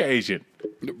agent. Who's your agent?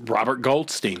 Robert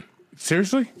Goldstein.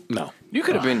 Seriously? No. You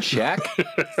could have been Shaq.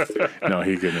 No,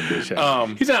 he couldn't be shit.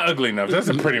 He's not ugly enough. That's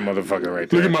a pretty motherfucker right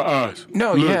there. my eyes.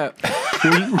 No, yeah.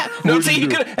 No, see, he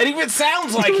could, and he even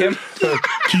sounds like him.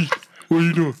 What are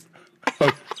you doing?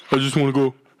 I just want to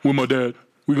go with my dad.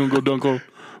 We're going to go dunk on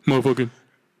motherfucking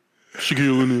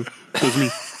Shaquille O'Neal. That's me.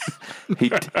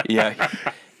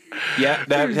 Yeah,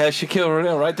 that's Shaquille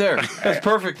O'Neal right there. That's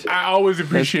perfect. I always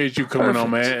appreciate you coming on,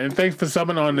 man. And thanks for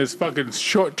subbing on this fucking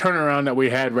short turnaround that we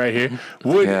had right here.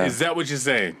 Wood, Yeah. is that what you're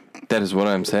saying? That is what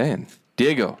I'm saying.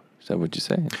 Diego, is that what you're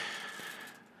saying?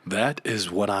 That is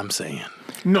what I'm saying.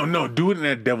 No, do it in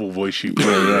that devil voice you.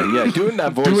 Yeah. Doing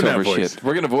that voiceover that voice. shit.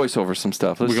 We're gonna voice over some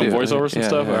stuff. Let's We're going to do it. voice over some Yeah,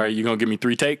 stuff? yeah. All right, you going to give me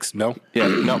 3 takes? No. Yeah,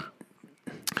 no.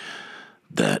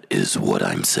 That is what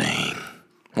I'm saying.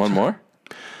 One more.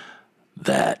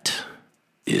 That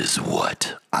is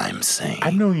what I'm saying.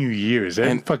 I've known you years.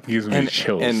 That fucking gives me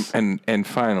chills. And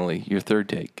finally, your third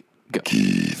take. Go.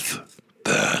 Keith,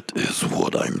 that is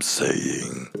what I'm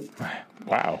saying.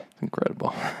 Wow.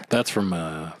 Incredible. That's from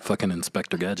fucking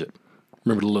Inspector Gadget.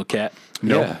 Remember the little cat?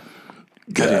 Yeah.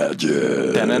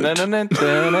 Gadget. Go back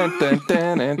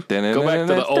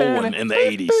to the old one in the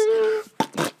 80s.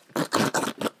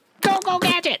 Go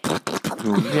Gadget.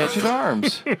 Gadget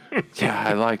Arms. Yeah,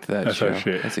 I liked that That's show our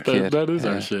shit. as a kid. That is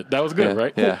our shit. That was good,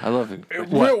 right? Yeah, I love it.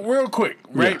 Real quick,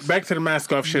 right? Yes. Back to the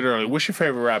mask off shit earlier. What's your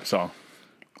favorite rap song?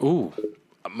 Ooh.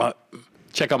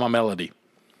 Check out my melody.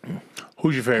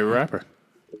 Who's your favorite rapper?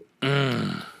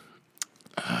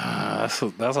 That's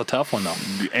a tough one, though.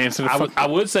 Answer the fuck. I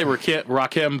would say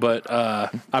Rakim, but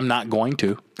I'm not going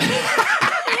to.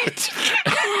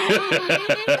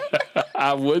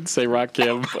 I would say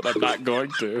Rakim, but I'm not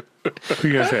going to. Who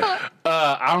you gonna say?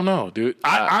 I don't know, dude.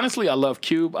 Honestly, I love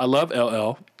Cube. I love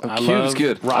LL. I Cube's love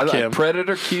good. I like Rakim.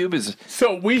 Predator. Cube is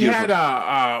So we had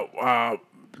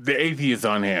the atheist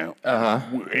on here,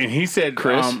 and he said,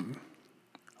 Chris?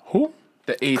 who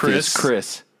the atheist.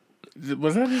 Chris.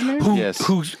 was that his name? Yes.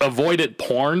 Who avoided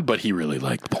porn, but he really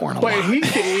liked porn a But lot. he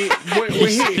said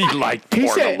He liked he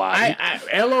porn said a lot.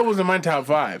 LO was in my top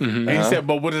 5, and he said,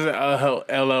 but what is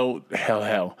LO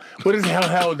hell? What has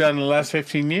hell done in the last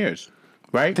 15 years?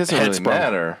 Right? Doesn't really Headsprung.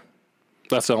 matter.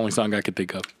 That's the only song I could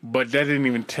think of. But that didn't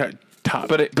even top.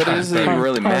 But it doesn't even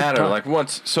really matter. Like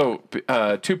once, so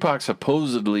Tupac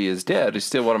supposedly is dead. He's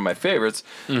still one of my favorites.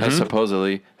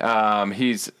 Supposedly,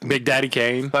 he's Big Daddy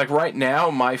Kane. like right now.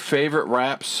 My favorite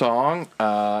rap song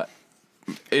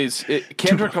is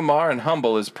Kendrick Lamar and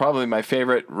 "Humble" is probably my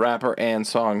favorite rapper and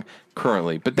song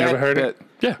currently. But Never heard it?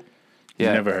 Yeah.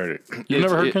 Yeah, Never heard it. You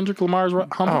never heard Kendrick Lamar's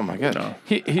Humble? Oh my god, No.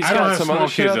 he's I don't got have some small other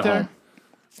shit kids out at there. home.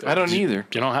 I don't either.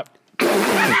 You don't have.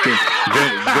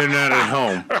 They're not at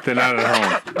home. They're not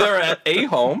at home. They're at a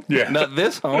home, Yeah. not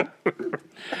this home.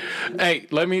 Hey,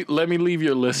 let me leave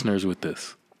your listeners with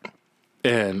this.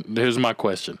 And here's my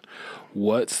question: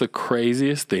 what's the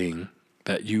craziest thing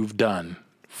that you've done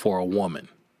for a woman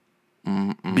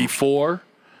before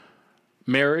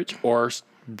marriage or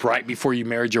right before you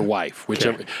married your wife?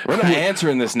 Whichever. We're not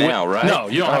answering this now, right? No,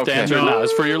 you don't have to Okay. answer it now.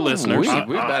 It's for your listeners.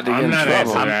 We're about to I'm get in not trouble.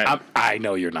 answering that. I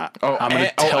know you're not. I'm going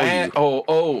to tell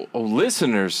you.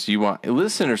 Listeners, you want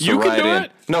listeners to You can write do in?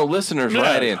 it. No, listeners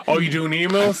write in. Oh, you doing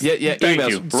emails? Yeah, Thank emails.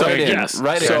 you. Write in. yes.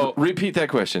 Write in. So- Repeat that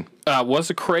question. What's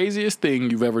the craziest thing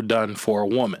you've ever done for a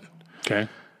woman? Okay.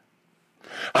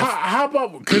 How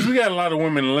about, because we got a lot of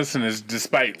women listeners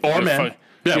despite. Or the men. fuck-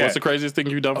 Yeah, what's the craziest thing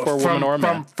you've done for a woman or a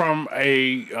man? From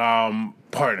a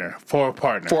partner, for a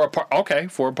partner. For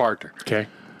a partner. Okay.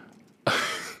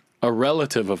 A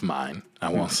relative of mine, I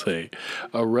won't say,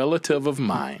 a relative of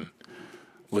mine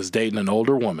was dating an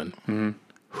older woman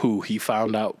who he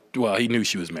found out, well, he knew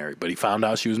she was married, but he found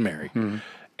out she was married.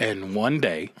 And one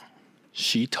day,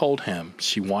 she told him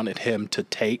she wanted him to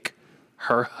take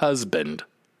her husband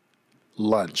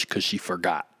lunch because she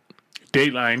forgot.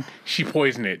 Dateline, she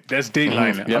poisoned it. That's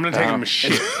Dateline. Yep. I'm gonna take him a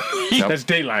shit. That's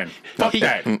Dateline. Fuck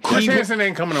that. Chris Hansen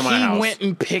ain't coming to my house. He went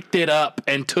and picked it up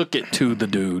and took it to the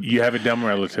dude. You have a dumb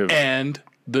relative. And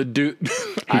the dude,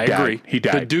 I died. agree. He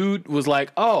died. The dude was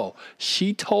like, "Oh,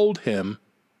 she told him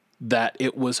that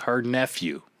it was her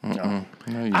nephew." No,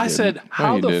 you I didn't. said, No,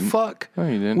 "How you the didn't. fuck No,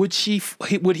 you didn't. would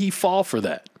he fall for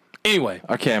that?" Anyway,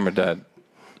 Our camera died.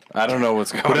 I don't know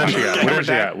what's going What on. else you got? What else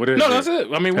you got? What else no, you that's got?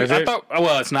 it. I mean, That's I it? thought,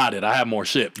 well, it's not it. I have more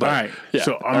shit. But All right. yeah.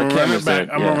 So I'm gonna run it camera's back.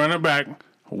 there, I'm yeah. gonna run it back.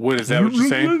 What is that? What you're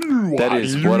saying? That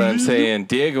is what I'm saying.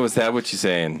 Diego, is that what you're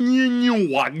saying?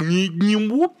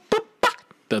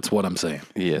 That's what I'm saying.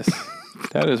 Yes.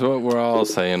 That is what we're all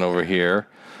saying over here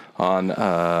on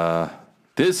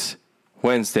this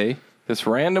Wednesday, this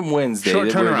random Wednesday. Short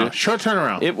that we're turnaround. just- Short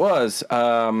turnaround. It was.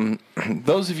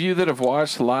 Those of you that have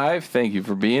watched live, thank you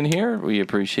for being here. We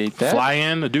appreciate that. Fly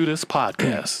in to do this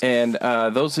podcast. And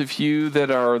those of you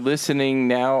that are listening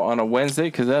now on a Wednesday,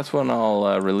 because that's when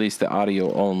I'll release the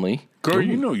audio only. Girl,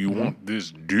 you know you want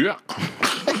this dick.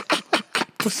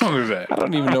 What song is that? I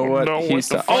don't even know what he's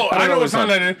talking. Oh, I know what song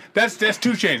that is. That's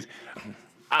 2 Chainz.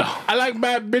 I like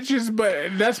bad bitches,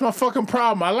 but that's my fucking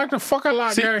problem. I like to fuck a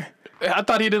lot, Gary. I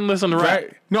thought he didn't listen to rap.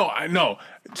 Right? No, I know.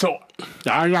 So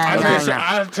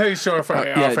I'll tell you story for off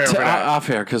air for that. Off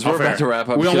air, because we're Off air. about to wrap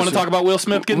up. We don't want to because- talk about Will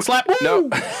Smith getting slapped. No,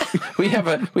 we have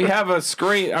a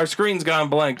screen. Our screen's gone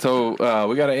blank, so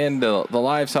we got to end the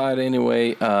live side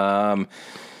anyway.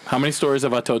 How many stories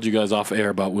have I told you guys off air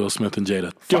about Will Smith and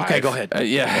Jada? Okay, go ahead.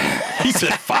 Yeah. He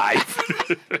said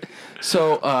 5.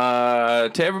 So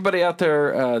to everybody out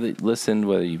there that listened,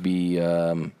 whether you be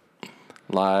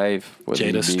live, whether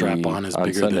you Jada's be strap on is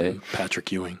bigger Sunday, than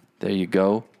Patrick Ewing. there you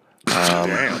go.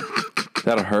 Damn.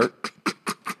 That'll hurt.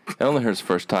 It only hurts the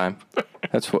first time.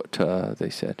 That's what they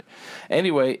said.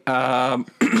 Anyway, check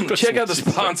out the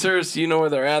sponsors. You know where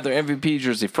they're at. They're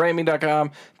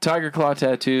MVPJerseyFraming.com, Tiger Claw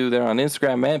Tattoo. They're on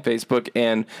Instagram and Facebook,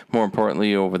 and more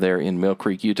importantly, over there in Mill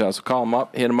Creek, Utah. So call them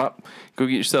up, hit them up, go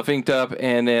get yourself inked up.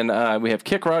 And then we have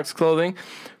Kick Rocks Clothing,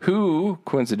 who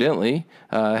coincidentally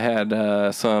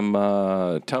had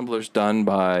some tumblers done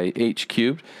by H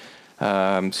Cubed.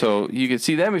 So you can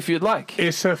see them if you'd like.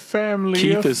 It's a family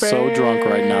Keith affair. is so drunk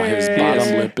right now. His bottom Yes.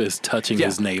 lip is touching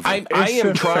his navel. I It's am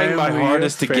a trying my family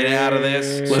hardest to get out of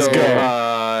this. affair. Let's So,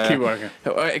 go. Keep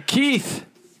working. Keith,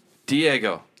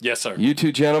 Diego, yes, sir. you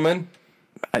two gentlemen.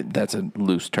 That's a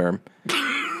loose term.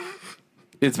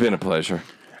 It's been a pleasure.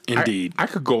 Indeed. I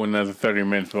could go another 30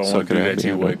 minutes, but I So want to could do I, that to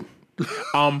you. Diego.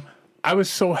 Wood. I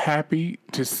was so happy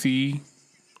to see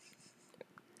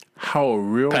how a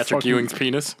real Patrick fucking, Ewing's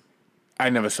penis. I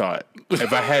never saw it.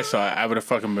 If I had saw it, I would have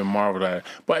fucking been marveled at it.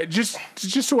 But just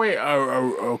the way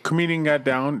a comedian got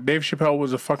down, Dave Chappelle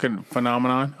was a fucking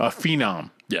phenomenon, a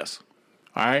phenom. Yes.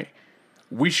 All right,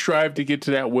 we strive to get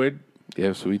to that wood.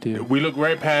 Yes, we do. We look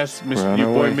right past We're on your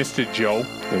our boy, way. Mr. Joe.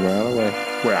 We're on our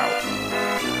way. We're out.